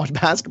hate college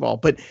basketball,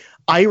 but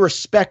I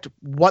respect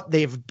what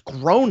they've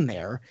grown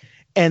there,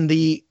 and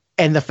the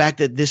fact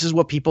that this is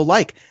what people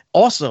like.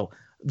 Also,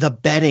 the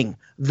betting,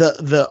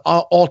 the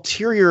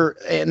ulterior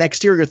and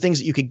exterior things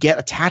that you could get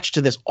attached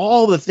to this,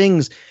 all the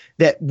things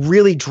that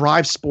really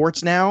drive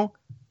sports now.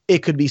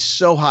 It could be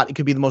so hot. It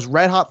could be the most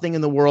red hot thing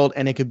in the world,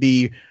 and it could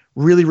be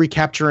really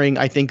recapturing,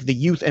 I think, the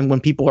youth. And when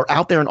people are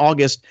out there in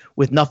August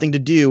with nothing to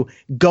do,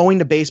 going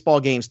to baseball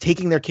games,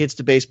 taking their kids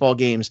to baseball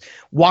games,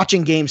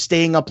 watching games,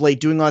 staying up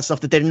late, doing all that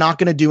stuff that they're not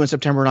going to do in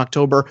September and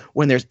October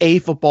when there's A,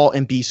 football,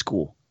 and B,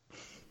 school.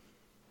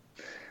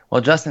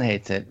 Well, Justin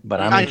hates it,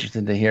 but I'm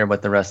interested to hear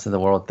what the rest of the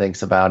world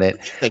thinks about it.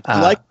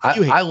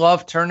 I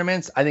love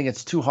tournaments. I think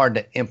it's too hard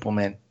to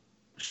implement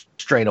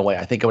straight away.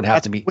 I think it would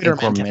have to be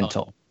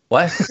incremental.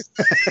 What?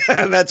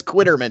 That's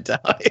quitter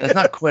mentality. That's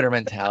not quitter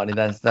mentality.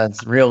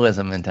 That's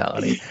realism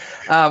mentality.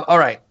 All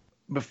right.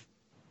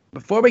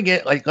 Before we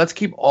get let's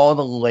keep all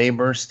the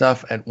labor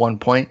stuff at one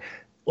point.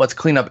 Let's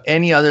clean up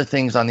any other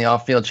things on the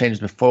off-field changes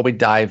before we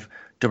dive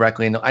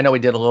directly into. I know we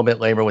did a little bit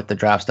labor with the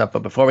draft stuff,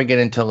 but before we get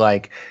into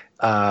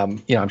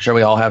I'm sure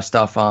we all have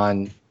stuff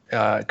on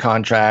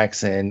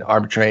contracts and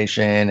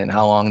arbitration and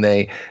how long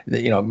they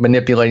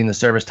manipulating the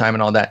service time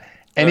and all that.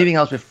 Anything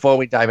else before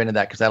we dive into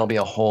that? Because that'll be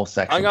a whole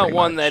section. I got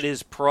one that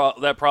is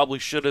that probably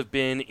should have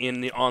been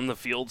in the on the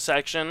field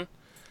section.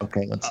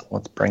 Okay,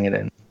 let's bring it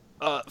in.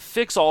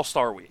 Fix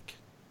All-Star Week.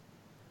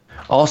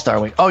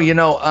 All-Star Week. Oh,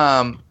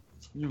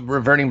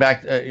 reverting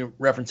back,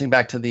 referencing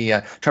back to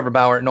the Trevor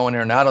Bauer, Nolan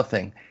Arenado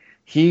thing.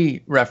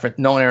 Nolan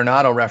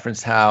Arenado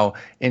referenced how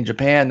in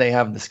Japan they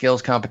have the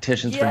skills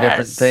competitions for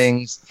different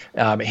things,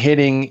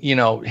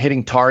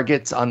 hitting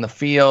targets on the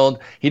field.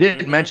 He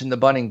didn't mention the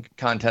bunting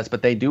contest,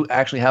 but they do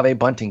actually have a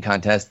bunting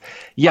contest.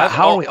 Yeah,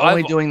 how are we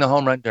only doing the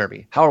home run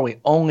derby? How are we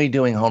only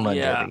doing home run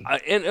derby?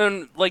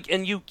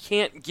 And you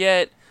can't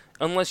get,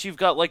 unless you've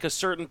got a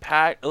certain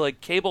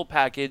cable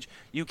package,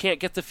 you can't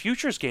get the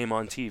Futures game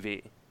on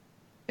TV.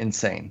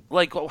 Insane.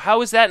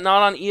 How is that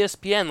not on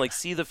ESPN?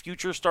 See the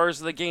future stars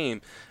of the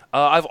game.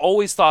 I've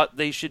always thought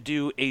they should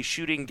do a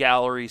shooting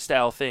gallery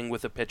style thing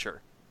with a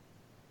pitcher.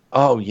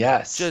 Oh,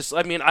 yes.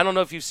 I don't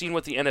know if you've seen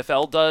what the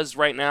NFL does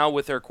right now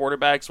with their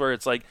quarterbacks, where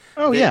it's watch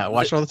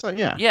it all the time.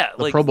 Yeah.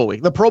 The Pro Bowl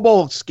week. The Pro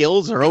Bowl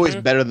skills are always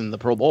better than the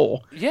Pro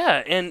Bowl.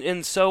 Yeah,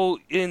 and so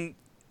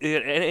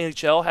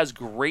NHL has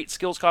great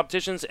skills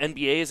competitions.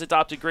 NBA has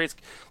adopted great.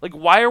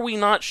 Why are we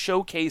not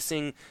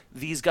showcasing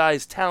these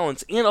guys'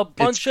 talents in a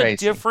bunch of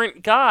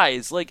different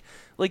guys?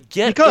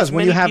 Because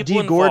when you have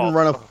D. Gordon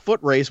run a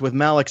foot race with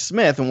Malik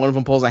Smith and one of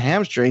them pulls a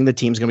hamstring, the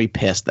team's going to be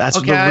pissed. That's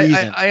the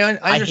reason. I understand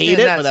I hate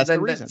it, but that's the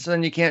reason. So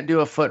then you can't do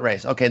a foot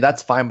race. Okay,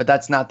 that's fine, but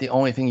that's not the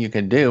only thing you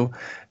could do.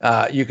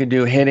 You could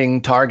do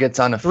hitting targets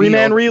on a field.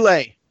 3-man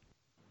relay.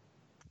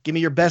 Give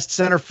me your best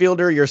center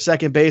fielder, your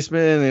second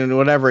baseman, and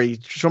whatever.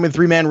 Show me the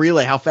 3-man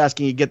relay. How fast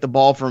can you get the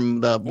ball from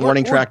the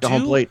warning track to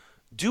home plate?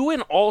 Do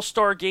an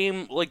all-star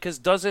game, because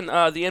doesn't the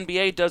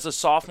NBA does a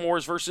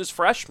sophomores versus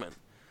freshmen.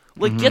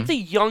 Get the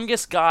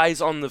youngest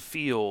guys on the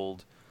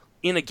field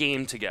in a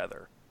game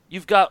together.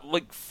 You've got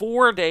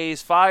 4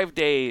 days, 5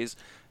 days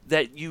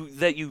that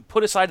you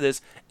put aside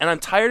this, and I'm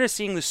tired of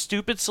seeing the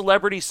stupid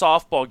celebrity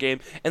softball game,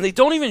 and they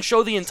don't even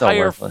show the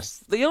entire.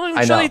 They don't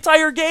even show the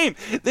entire game.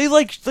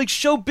 They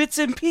show bits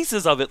and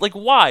pieces of it.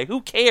 Why?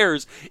 Who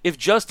cares if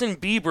Justin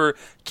Bieber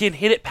can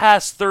hit it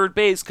past third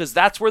base because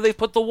that's where they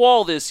put the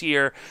wall this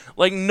year?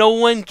 No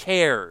one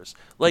cares.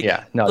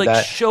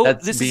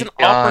 This is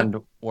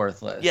beyond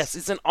worthless. Yes,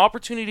 it's an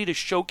opportunity to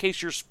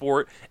showcase your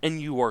sport, and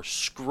you are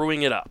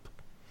screwing it up.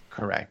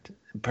 Correct.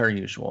 Per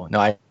usual. No,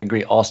 I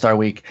agree. All-Star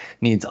Week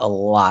needs a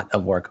lot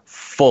of work.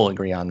 Full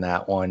agree on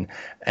that one.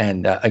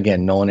 And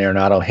again, Nolan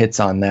Arenado hits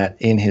on that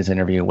in his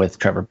interview with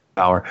Trevor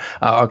Bauer.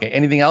 Okay,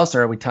 anything else,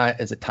 or are we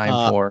is it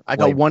time for? I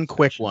got one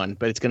quick one,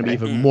 but it's going to be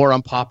even more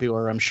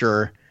unpopular, I'm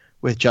sure,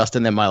 with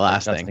Justin than my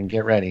last thing.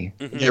 Get ready.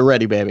 Get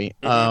ready, baby.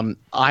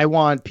 I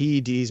want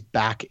PEDs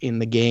back in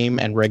the game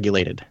and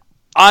regulated.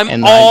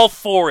 I'm all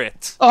for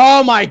it.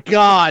 Oh my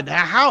God!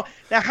 How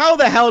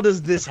the hell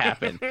does this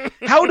happen?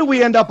 How do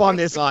we end up on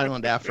this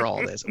island after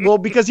all this? Well,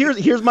 because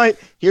here's my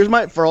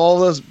for all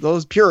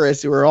those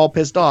purists who are all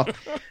pissed off.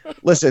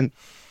 Listen,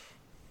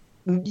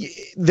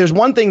 there's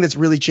one thing that's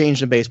really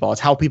changed in baseball.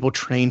 It's how people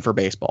train for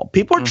baseball.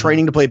 People are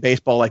training to play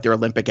baseball like they're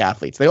Olympic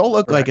athletes. They all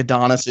look like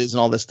Adonises and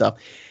all this stuff.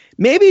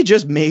 Maybe,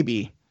 just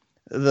maybe,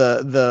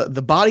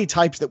 the body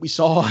types that we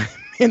saw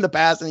in the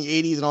past in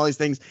the 80s and all these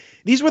things,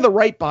 these were the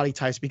right body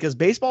types, because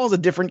baseball is a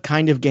different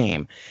kind of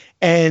game.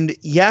 And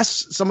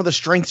yes, some of the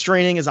strength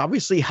training is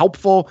obviously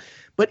helpful,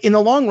 but in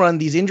the long run,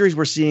 these injuries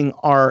we're seeing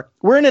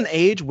we're in an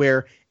age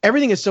where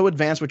everything is so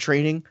advanced with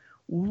training.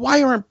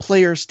 Why aren't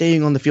players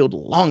staying on the field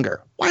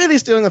longer? Why are they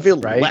staying on the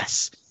field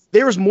less?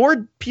 There was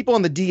more people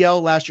on the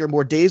DL last year,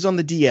 more days on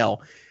the DL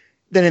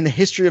than in the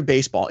history of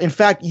baseball. In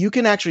fact, you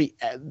can actually,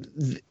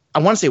 I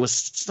want to say it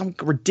was some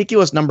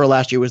ridiculous number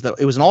last year.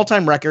 It was an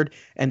all-time record,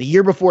 and the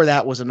year before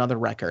that was another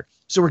record.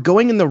 So we're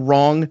going in the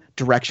wrong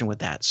direction with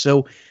that.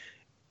 So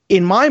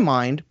in my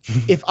mind,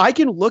 if I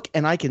can look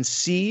and I can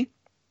see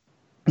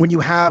when you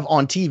have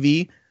on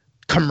TV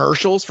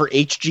commercials for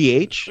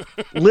HGH,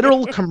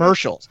 literal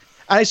commercials.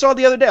 I saw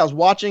the other day, I was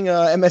watching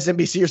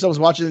MSNBC or something, I was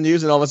watching the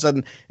news, and all of a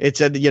sudden it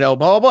said, blah,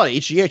 blah, blah,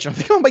 HGH. And I'm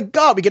thinking, oh my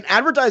God, we can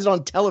advertise it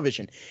on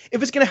television.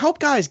 If it's going to help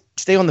guys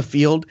stay on the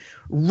field,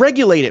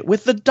 regulate it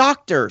with the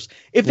doctors.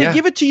 If they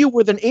give it to you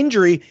with an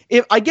injury,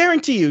 I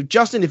guarantee you,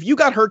 Justin, if you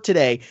got hurt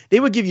today, they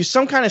would give you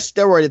some kind of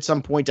steroid at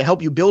some point to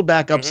help you build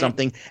back up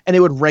something, and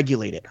they would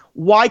regulate it.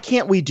 Why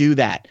can't we do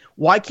that?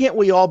 Why can't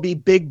we all be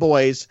big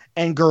boys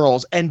and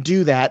girls and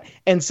do that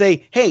and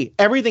say, hey,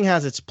 everything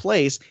has its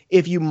place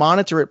if you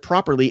monitor it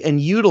properly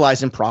and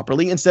utilize it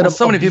properly instead of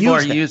so many people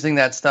are it. using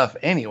that stuff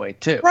anyway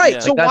too. Right. Yeah.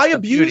 So why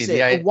abuse it?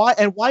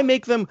 And why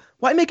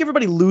make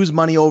everybody lose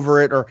money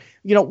over it? Or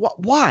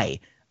why?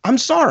 I'm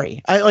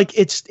sorry.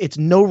 It's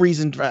no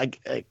reason.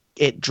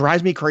 It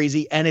drives me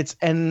crazy, and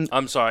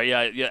I'm sorry.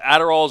 Yeah.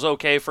 Adderall is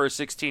okay for a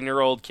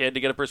 16-year-old kid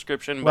to get a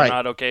prescription, but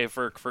not okay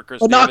for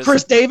Chris. But Davis. not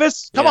Chris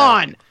Davis. Come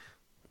on.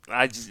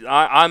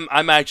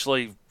 I'm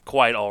actually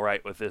quite all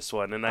right with this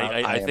one, and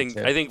I think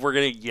we're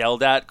gonna get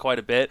yelled at quite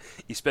a bit,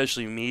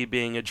 especially me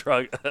being a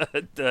drug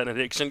an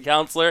addiction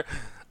counselor.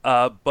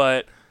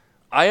 But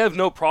I have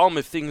no problem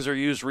if things are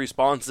used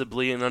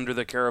responsibly and under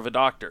the care of a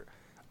doctor.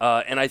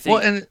 And I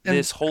think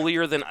this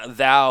holier than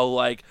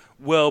thou,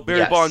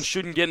 Barry Bonds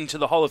shouldn't get into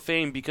the Hall of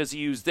Fame because he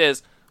used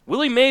this.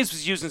 Willie Mays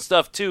was using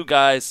stuff too,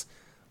 guys.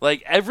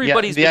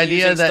 Everybody's been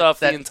using stuff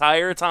the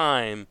entire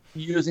time.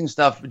 Using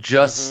stuff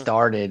just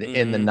started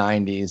in the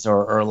 90s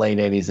or late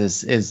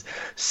 80s is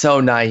so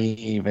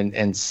naive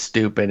and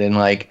stupid. And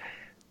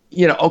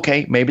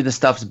okay, maybe the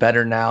stuff's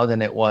better now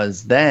than it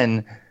was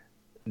then.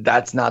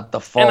 That's not the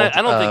fault. And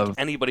I don't think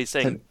anybody's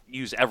saying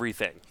use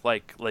everything. Or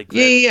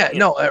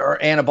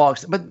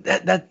anabolics. But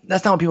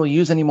that's not what people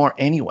use anymore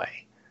anyway.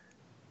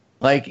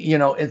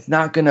 It's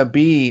not going to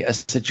be a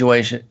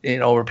situation,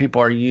 where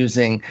people are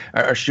using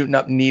or shooting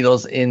up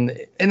needles and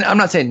I'm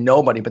not saying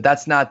nobody, but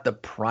that's not the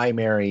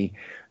primary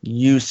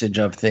usage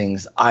of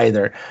things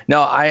either.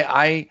 No,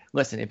 I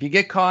listen, if you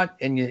get caught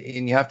and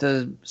you have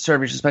to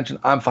serve your suspension,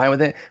 I'm fine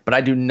with it, but I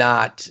do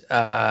not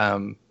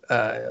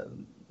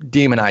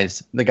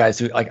demonize the guys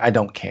who I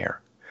don't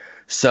care.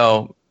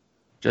 So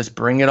just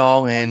bring it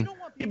all in. I don't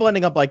want people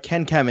ending up like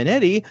Ken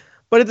Caminiti.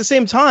 But at the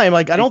same time,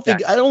 I don't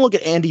look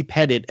at Andy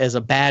Pettitte as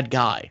a bad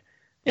guy.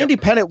 Yep. Andy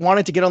Pettitte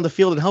wanted to get on the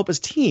field and help his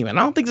team, and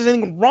I don't think there's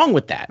anything wrong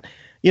with that.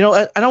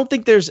 I don't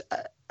think there's.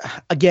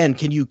 Again,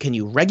 can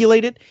you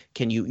regulate it?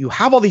 Can you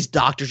have all these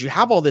doctors? You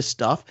have all this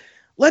stuff.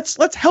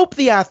 Let's help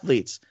the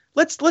athletes.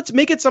 Let's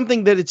make it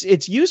something that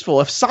it's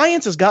useful. If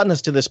science has gotten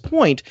us to this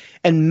point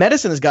and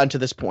medicine has gotten to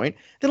this point,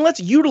 then let's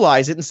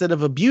utilize it instead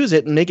of abuse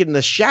it and make it in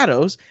the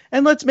shadows,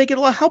 and let's make it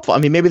a lot helpful. I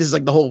mean, maybe this is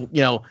the whole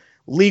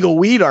legal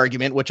weed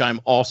argument, which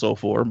I'm also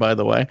for, by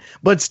the way.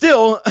 But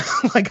still,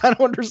 I don't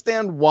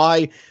understand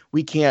why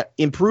we can't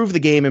improve the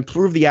game,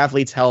 improve the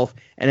athlete's health,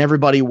 and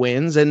everybody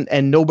wins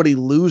and nobody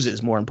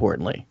loses, more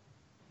importantly.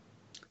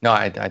 No,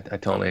 I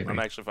totally agree. I'm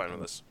actually fine with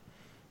this.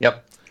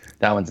 Yep.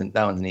 That one's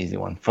an easy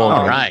one.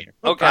 All right.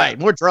 Okay. All right.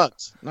 More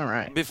drugs. All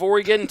right. Before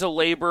we get into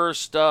labor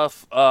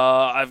stuff,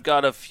 I've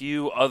got a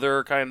few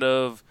other kind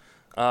of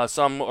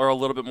some are a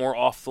little bit more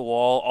off the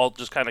wall. I'll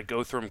just kind of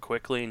go through them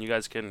quickly, and you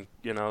guys can,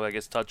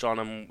 touch on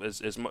them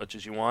as much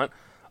as you want.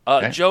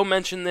 Okay. Joe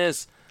mentioned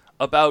this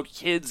about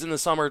kids in the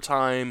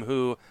summertime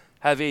who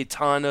have a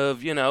ton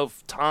of,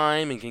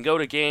 time and can go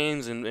to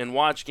games and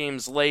watch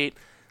games late.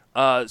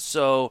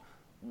 So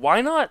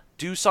why not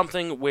do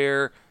something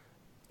where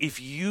if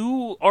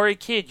you are a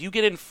kid, you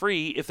get in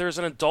free if there's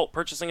an adult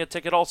purchasing a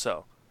ticket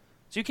also.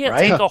 So you can't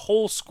take a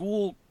whole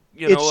school,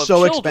 it's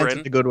so children.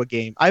 Expensive to go to a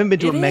game. I haven't been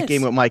to a Met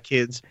game with my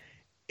kids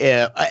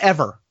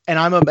ever. And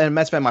I'm a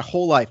Mets fan my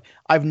whole life.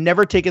 I've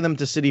never taken them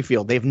to Citi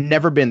Field. They've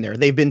never been there.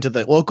 They've been to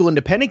the local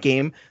independent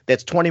game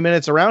that's 20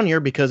 minutes around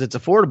here because it's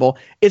affordable.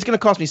 It's going to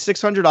cost me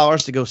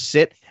 $600 to go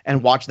sit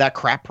and watch that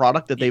crap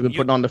product that they've been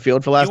putting on the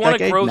field for the last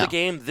decade. You want to grow the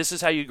game? This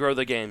is how you grow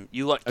the game.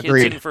 You let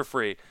kids in for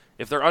free.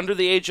 If they're under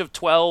the age of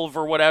 12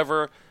 or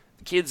whatever,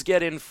 kids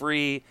get in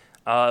free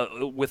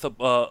with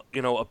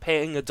a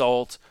paying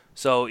adult.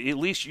 So at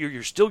least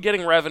you're still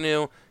getting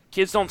revenue.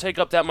 Kids don't take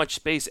up that much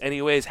space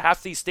anyways.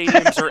 Half these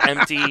stadiums are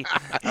empty.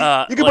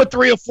 You can put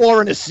 3 or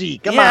 4 in a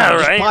seat. Come on,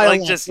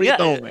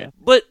 right?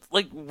 But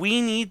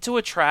we need to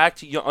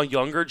attract a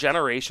younger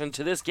generation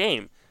to this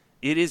game.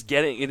 We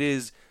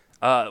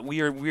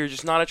are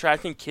just not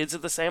attracting kids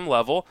at the same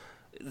level.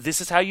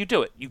 This is how you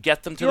do it. You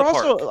get them to the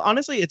park.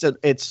 Honestly,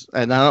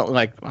 and I don't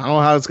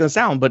know how it's going to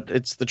sound, but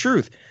it's the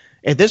truth.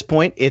 At this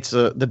point, it's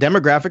the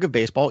demographic of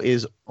baseball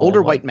is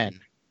older white men.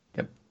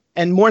 Yep.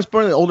 And more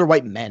importantly, older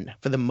white men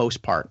for the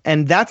most part.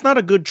 And that's not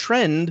a good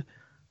trend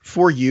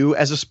for you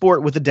as a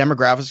sport with the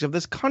demographics of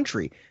this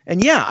country.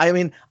 And yeah, I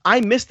mean, I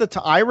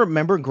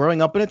remember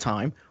growing up in a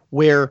time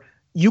where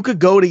you could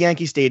go to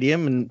Yankee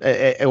Stadium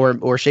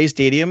or Shea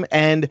Stadium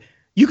and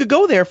you could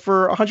go there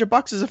for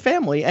 $100 as a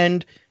family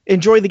and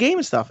enjoy the game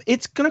and stuff.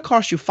 It's going to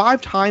cost you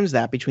 5 times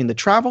that between the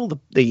travel,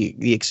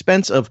 the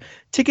expense of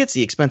tickets,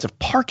 the expense of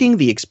parking,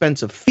 the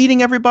expense of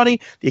feeding everybody,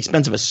 the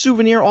expense of a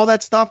souvenir, all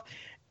that stuff.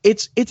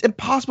 It's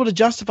impossible to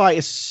justify,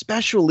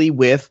 especially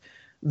with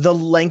the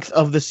length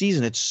of the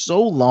season. It's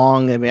so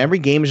long. I mean, every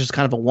game is just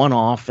kind of a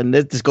one-off, and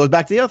this goes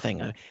back to the other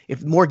thing.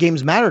 If more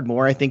games mattered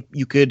more, I think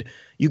you could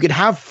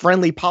have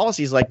friendly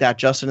policies like that,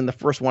 Justin, in the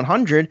first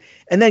 100,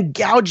 and then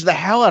gouge the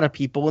hell out of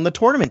people in the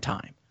tournament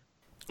time.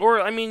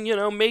 Or, I mean,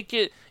 make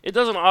it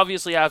doesn't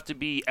obviously have to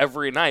be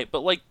every night,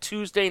 but like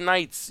Tuesday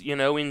nights,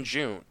 in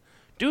June.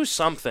 Do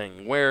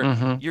something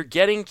where you're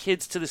getting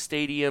kids to the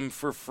stadium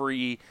for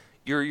free.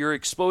 You're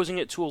exposing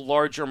it to a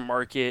larger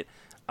market.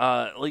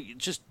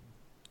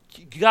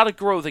 You got to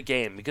grow the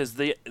game, because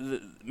the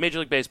Major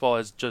League Baseball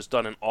has just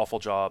done an awful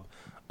job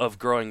of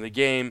growing the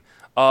game.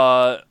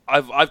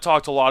 I've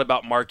talked a lot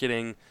about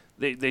marketing.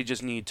 They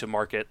just need to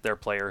market their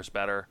players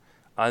better.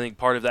 I think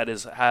part of that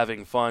is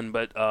having fun,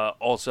 but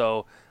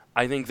also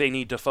I think they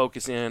need to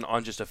focus in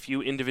on just a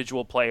few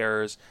individual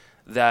players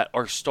that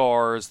are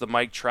stars, the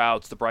Mike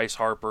Trouts, the Bryce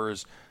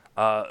Harpers,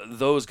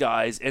 those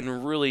guys,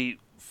 and really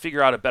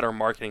figure out a better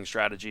marketing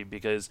strategy,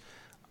 because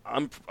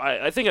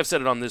I think I've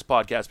said it on this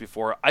podcast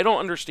before. I don't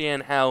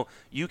understand how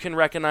you can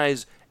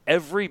recognize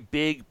every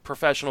big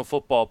professional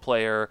football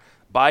player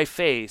by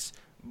face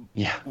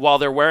while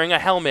they're wearing a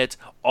helmet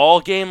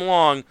all game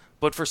long,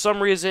 but for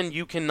some reason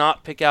you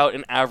cannot pick out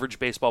an average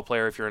baseball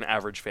player if you're an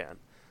average fan.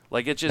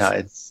 Like, it's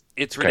just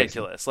it's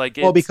ridiculous. Like,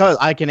 because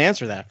I can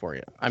answer that for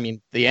you. I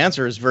mean, the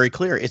answer is very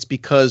clear. It's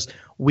because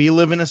we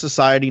live in a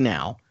society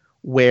now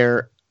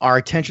where our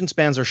attention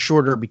spans are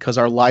shorter because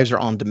our lives are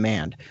on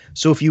demand.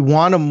 So if you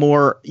want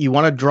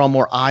to draw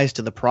more eyes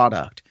to the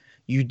product,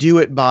 you do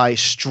it by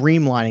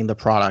streamlining the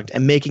product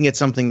and making it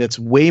something that's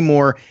way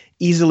more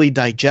easily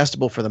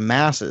digestible for the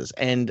masses.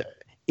 And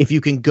if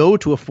you can go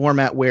to a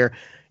format where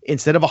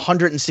instead of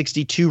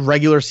 162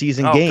 regular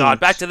season games,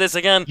 God, back to this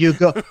again. You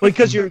go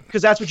because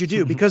that's what you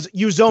do, because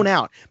you zone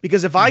out.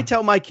 Because if I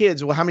tell my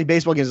kids, well, how many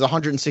baseball games is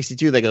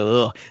 162? They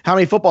go, ugh. How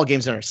many football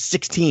games are there?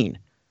 16.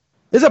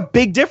 There's a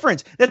big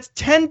difference. That's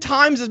 10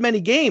 times as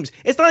many games.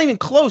 It's not even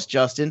close,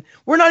 Justin.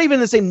 We're not even in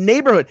the same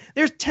neighborhood.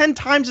 There's 10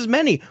 times as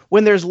many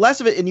when there's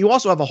less of it, and you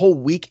also have a whole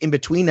week in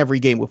between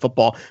every game with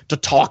football to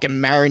talk and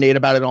marinate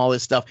about it and all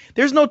this stuff.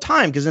 There's no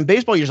time, because in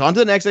baseball, you're just on to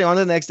the next day, on to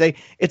the next day.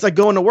 It's like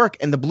going to work.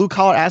 And the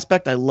blue-collar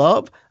aspect I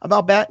love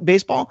about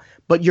baseball,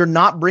 but you're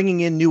not bringing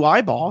in new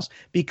eyeballs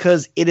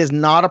because it is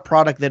not a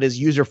product that is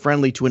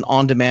user-friendly to an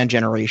on-demand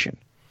generation.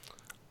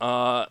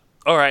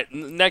 All right,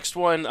 next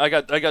one. I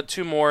got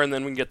 2 more, and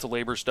then we can get to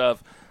labor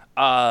stuff.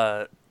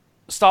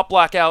 Stop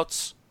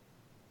blackouts.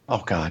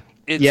 Oh God.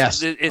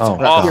 It's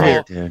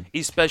awful,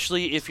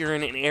 especially if you're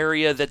in an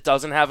area that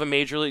doesn't have a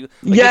major league.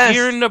 If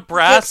you're in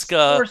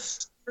Nebraska, we're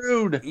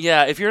screwed.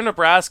 Yeah, if you're in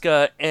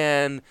Nebraska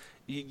and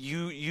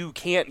you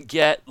can't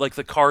get like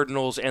the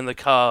Cardinals and the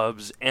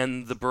Cubs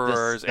and the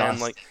Brewers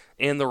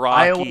and the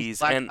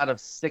Rockies and out of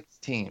 6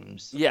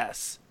 teams.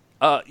 Yes.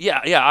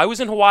 Yeah. I was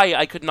in Hawaii.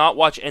 I could not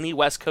watch any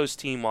West Coast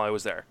team while I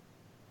was there.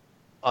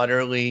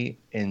 Utterly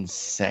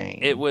insane.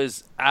 It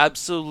was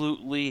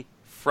absolutely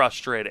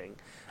frustrating.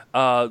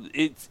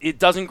 It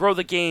doesn't grow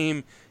the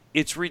game.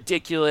 It's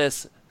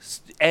ridiculous.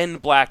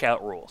 End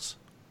blackout rules.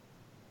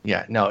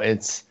 Yeah, no,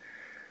 it's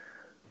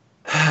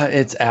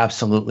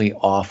absolutely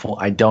awful.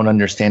 I don't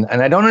understand.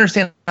 And I don't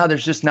understand how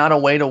there's just not a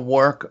way to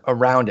work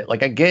around it.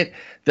 Like, I get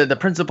the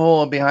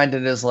principle behind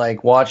it is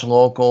like watch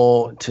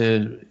local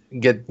to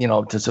get,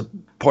 to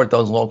support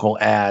those local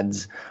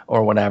ads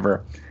or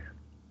whatever.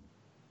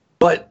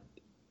 But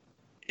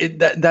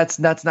that's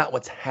not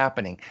what's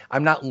happening.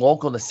 I'm not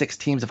local to 6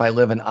 teams if I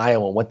live in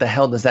Iowa. What the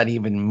hell does that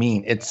even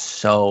mean? It's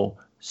so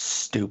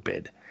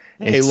stupid.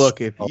 Hey,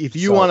 look, if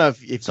you want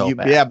to,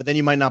 but then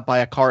you might not buy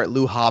a car at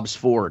Lou Hobbs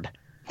Ford.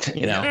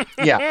 Yeah,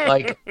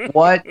 like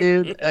what,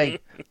 dude?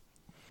 Like,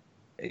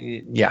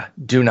 yeah,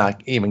 do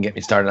not even get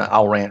me started.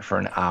 I'll rant for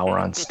an hour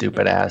on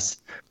stupid ass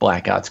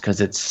blackouts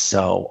because it's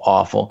so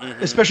awful.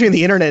 Especially in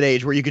the internet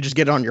age where you could just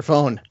get it on your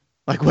phone.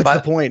 Like, what's the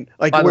point?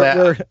 Like, I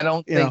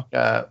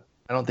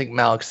don't think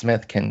Malik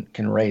Smith can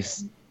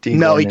race.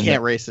 No, he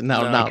can't race it.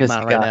 No, not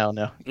right now.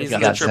 No, he's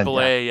in the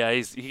AAA. Yeah,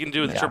 he can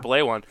do the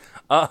AAA one.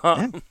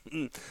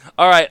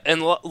 All right,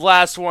 and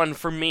last one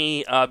for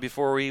me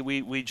before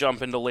we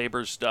jump into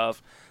labor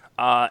stuff,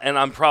 and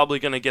I'm probably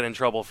going to get in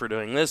trouble for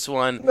doing this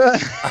one,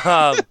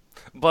 but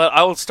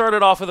I will start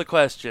it off with a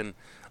question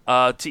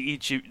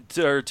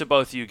to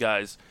both you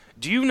guys.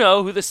 Do you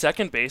know who the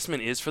second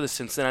baseman is for the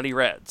Cincinnati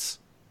Reds?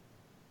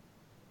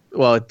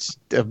 Well, it's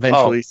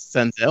eventually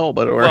Senzel,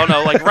 but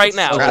no, like right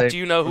now. Do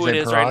you know who it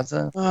is? Right? It's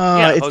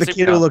the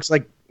kid who looks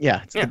like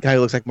the guy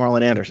who looks like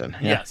Marlon Anderson.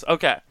 Yeah. Yes.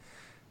 Okay.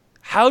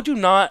 How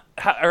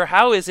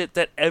is it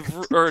that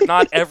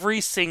not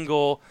every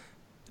single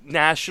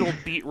national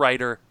beat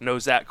writer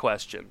knows that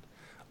question,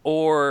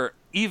 or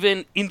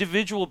even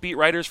individual beat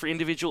writers for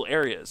individual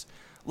areas?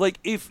 Like,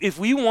 if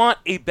we want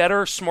a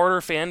better,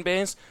 smarter fan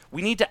base,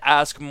 we need to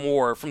ask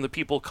more from the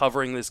people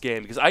covering this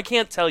game. Because I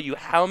can't tell you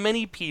how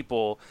many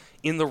people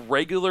in the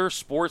regular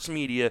sports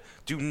media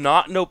do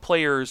not know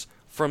players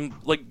from,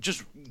 like,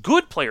 just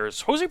good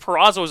players. Jose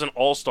Peraza was an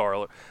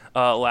all-star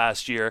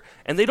last year,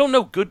 and they don't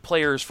know good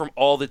players from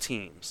all the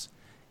teams.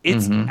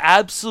 It's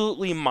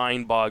absolutely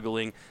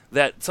mind-boggling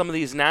that some of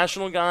these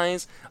national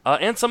guys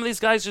and some of these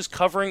guys just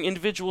covering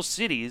individual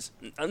cities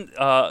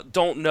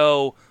don't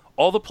know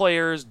all the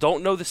players,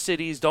 don't know the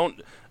cities,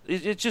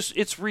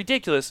 it's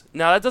ridiculous.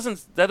 Now that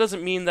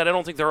doesn't mean that I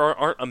don't think there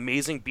aren't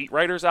amazing beat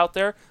writers out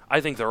there.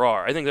 I think there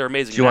are. I think they're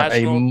amazing.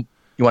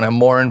 You want a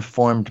more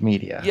informed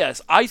media?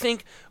 Yes, I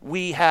think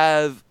we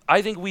have.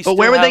 But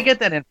where would they get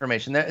that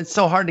information? It's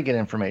so hard to get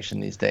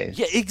information these days.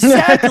 Yeah,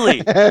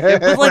 exactly.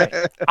 But, like,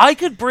 I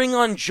could bring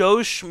on Joe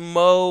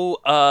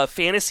Schmo,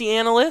 fantasy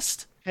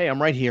analyst. Hey,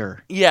 I'm right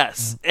here.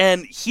 Yes,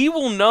 and he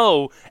will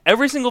know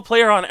every single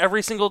player on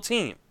every single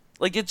team.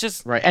 Like, it's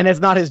just right, and it's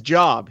not his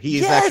job.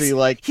 He's actually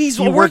like he's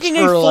working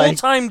a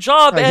full-time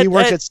job he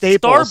works at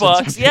Staples,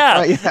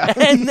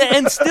 Starbucks,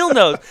 and still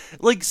knows.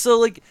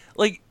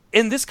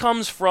 And this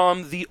comes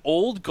from the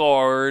old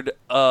guard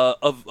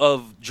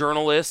of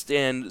journalists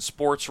and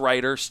sports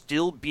writers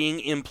still being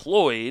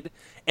employed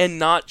and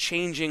not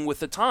changing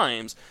with the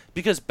times.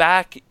 Because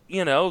back,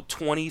 20,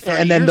 30 years ago...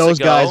 And then those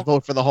guys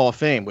vote for the Hall of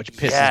Fame, which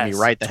pisses me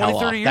right the hell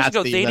off. 20, 30 years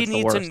ago, they didn't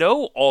need to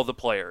know all the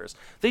players.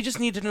 They just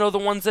needed to know the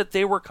ones that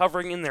they were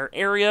covering in their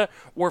area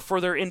or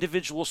for their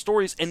individual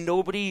stories, and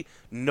nobody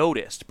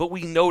noticed. But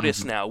we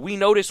notice now. We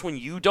notice when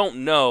you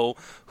don't know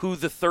who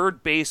the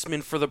third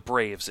baseman for the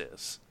Braves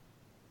is.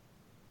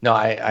 No,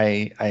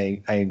 I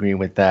agree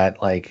with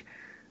that. Like,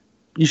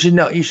 you should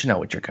know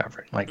what you're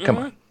covering. Like, come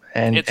on.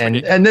 And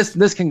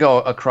this can go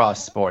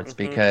across sports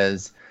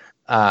because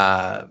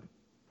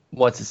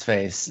what's his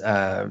face?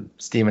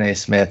 Stephen A.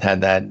 Smith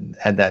had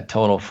that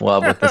total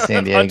flub with the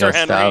San Diego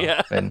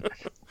stuff.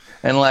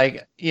 And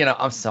like,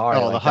 I'm sorry.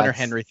 Oh, the Hunter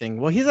Henry thing.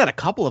 Well, he's had a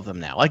couple of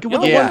them now. Like,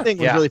 one thing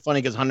was really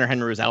funny because Hunter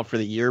Henry was out for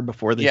the year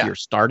before the year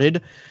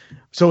started.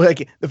 So,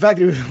 like, the fact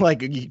that he was,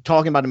 like,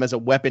 talking about him as a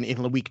weapon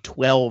in week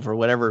 12 or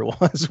whatever it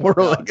was.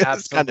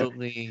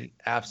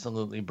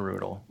 Absolutely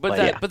brutal.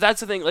 But that's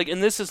the thing. Like,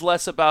 and this is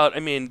less about,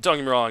 don't get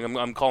me wrong,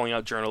 I'm calling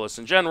out journalists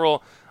in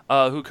general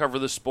who cover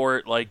the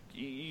sport. Like,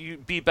 you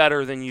be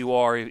better than you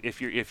are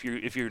if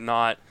you're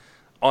not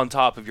on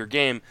top of your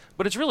game,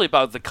 but it's really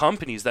about the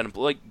companies that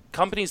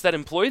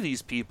employ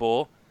these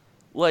people.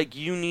 Like,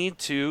 you need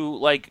to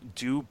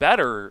do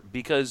better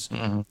because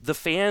the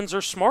fans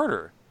are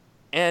smarter,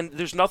 and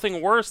there's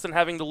nothing worse than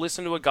having to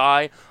listen to a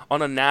guy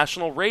on a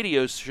national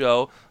radio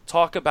show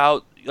talk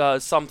about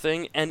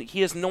something and he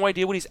has no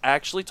idea what he's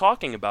actually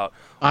talking about.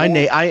 When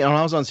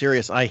I was on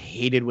Sirius, I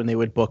hated when they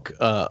would book.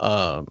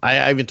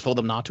 I even told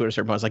them not to at a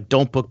certain point. I was like,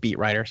 "Don't book beat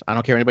writers. I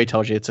don't care what anybody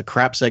tells you. It's a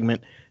crap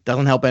segment.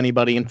 Doesn't help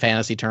anybody in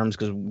fantasy terms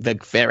because the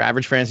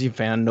average fantasy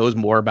fan knows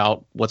more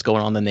about what's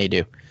going on than they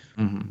do."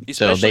 Especially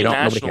so they don't,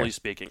 nationally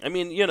speaking.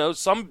 There's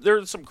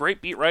some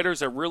great beat writers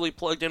that really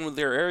plugged in with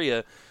their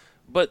area,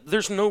 but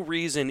there's no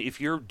reason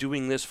if you're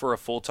doing this for a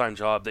full-time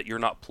job that you're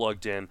not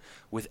plugged in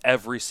with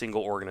every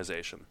single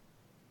organization.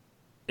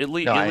 At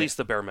least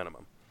the bare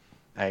minimum.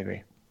 I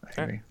agree.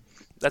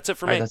 That's it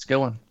for me. That's a good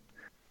one.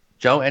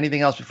 Joe,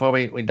 anything else before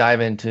we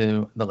dive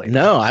into the Labor?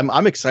 No,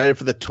 I'm excited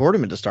for the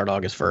tournament to start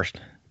August 1st.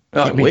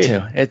 Oh, me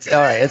too. It's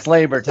all right. It's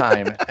Labor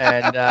time,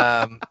 and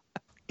I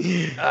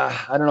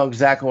don't know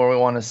exactly where we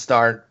want to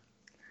start,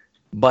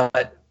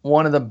 but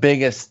one of the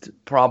biggest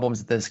problems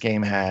that this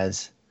game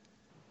has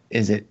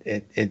is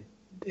it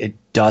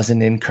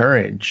doesn't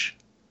encourage.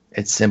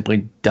 It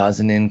simply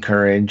doesn't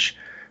encourage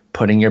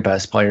putting your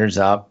best players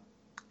up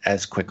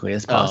as quickly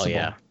as possible. Oh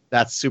yeah,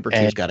 that's Super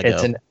T's got to go.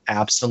 It's an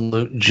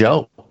absolute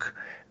joke.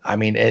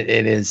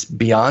 It is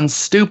beyond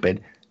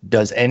stupid.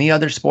 Does any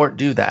other sport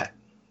do that?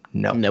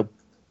 No. Nope.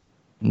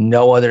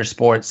 No other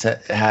sports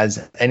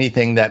has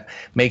anything that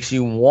makes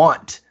you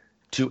want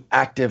to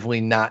actively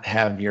not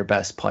have your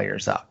best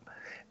players up,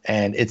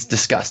 and it's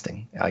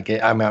disgusting.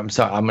 I'm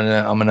sorry. I'm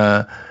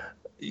gonna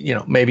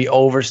maybe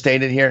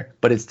overstate it here,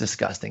 but it's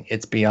disgusting.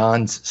 It's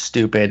beyond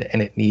stupid,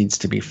 and it needs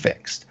to be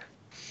fixed.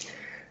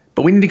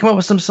 But we need to come up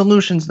with some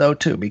solutions, though,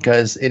 too,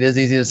 because it is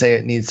easy to say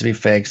it needs to be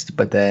fixed,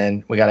 but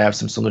then we got to have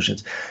some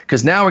solutions.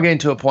 Because now we're getting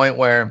to a point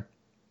where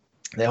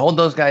they hold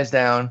those guys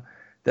down,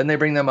 then they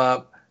bring them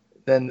up,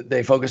 then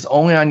they focus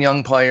only on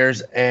young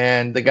players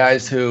and the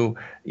guys who,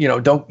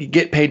 don't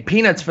get paid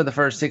peanuts for the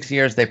first 6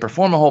 years. They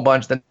perform a whole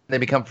bunch, then they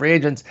become free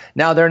agents.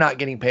 Now they're not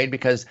getting paid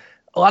because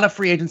a lot of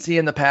free agency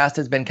in the past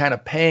has been kind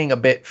of paying a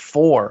bit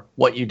for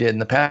what you did in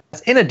the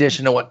past, in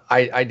addition to what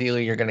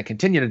ideally you're going to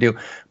continue to do.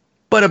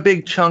 But a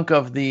big chunk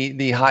of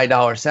the high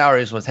dollar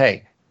salaries was,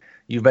 hey,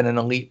 you've been an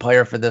elite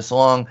player for this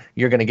long.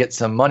 You're going to get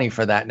some money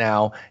for that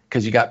now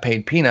because you got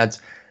paid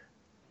peanuts.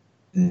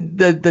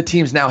 The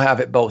teams now have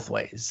it both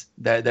ways.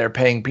 They're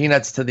paying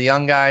peanuts to the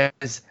young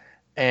guys,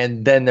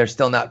 and then they're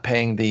still not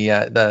paying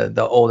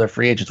the older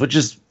free agents, which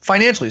is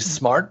financially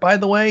smart, by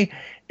the way.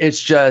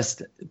 It's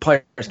just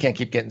players can't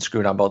keep getting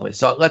screwed on both ways.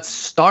 So let's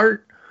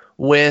start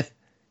with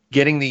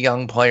getting the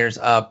young players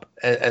up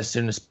as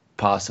soon as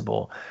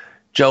possible.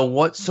 Joe,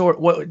 what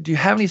do you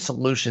have any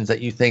solutions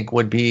that you think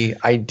would be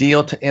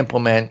ideal to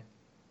implement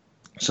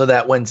so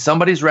that when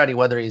somebody's ready,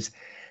 whether he's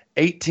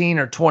 18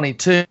 or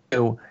 22,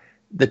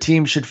 the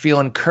team should feel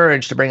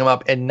encouraged to bring him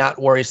up and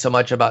not worry so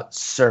much about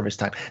service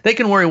time? They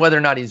can worry whether or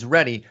not he's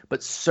ready,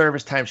 but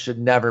service time should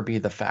never be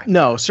the factor.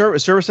 No,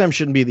 service time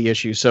shouldn't be the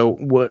issue. So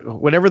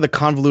whatever the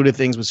convoluted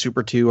things with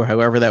Super 2 or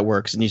however that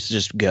works, it needs to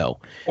just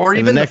go. Or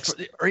even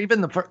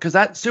because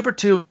that Super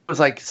 2 was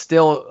like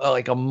still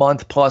like a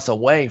month plus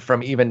away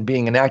from even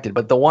being enacted.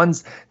 But the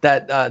ones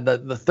that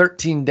the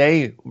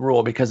 13-day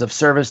rule because of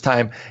service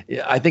time,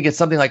 I think it's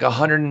something like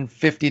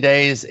 150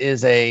 days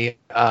is a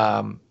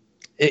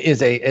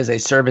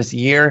service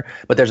year,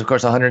 but there's of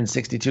course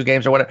 162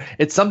 games or whatever.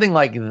 It's something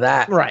like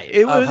that. Right.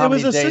 It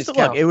was a system.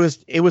 Look,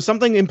 it was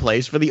something in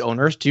place for the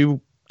owners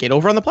to get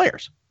over on the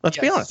players. Let's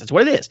be honest. That's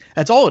what it is.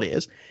 That's all it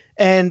is.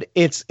 And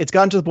it's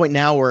gotten to the point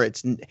now where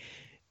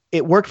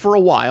it worked for a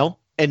while,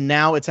 and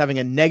now it's having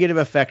a negative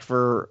effect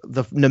for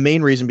the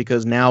main reason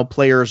because now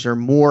players are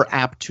more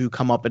apt to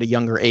come up at a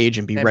younger age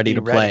and be ready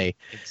to play.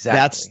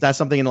 Exactly. That's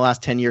something in the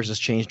last 10 years has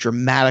changed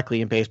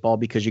dramatically in baseball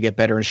because you get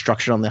better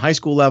instruction on the high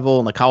school level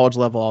and the college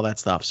level, all that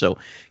stuff. So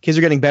kids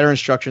are getting better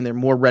instruction. They're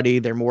more ready.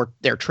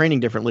 They're training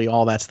differently,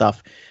 all that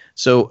stuff.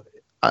 So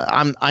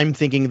I'm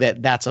thinking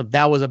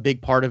that was a big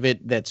part of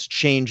it that's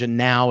changed and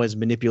now has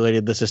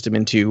manipulated the system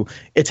into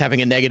it's having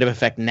a negative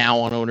effect now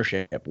on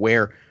ownership,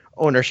 where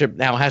ownership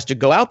now has to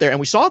go out there, and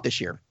we saw it this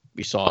year.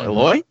 We saw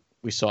Eloy,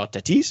 we saw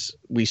Tatis,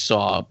 we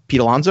saw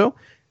Pete Alonso.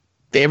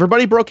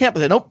 Everybody broke camp.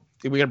 They said, nope,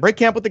 we're going to break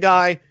camp with the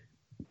guy.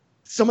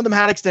 Some of them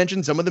had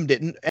extensions, some of them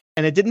didn't,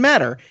 and it didn't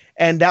matter.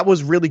 And that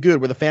was really good,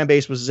 where the fan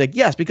base was like,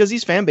 yes, because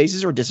these fan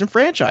bases are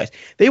disenfranchised.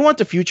 They want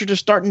the future to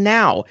start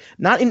now,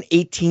 not in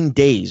 18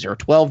 days or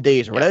 12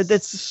 days or whatever.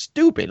 That's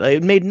stupid.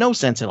 It made no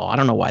sense at all. I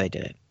don't know why they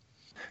did it.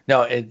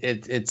 No,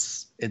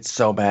 it's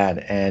so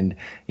bad. And,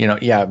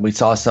 we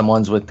saw some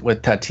ones with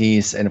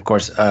Tatis, and of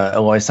course,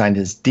 Eloy signed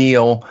his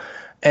deal,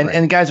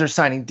 and guys are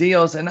signing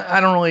deals, and I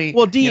don't really.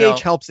 Well,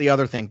 DH helps the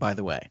other thing, by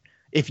the way.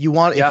 If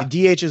the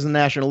DH is in the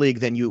National League,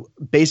 then you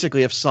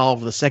basically have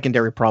solved the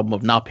secondary problem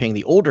of not paying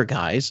the older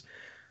guys,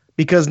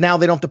 because now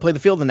they don't have to play the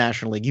field in the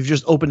National League. You've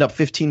just opened up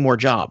 15 more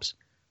jobs.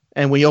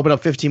 And when you open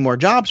up 15 more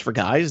jobs for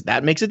guys,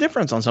 that makes a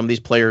difference on some of these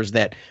players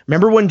that –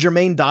 remember when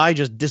Jermaine Dye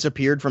just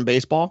disappeared from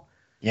baseball?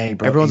 Yeah,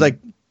 everyone's like,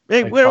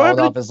 "Hey, what falls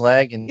off his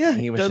leg, and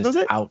he was just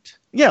out."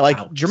 Yeah,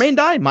 Jermaine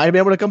Dye might have been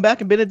able to come back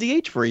and been a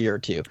DH for a year or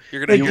two.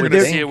 You're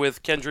gonna see it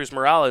with Kendrys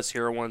Morales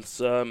here once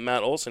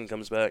Matt Olson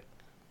comes back.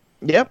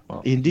 Yep,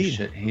 well,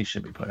 indeed. He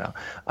should be put out.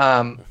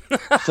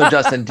 So,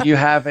 Justin, do you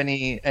have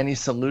any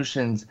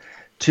solutions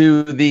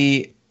to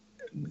the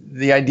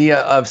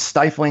idea of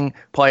stifling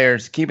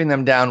players, keeping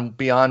them down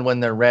beyond when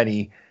they're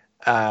ready?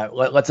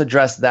 Let's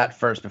address that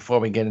first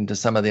before we get into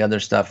some of the other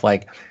stuff.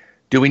 Like,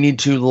 do we need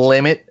to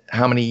limit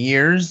how many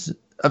years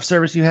of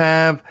service you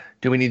have?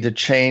 Do we need to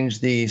change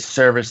the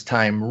service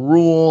time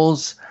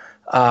rules?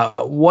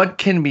 What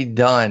can be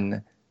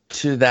done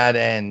to that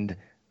end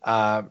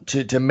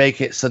to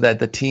make it so that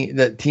the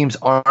teams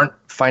aren't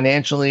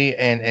financially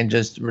and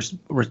just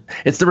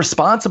it's the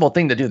responsible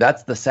thing to do.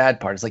 That's the sad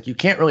part. It's like you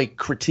can't really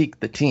critique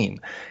the team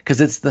because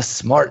it's the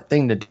smart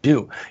thing to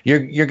do. You're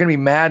going to be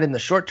mad in the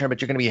short term,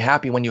 but you're going to be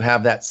happy when you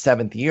have that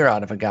 7th year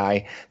out of a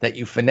guy that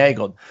you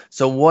finagled.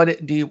 So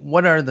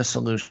what are the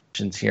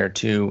solutions here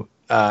to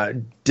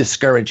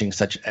discouraging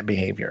such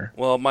behavior?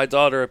 Well, my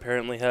daughter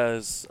apparently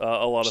has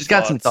a lot of. She's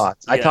got some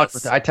thoughts.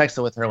 Yes. I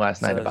texted with her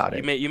last night about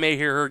it. You may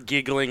hear her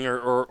giggling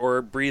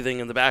or breathing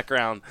in the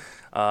background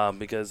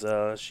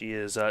because she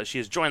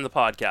has joined the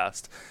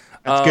podcast.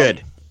 That's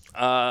good.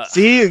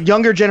 See,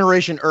 younger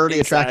generation already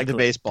attracted to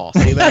baseball.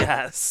 See that?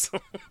 Yes.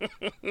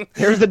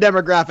 Here's the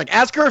demographic.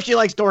 Ask her if she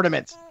likes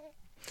tournaments.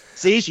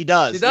 See, she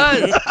does. She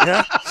does.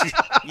 Yeah.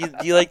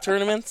 You like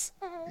tournaments?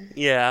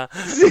 Yeah.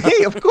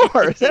 See, of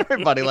course.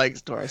 Everybody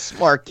likes tournaments.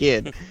 Smart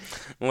kid.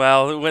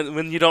 Well,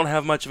 when you don't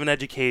have much of an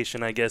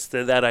education, I guess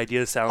that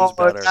idea sounds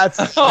better.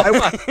 I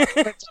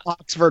went to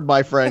Oxford,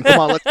 my friend. Come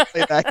on, let's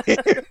play that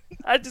game.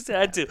 I just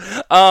had to.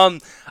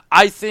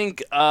 I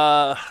think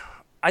one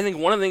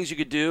of the things you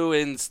could do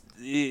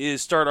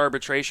is start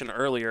arbitration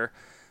earlier.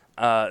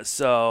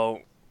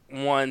 So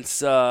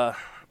once you're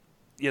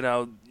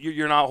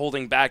not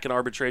holding back an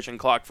arbitration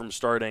clock from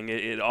starting,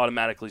 it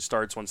automatically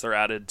starts once they're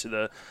added to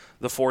the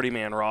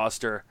 40-man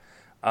roster.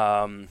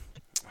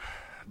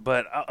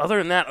 But other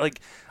than that, like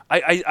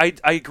I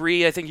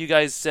agree. I think you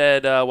guys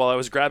said while I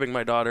was grabbing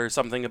my daughter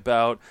something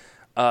about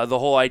the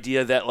whole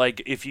idea that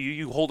like if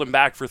you hold them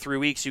back for 3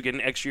 weeks, you get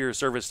an extra year of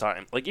service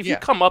time. Like if you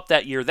come up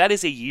that year, that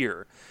is a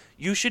year.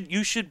 You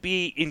should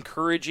be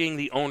encouraging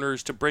the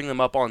owners to bring them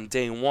up on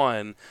day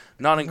one,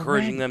 not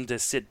encouraging them to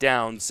sit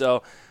down.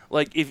 So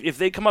like if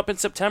they come up in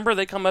September,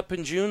 they come up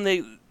in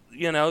June,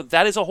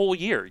 that is a whole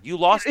year. You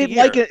lost a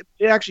year. Like it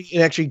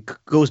actually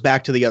goes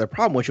back to the other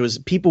problem, which was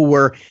people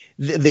were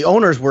the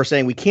owners were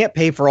saying we can't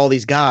pay for all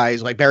these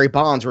guys. Like Barry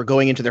Bonds were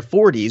going into their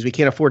 40s. We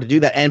can't afford to do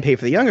that and pay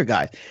for the younger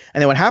guys.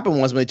 And then what happened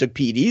was when they took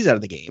PEDs out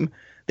of the game,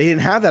 they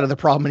didn't have that other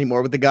problem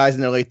anymore with the guys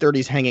in their late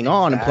 30s hanging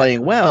on and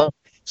playing well.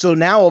 So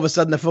now all of a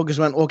sudden the focus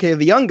went, okay,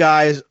 the young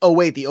guys, oh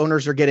wait, the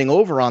owners are getting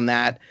over on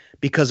that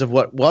because of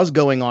what was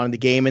going on in the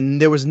game,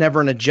 and there was never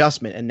an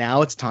adjustment, and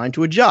now it's time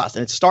to adjust.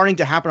 And it's starting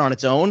to happen on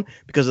its own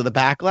because of the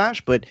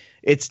backlash, but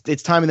it's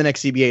time in the next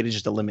CBA to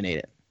just eliminate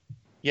it.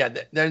 Yeah,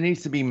 there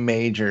needs to be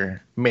major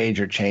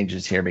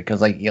changes here because,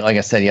 like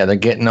I said, they're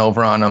getting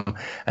over on them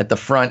at the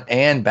front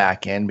and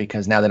back end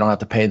because now they don't have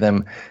to pay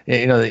them.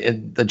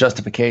 The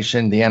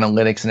justification, the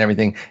analytics, and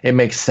everything. It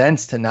makes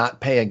sense to not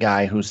pay a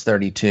guy who's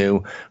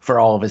 32 for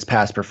all of his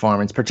past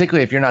performance,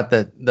 particularly if you're not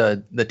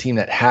the team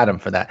that had him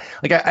for that.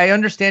 Like I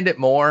understand it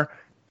more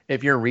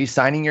if you're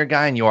re-signing your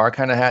guy and you are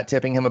kind of hat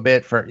tipping him a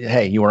bit for,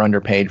 hey, you were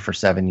underpaid for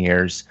 7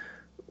 years.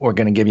 We're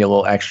going to give you a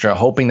little extra,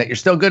 hoping that you're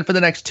still good for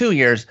the next 2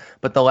 years,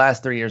 but the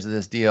last 3 years of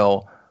this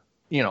deal,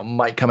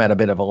 might come at a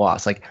bit of a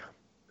loss. Like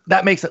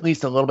that makes at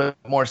least a little bit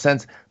more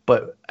sense.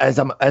 But as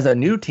a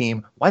new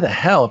team, why the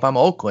hell, if I'm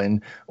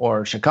Oakland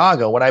or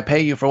Chicago, would I pay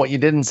you for what you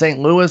did in St.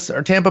 Louis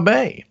or Tampa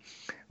Bay?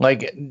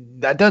 Like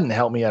that doesn't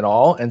help me at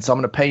all. And so I'm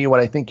going to pay you what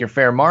I think your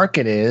fair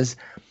market is.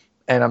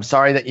 And I'm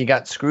sorry that you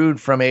got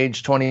screwed from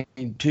age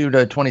 22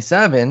 to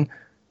 27.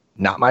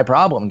 Not my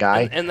problem,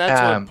 guy. And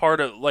that's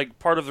what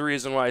part of the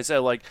reason why I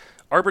said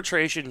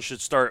arbitration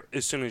should start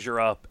as soon as you're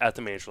up at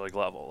the major league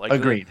level.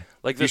 Agreed.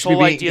 This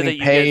whole idea that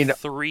you get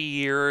 3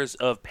 years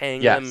of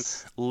paying them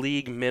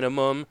league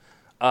minimum.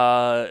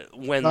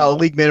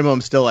 League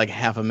minimum still like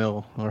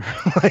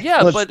 $500,000.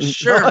 Yeah, but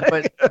sure,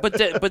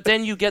 but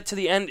then you get to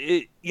the end.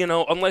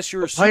 Unless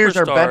you're a players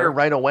superstar, are better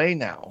right away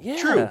now. Yeah.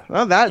 True.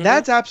 Well,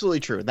 that's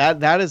absolutely true.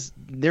 That is.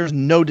 There's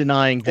no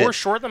denying that. Or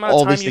short the amount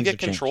of time you get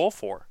control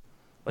for.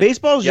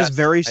 Baseball is just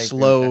very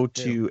slow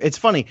to. It's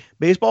funny.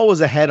 Baseball was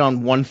ahead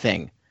on one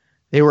thing.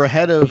 They were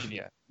ahead of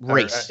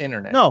race.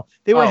 Internet. No,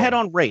 they were ahead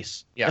on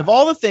race. Yeah. Of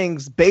all the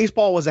things,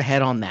 baseball was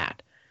ahead on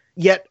that.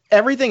 Yet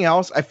everything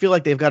else, I feel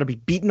like they've got to be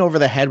beaten over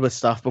the head with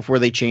stuff before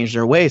they change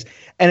their ways.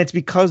 And it's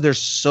because there's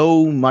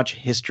so much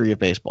history of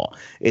baseball.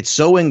 It's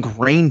so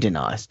ingrained in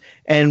us.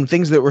 And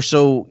things that were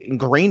so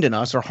ingrained in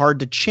us are hard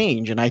to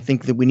change. And I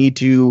think that we need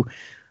to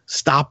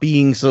stop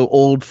being so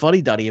old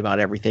fuddy-duddy about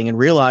everything and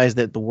realize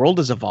that the world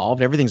has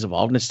evolved, everything's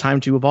evolved, and it's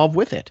time to evolve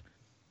with it.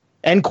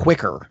 And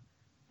quicker.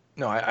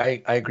 No,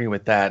 I agree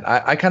with that.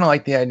 I kind of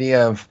like the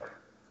idea of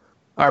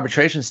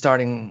arbitration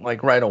starting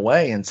like right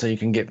away, and so you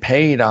can get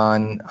paid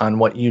on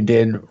what you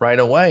did right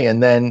away,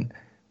 and then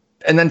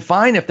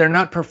fine, if they're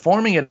not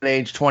performing at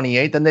age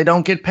 28, then they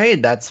don't get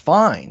paid. That's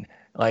fine.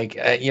 Like,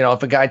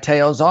 if a guy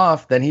tails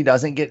off, then he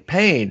doesn't get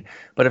paid.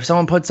 But if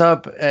someone puts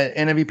up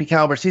an MVP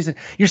caliber season,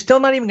 you're still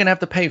not even going to have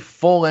to pay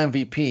full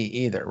MVP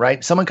either,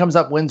 right? Someone comes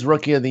up, wins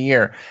Rookie of the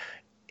Year.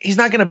 He's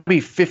not going to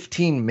be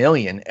 $15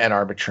 million at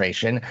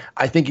arbitration.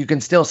 I think you can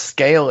still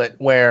scale it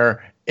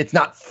where it's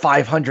not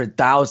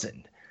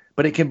 $500,000,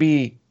 but it can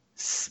be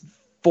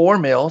 $4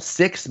 million,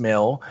 $6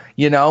 million.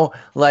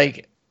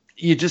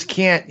 You just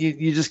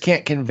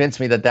can't convince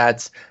me that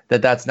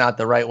that's not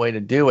the right way to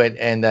do it,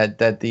 and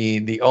that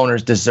the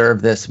owners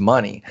deserve this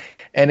money.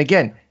 And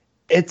again,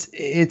 it's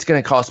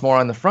going to cost more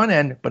on the front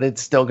end, but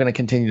it's still going to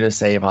continue to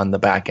save on the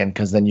back end,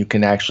 because then you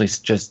can actually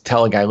just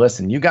tell a guy,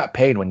 listen, you got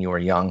paid when you were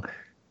young,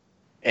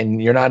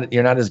 and you're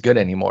not as good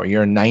anymore.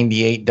 You're a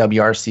 98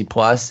 WRC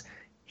plus.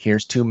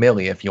 Here's $2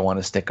 million if you want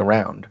to stick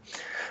around.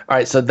 All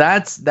right, so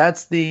that's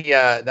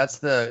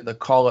the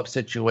call up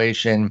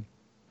situation.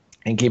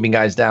 And keeping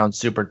guys down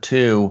super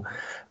too.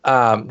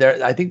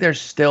 I think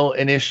there's still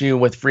an issue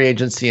with free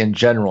agency in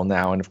general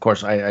now, and of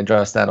course I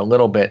addressed that a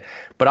little bit.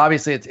 But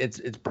obviously it's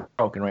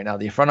broken right now.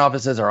 The front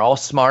offices are all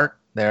smart.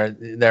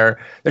 They're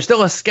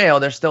still a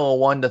scale. There's still a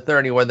 1 to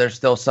 30, where there's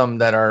still some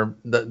that are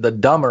the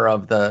dumber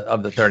of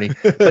the 30,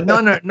 but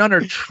none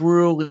are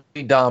truly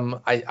dumb.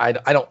 I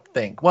don't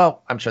think.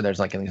 Well, I'm sure there's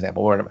like an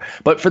example or whatever.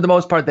 But for the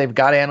most part, they've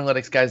got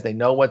analytics guys. They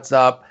know what's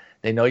up.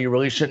 They know you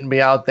really shouldn't be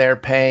out there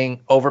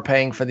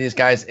overpaying for these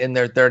guys in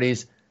their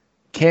 30s.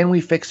 Can we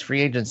fix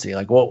free agency?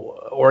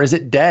 Or is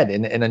it dead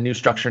and a new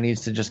structure needs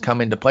to just come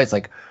into place?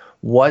 Like,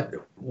 what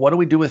do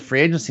we do with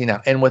free agency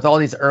now? And with all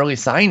these early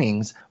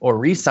signings or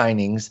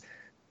re-signings,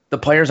 the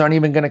players aren't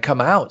even going to come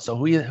out. So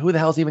who the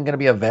hell's even going to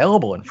be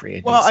available in free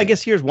agency? Well, I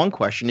guess here's one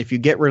question. If you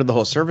get rid of the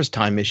whole service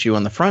time issue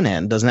on the front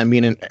end, doesn't that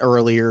mean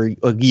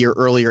a year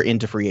earlier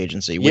into free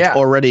agency, which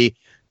already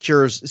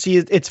cures? See,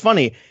 it's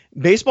funny.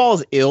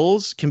 Baseball's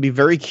ills can be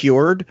very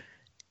cured,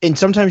 and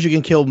sometimes you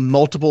can kill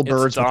multiple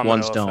birds with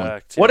one stone.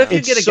 Effect, What if you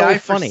get a guy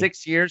for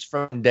 6 years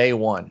from day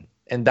one,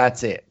 and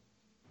that's it?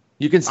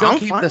 You can still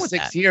keep the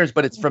 6 years,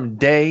 but it's from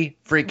day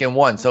freaking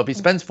one. So if he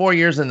spends 4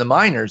 years in the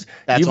minors,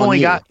 you've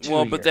only got 2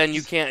 years. But then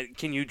you can't.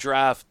 Can you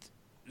draft,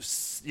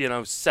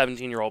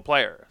 17-year-old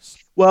players?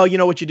 Well, you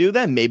know what you do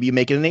then? Maybe you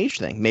make it an age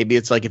thing. Maybe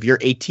it's like if you're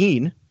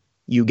 18,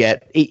 you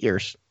get 8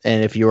 years,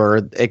 and if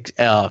you're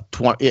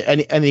 20,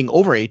 anything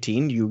over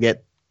 18, you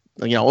get,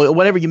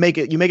 whatever you make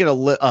it. You make it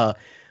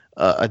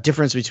a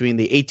difference between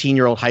the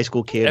 18-year-old high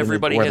school kid.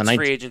 Everybody and hits the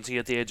free agency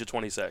at the age of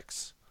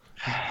 26.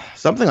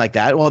 Something like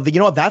that. Well, you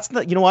know what? That's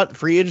not. You know what?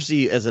 Free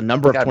agency as a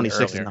number of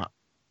 26 is not.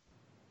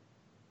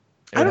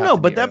 I don't know,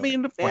 but that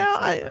means,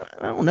 I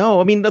don't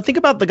know. I mean, think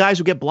about the guys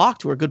who get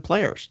blocked who are good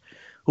players,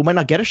 who might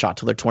not get a shot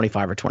till they're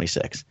 25 or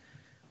 26.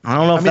 I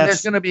don't know.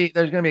 There's going to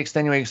be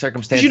extenuating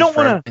circumstances. You don't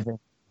want to.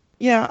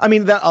 Yeah, I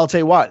mean, I'll tell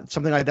you what.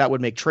 Something like that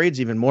would make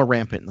trades even more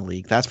rampant in the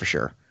league. That's for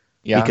sure.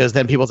 Yeah. Because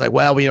then people say,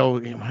 well, we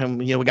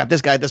got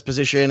this guy at this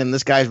position, and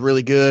this guy's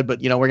really good, but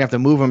we're gonna have to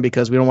move him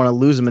because we don't want to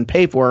lose him and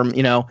pay for him.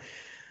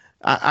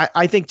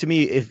 I think, to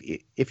me,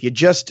 if you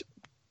just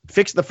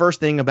fix the first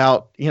thing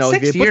about,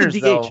 6 if you years, put the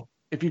DH, though,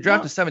 if you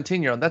draft a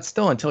 17-year-old, that's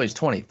still until he's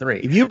 23.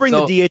 If you bring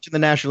the DH in the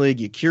National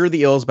League, you cure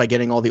the ills by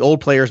getting all the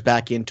old players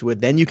back into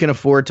it. Then you can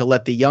afford to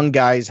let the young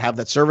guys have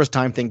that service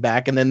time thing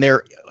back, and then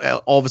they're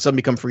all of a sudden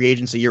become free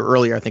agents a year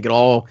earlier. I think it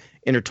all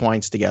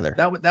intertwines together.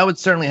 That would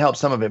certainly help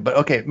some of it. But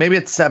okay, maybe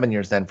it's 7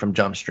 years then from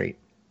Jump Street.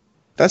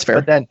 That's fair.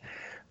 But then,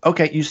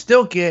 okay, you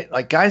still get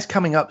like guys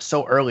coming up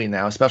so early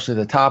now, especially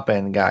the top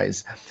end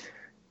guys.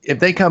 If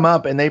they come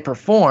up and they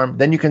perform,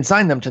 then you can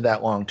sign them to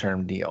that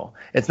long-term deal.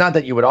 It's not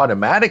that you would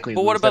automatically.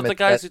 But what lose about them, the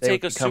guys who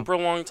take a super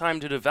long time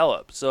to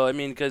develop? So I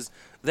mean, because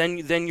then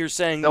you're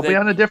saying they'll be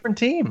on a different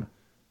team.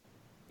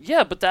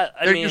 Yeah, but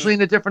they're usually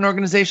in a different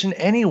organization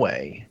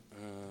anyway.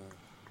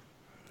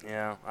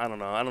 Yeah, I don't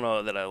know. I don't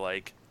know that I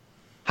like.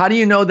 How do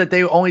you know that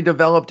they only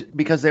developed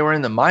because they were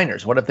in the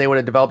minors? What if they would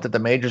have developed at the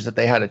majors that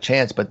they had a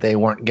chance, but they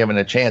weren't given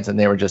a chance and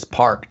they were just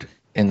parked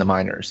in the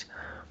minors?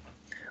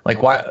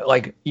 Like why?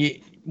 Like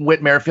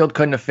Whit Merrifield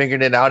couldn't have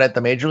figured it out at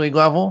the major league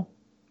level.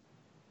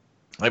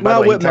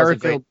 Whit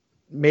Merrifield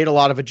made a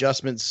lot of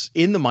adjustments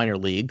in the minor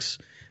leagues.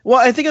 Well,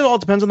 I think it all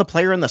depends on the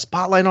player and the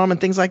spotlight on him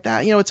and things like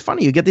that. It's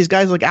funny. You get these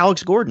guys like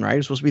Alex Gordon, right?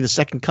 Who's supposed to be the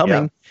second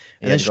coming,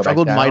 and then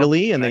struggled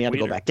mightily, and then he had to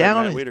go back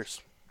down.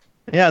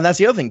 Yeah, and that's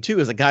the other thing too,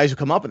 is the guys who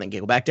come up and then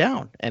go back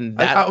down. And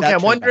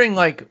I'm wondering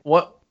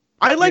what.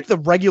 I like the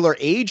regular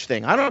age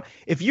thing. I don't.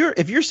 If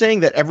you're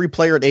saying that every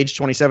player at age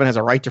 27 has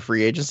a right to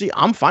free agency,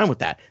 I'm fine with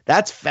that.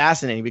 That's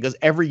fascinating because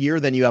every year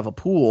then you have a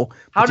pool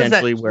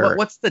potentially where.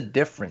 What's the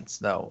difference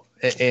though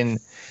in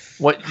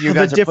what you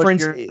guys your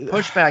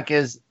pushback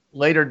is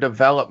later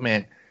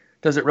development?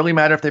 Does it really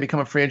matter if they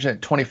become a free agent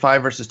at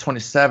 25 versus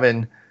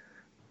 27?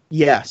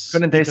 Yes.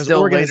 Couldn't they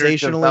still later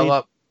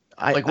develop?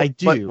 I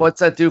do. What's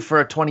that do for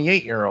a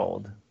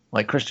 28-year-old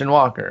like Christian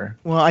Walker?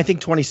 Well, I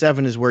think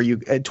 27 is where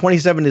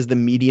 27 is the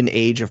median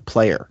age of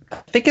player. I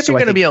think if you're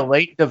going to be a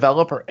late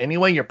developer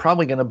anyway, you're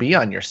probably going to be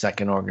on your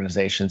second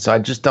organization. So I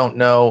just don't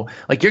know.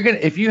 Like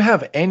if you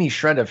have any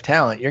shred of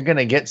talent, you're going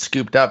to get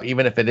scooped up,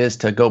 even if it is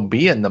to go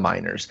be in the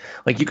minors.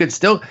 Like you could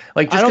still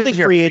just I don't think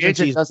free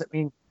agency doesn't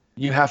mean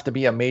you have to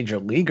be a major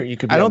leaguer. You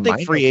could. Be I don't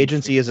think free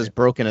agency is as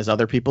broken as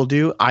other people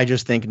do. I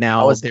just think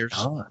now there's.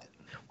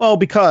 Well,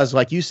 because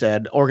like you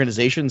said,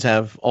 organizations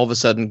have all of a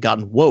sudden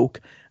gotten woke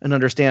and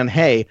understand,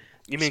 hey,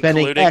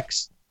 spending colluding?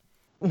 X.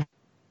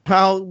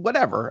 Well,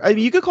 whatever. I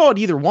mean, you could call it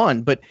either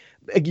one, but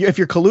if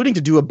you're colluding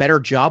to do a better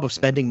job of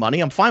spending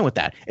money, I'm fine with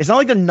that. It's not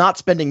like they're not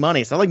spending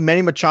money. It's not like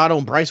Manny Machado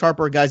and Bryce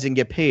Harper guys didn't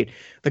get paid.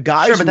 The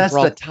guys, but that's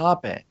the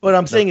top end. What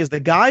I'm saying is the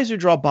guys who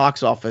draw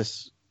box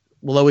office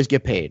will always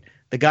get paid.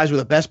 The guys who are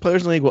the best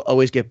players in the league will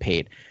always get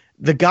paid.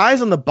 The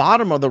guys on the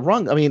bottom of the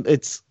rung, I mean,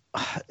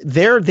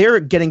 they're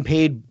getting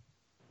paid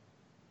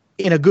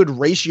in a good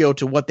ratio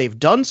to what they've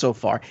done so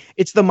far.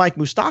 It's the Mike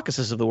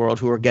Moustakases of the world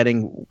who are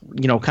getting,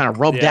 kind of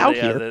rubbed out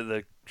here.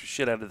 The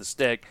shit out of the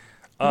stick.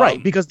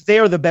 Right, because they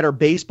are the better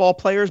baseball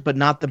players, but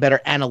not the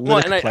better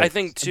analytic players. I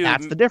think too,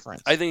 that's the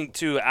difference. I think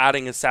too,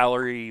 adding a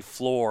salary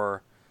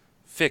floor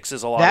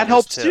fixes a lot. That of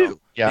helps this too.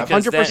 Yeah,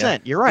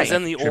 100%. You're right. Because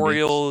then the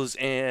Orioles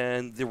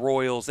and the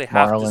Royals, they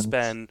have to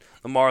spend.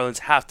 The Marlins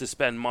have to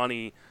spend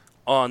money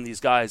on these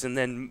guys, and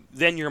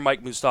then your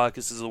Mike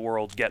Moustakases of the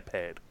world get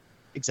paid.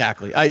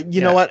 Exactly. You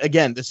know what?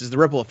 Again, this is the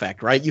ripple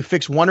effect, right? You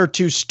fix one or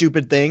two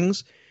stupid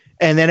things,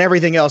 and then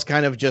everything else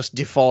kind of just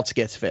defaults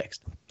gets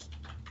fixed.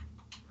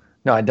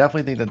 No, I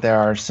definitely think that there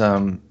are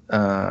some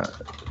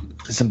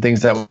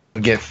things that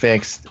would get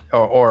fixed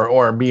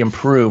or be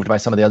improved by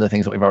some of the other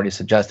things that we've already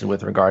suggested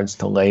with regards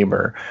to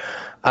labor.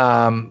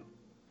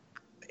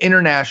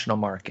 International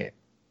market.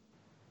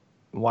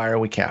 Why are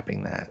we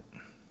capping that?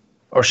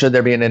 Or should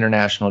there be an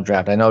international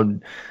draft? I know.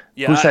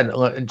 Yeah, who said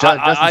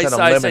Justin said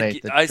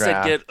eliminate the draft? I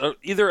said get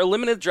either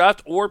eliminate the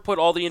draft or put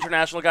all the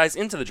international guys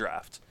into the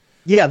draft.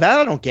 Yeah, that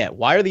I don't get.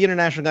 Why are the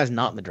international guys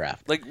not in the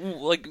draft? Like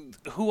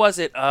who was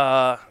it?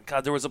 God,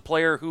 there was a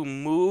player who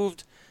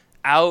moved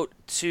out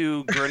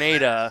to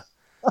Grenada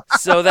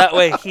so that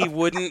way he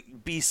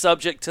wouldn't be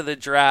subject to the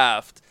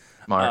draft.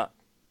 Smart.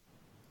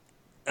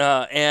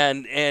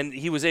 And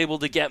he was able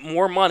to get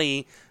more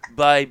money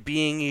by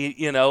being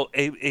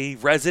a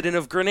resident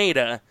of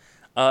Grenada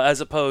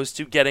as opposed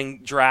to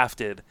getting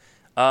drafted.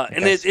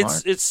 And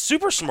it's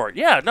super smart.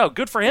 Yeah, no,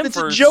 good for him. It's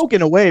a joke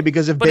in a way,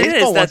 because if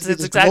baseball wants to do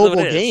this exactly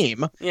global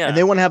game, and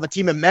they want to have a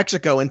team in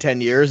Mexico in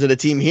 10 years and a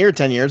team here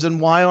 10 years, then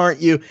why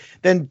aren't you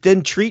then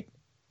treat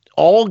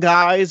all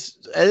guys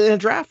in a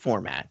draft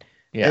format?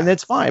 Yeah. And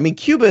that's fine. I mean,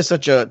 Cuba is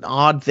such an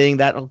odd thing,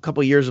 that a couple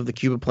of years of the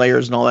Cuba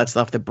players and all that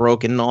stuff that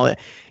broke and all that.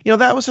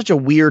 That was such a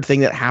weird thing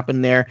that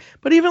happened there.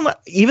 But even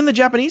the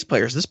Japanese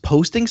players, this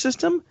posting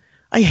system,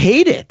 I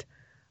hate it.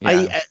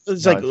 Yeah.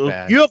 It's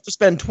you have to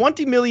spend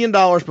 $20 million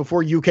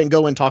before you can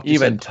go and talk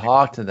to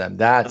talk to them.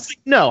 That's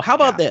no. How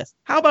about this?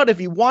 How about if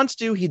he wants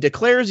to, he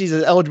declares he's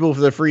eligible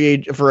for the free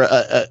agent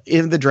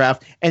in the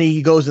draft, and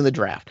he goes in the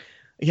draft.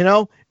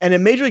 And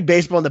in Major League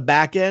Baseball, on the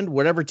back end,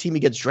 whatever team he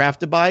gets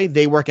drafted by,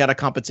 they work out a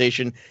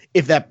compensation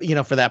if that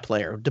for that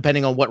player,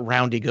 depending on what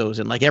round he goes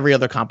in, like every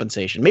other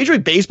compensation. Major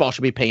League Baseball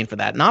should be paying for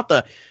that, not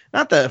the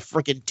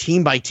freaking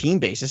team by team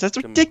basis. That's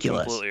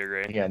ridiculous. Completely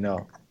agree. Yeah,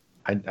 no.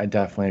 I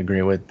definitely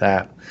agree with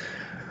that.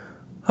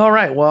 All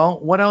right. Well,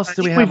 what else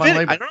do we have on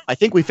labor? I don't know. I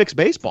think we fixed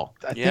baseball.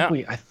 I think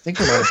we might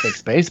have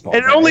fixed baseball.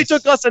 And it only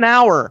took us an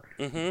hour.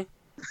 Mm-hmm.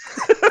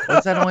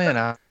 Was that only an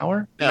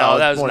hour? No,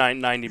 that was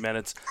 90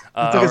 minutes.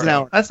 It took us an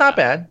hour. That's not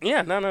bad.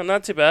 Yeah, no,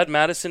 not too bad.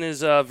 Madison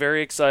is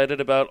very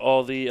excited about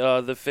all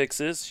the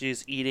fixes.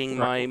 She's eating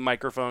my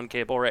microphone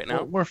cable right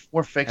now.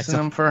 We're fixing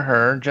them for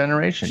her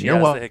generation.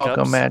 You're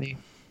welcome, Maddie.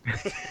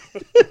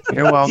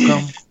 You're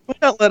welcome. Why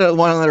not let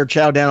her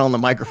chow down on the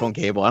microphone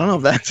cable? I don't know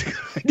if that's a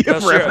good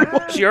idea for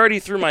everyone. She already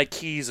threw my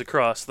keys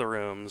across the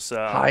room.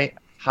 So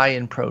high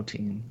in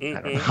protein.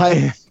 Mm-hmm.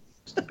 I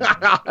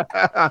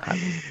don't know.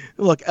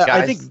 Look,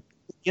 I think at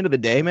the end of the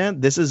day, man,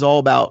 this is all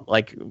about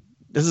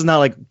this is not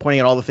like pointing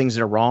at all the things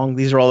that are wrong.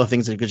 These are all the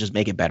things that could just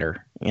make it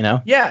better,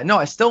 Yeah, no,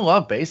 I still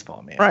love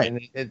baseball, man.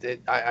 Right. And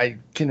I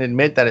can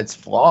admit that it's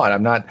flawed.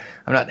 I'm not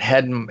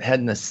head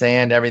in the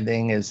sand.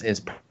 Everything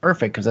is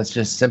perfect, because that's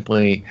just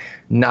simply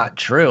not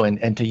true.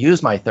 And to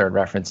use my third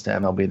reference to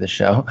MLB The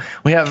Show,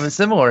 we have a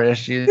similar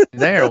issue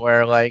there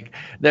where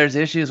there's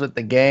issues with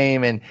the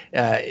game, and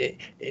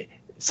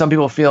some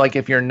people feel like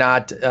if you're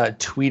not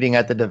tweeting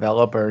at the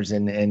developers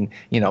and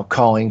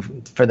calling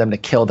for them to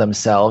kill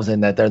themselves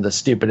and that they're the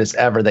stupidest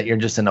ever, that you're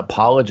just an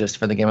apologist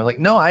for the game. I'm like,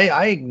 no,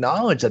 I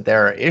acknowledge that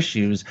there are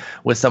issues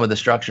with some of the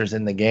structures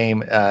in the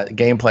game,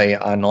 gameplay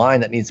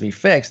online that needs to be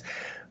fixed.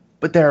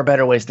 But there are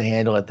better ways to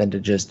handle it than to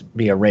just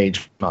be a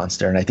rage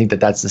monster. And I think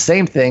that that's the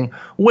same thing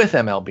with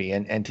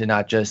MLB, and to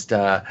not just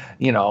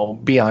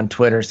be on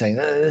Twitter saying,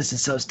 this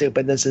is so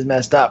stupid, this is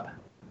messed up.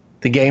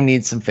 The game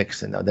needs some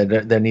fixing, though.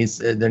 There needs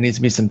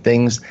to be some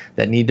things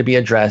that need to be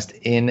addressed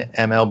in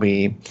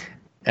MLB,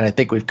 and I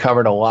think we've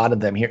covered a lot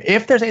of them here.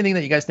 If there's anything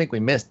that you guys think we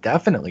missed,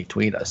 definitely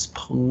tweet us,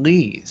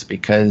 please,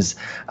 because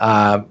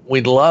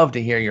we'd love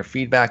to hear your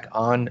feedback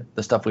on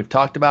the stuff we've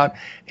talked about,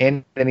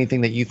 and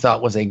anything that you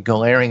thought was a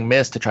glaring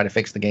miss to try to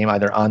fix the game,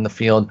 either on the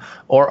field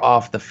or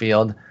off the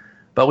field.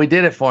 But we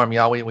did it for him,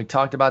 y'all. We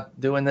talked about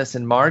doing this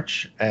in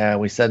March.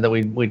 We said that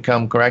we'd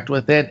come correct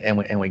with it,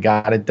 and we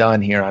got it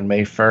done here on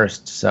May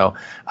 1st. So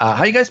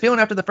how you guys feeling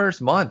after the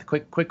first month?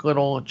 Quick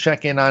little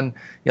check-in on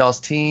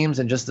y'all's teams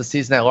and just the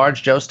season at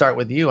large. Joe, start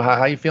with you.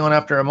 How you feeling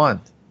after a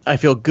month? I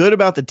feel good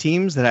about the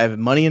teams that I have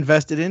money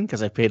invested in,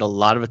 because I paid a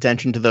lot of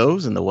attention to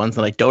those, and the ones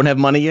that I don't have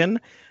money in.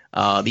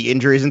 The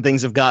injuries and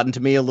things have gotten to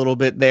me a little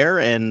bit there,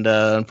 and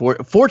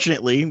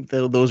fortunately,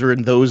 those are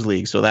in those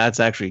leagues, so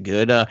that's actually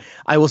good.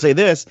 I will say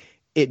this.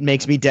 It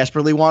makes me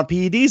desperately want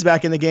PEDs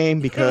back in the game,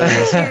 because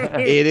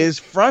it is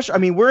frustrating. I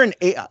mean,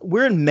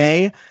 we're in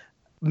May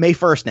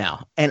 1st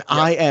now, and yep.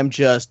 I am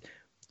just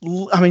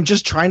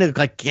trying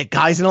to get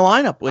guys in a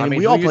lineup.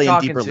 We all play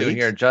in deeper leagues.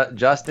 Here?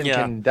 Justin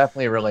can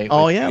definitely relate.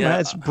 Man,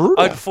 it's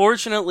brutal.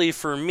 Unfortunately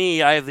for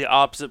me, I have the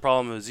opposite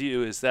problem as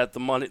you. Is that the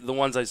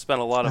ones I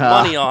spent a lot of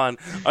money on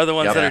are the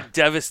ones that are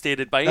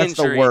devastated by injury. That's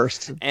the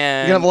worst.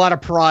 And you have a lot of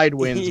pride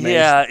wins.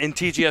 Yeah, in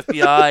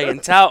TGFBI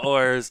and Tout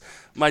Wars,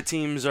 my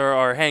teams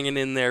are hanging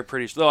in there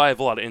pretty. Though I have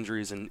a lot of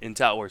injuries in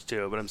Tout Wars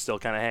too, but I'm still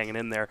kind of hanging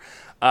in there.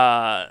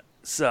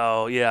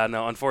 So, yeah,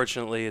 no,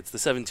 unfortunately, it's the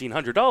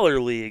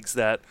 $1,700 leagues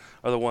that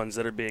are the ones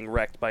that are being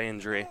wrecked by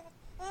injury.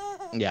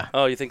 Yeah.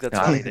 Oh, you think that's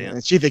funny,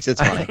 Dan? She thinks it's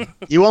funny.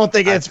 You won't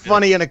think it's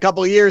funny in a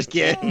couple of years,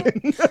 kid.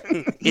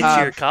 It's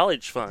your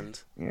college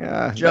fund.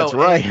 Yeah, Joe, that's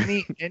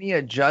right. Any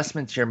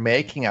adjustments you're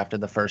making after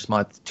the first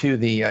month to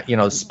the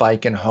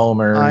spike in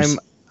homers?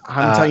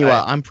 I'm telling you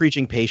what, I'm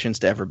preaching patience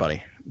to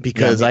everybody.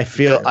 Because I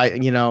feel I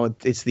think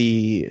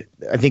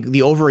the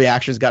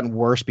overreaction has gotten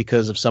worse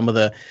because of some of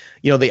the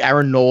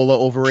Aaron Nola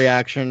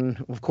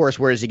overreaction. Of course,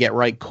 where does he get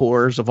right?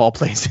 Coors of all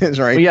places,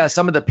 right? Well, yeah,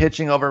 some of the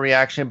pitching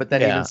overreaction, but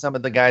then even some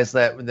of the guys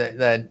that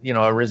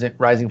are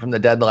rising from the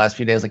dead the last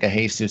few days, like a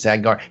Jesus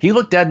Aguilar, he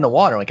looked dead in the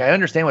water. Like, I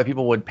understand why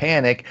people would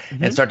panic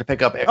and start to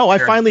pick up. I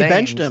finally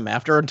benched him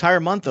after an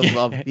entire month of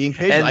being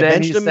patient. I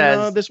benched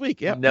him this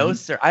week. Yeah. No,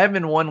 sir. I have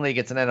in one league.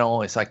 It's an NL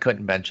only, so I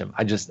couldn't bench him.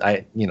 What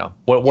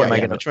am I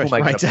going to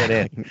put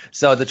in?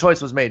 So the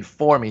choice was made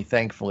for me,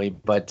 thankfully.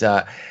 But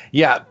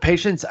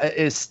patience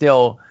is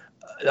still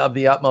of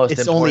the utmost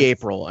It's importance. only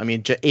April. I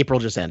mean, April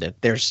just ended.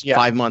 There's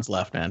 5 months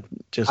left, man.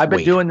 I've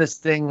been doing this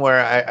thing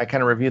where I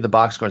kind of review the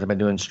box scores. I've been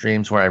doing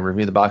streams where I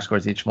review the box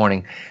scores each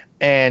morning,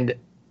 and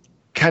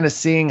kind of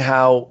seeing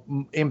how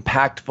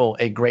impactful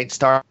a great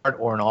start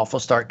or an awful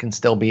start can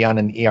still be on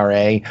an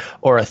ERA,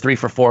 or a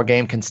 3-for-4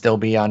 game can still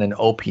be on an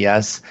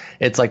OPS.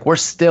 It's like we're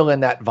still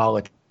in that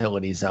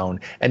volatility zone,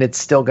 and it's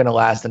still going to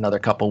last another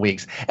couple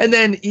weeks. And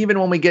then even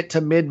when we get to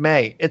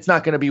mid-May, it's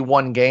not going to be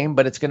one game,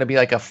 but it's going to be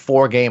like a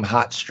 4-game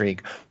hot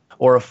streak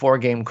or a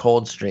 4-game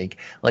cold streak.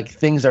 Like,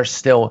 things are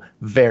still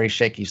very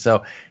shaky.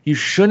 So you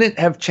shouldn't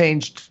have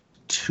changed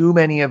too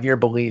many of your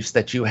beliefs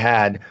that you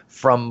had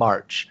from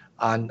March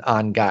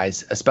on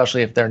guys,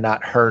 especially if they're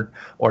not hurt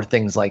or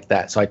things like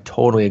that. So I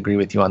totally agree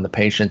with you on the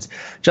patience.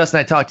 Justin,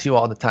 I talk to you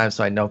all the time,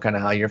 so I know kind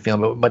of how you're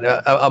feeling. But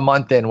a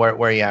month in, where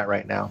are you at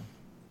right now?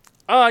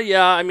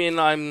 Yeah, I mean,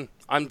 I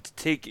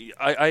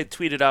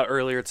tweeted out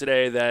earlier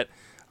today that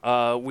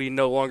we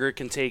no longer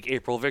can take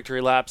April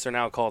victory laps. They're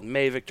now called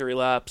May victory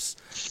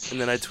laps. And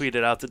then I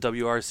tweeted out the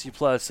WRC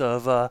plus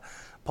of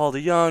Paul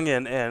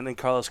DeJong and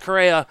Carlos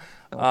Correa.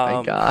 Oh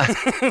my God.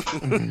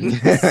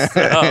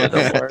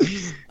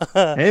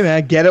 Hey,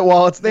 man, get it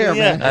while it's there,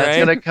 man. That's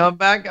going to come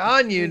back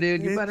on you,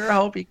 dude. You better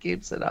hope he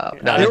keeps it up.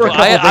 There were a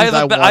couple things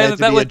I have a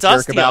bet with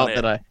Dusty about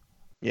that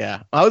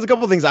I was a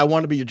couple of things I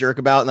wanted to be a jerk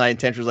about, and I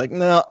intentionally was like,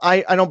 no,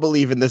 I don't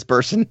believe in this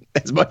person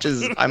as much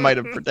as I might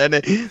have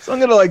pretended. So I'm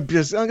gonna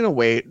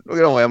wait.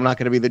 I'm not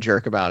gonna be the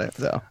jerk about it.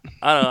 So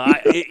I don't know.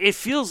 It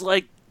feels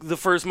like the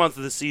first month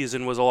of the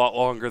season was a lot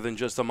longer than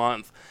just a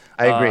month.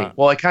 I agree.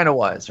 Well, it kind of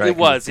was, right? It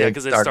was,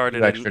 because it started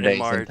in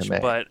March.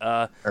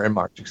 Or in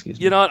March, excuse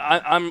me. You know what?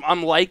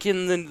 I'm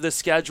liking the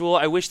schedule.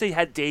 I wish they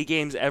had day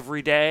games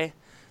every day.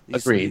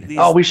 Agreed.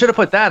 We should have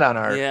put that on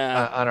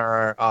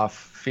our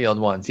off-field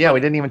ones. Yeah, we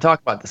didn't even talk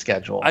about the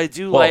schedule. I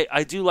do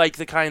like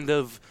the kind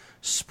of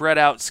spread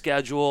out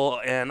schedule,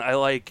 and I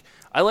like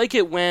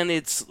it when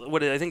it's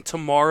I think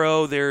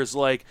tomorrow there's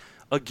like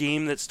a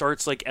game that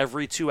starts like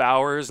every 2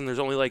 hours, and there's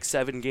only like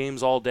 7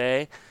 games all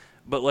day.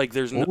 But like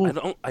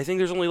I think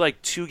there's only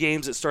like 2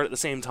 games that start at the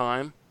same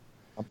time.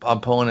 I'm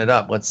pulling it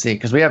up. Let's see,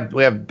 because we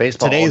have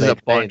baseball today's all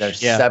day a bunch. There's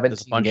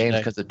 17 games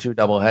because of 2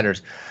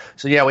 doubleheaders.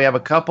 So yeah, we have a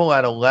couple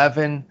at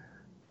 11,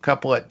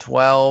 couple at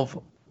 12,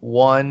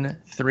 1,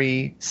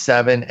 3,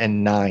 7,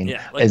 and 9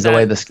 is the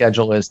way the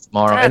schedule is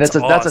tomorrow, and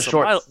that's a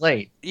short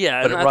slate.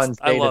 Yeah, but it runs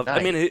day to night.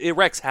 I mean, it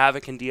wreaks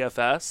havoc in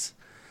DFS.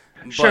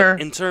 Sure.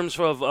 But in terms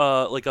of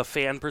like a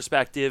fan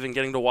perspective and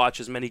getting to watch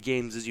as many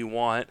games as you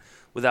want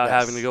without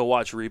having to go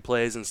watch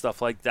replays and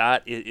stuff like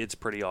that, it's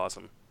pretty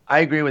awesome. I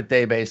agree with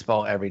day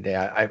baseball every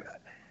day.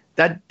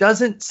 That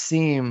doesn't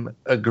seem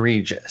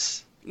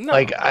egregious. No.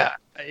 Like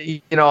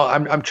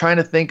I'm trying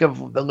to think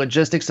of the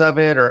logistics of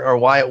it or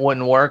why it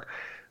wouldn't work,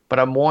 but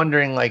I'm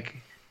wondering like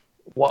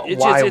why.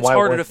 It's why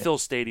harder to fill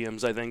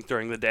stadiums, I think,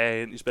 during the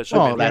day,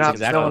 especially. You're not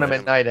filling them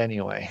at night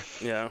anyway.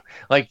 Yeah.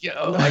 Like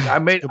I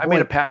made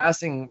a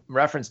passing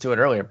reference to it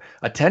earlier.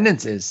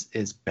 Attendance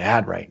is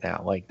bad right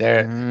now. Like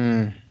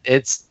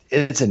it's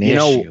an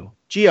issue.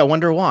 Gee, I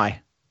wonder why.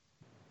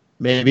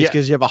 Maybe it's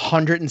because you have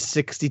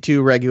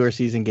 162 regular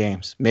season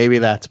games. Maybe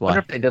that's why. I wonder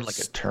if they did like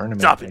a tournament.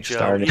 Stop it,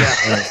 Joe. Yeah.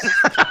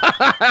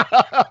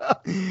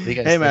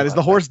 Hey man, is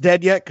the horse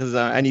dead yet? Because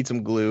I need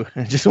some glue.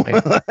 Just what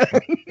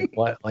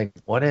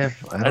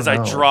if? As I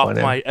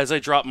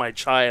drop my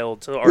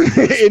child to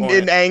argue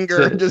in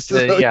anger,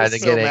 to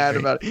get mad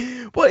about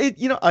it.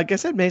 Well, like I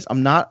said, Mace,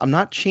 I'm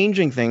not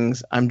changing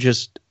things. I'm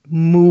just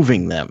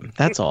moving them.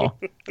 That's all.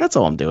 That's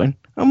all I'm doing.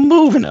 I'm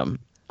moving them.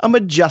 I'm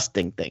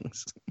adjusting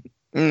things.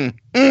 I'm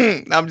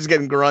just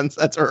getting grunts.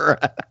 That's her.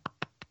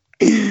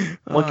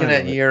 Looking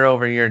at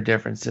year-over-year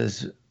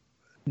differences,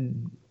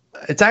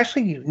 it's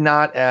actually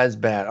not as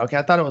bad. Okay,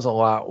 I thought it was a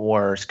lot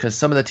worse because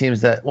some of the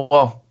teams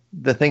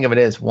the thing of it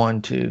is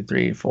 1, 2,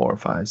 3, 4,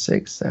 5,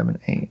 6, 7,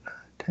 8, 9,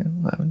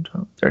 10, 11,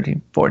 12,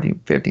 13,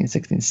 14, 15,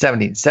 16,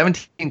 17.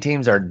 17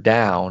 teams are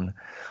down.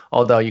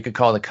 Although you could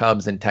call the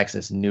Cubs in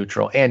Texas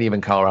neutral, and even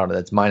Colorado,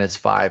 that's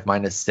 -5,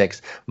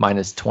 -6,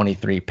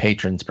 -23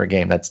 patrons per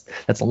game. That's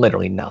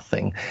literally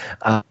nothing.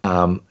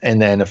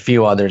 And then a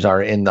few others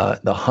are in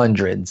the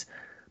hundreds.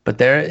 But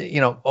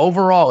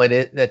overall,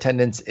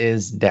 attendance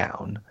is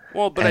down.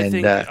 Well, but I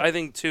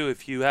think too,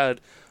 if you had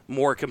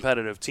more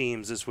competitive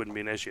teams, this wouldn't be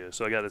an issue.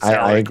 So I got a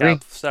salary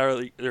cap,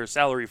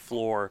 salary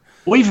floor.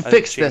 We've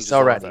fixed this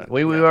already.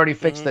 We already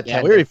fixed the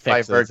attendance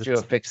by virtue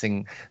of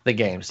fixing the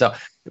game. So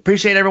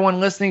appreciate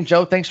everyone listening.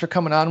 Joe, thanks for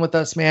coming on with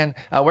us, man.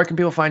 Where can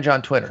people find you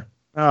on Twitter?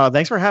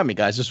 Thanks for having me,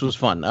 guys. This was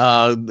fun.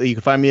 You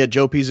can find me at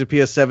Joe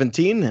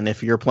PS17, and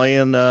if you're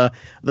playing the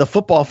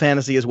football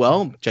fantasy as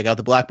well, check out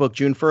the Black Book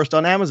June 1st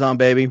on Amazon,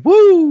 baby.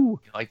 Woo!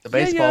 You like the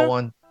baseball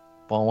one?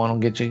 Ball one will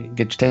get you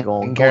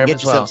taken care of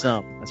as well.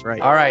 That's right.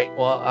 All right.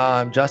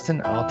 Well,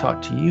 Justin, I'll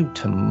talk to you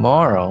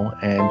tomorrow,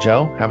 and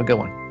Joe, have a good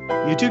one.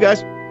 You too,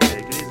 guys.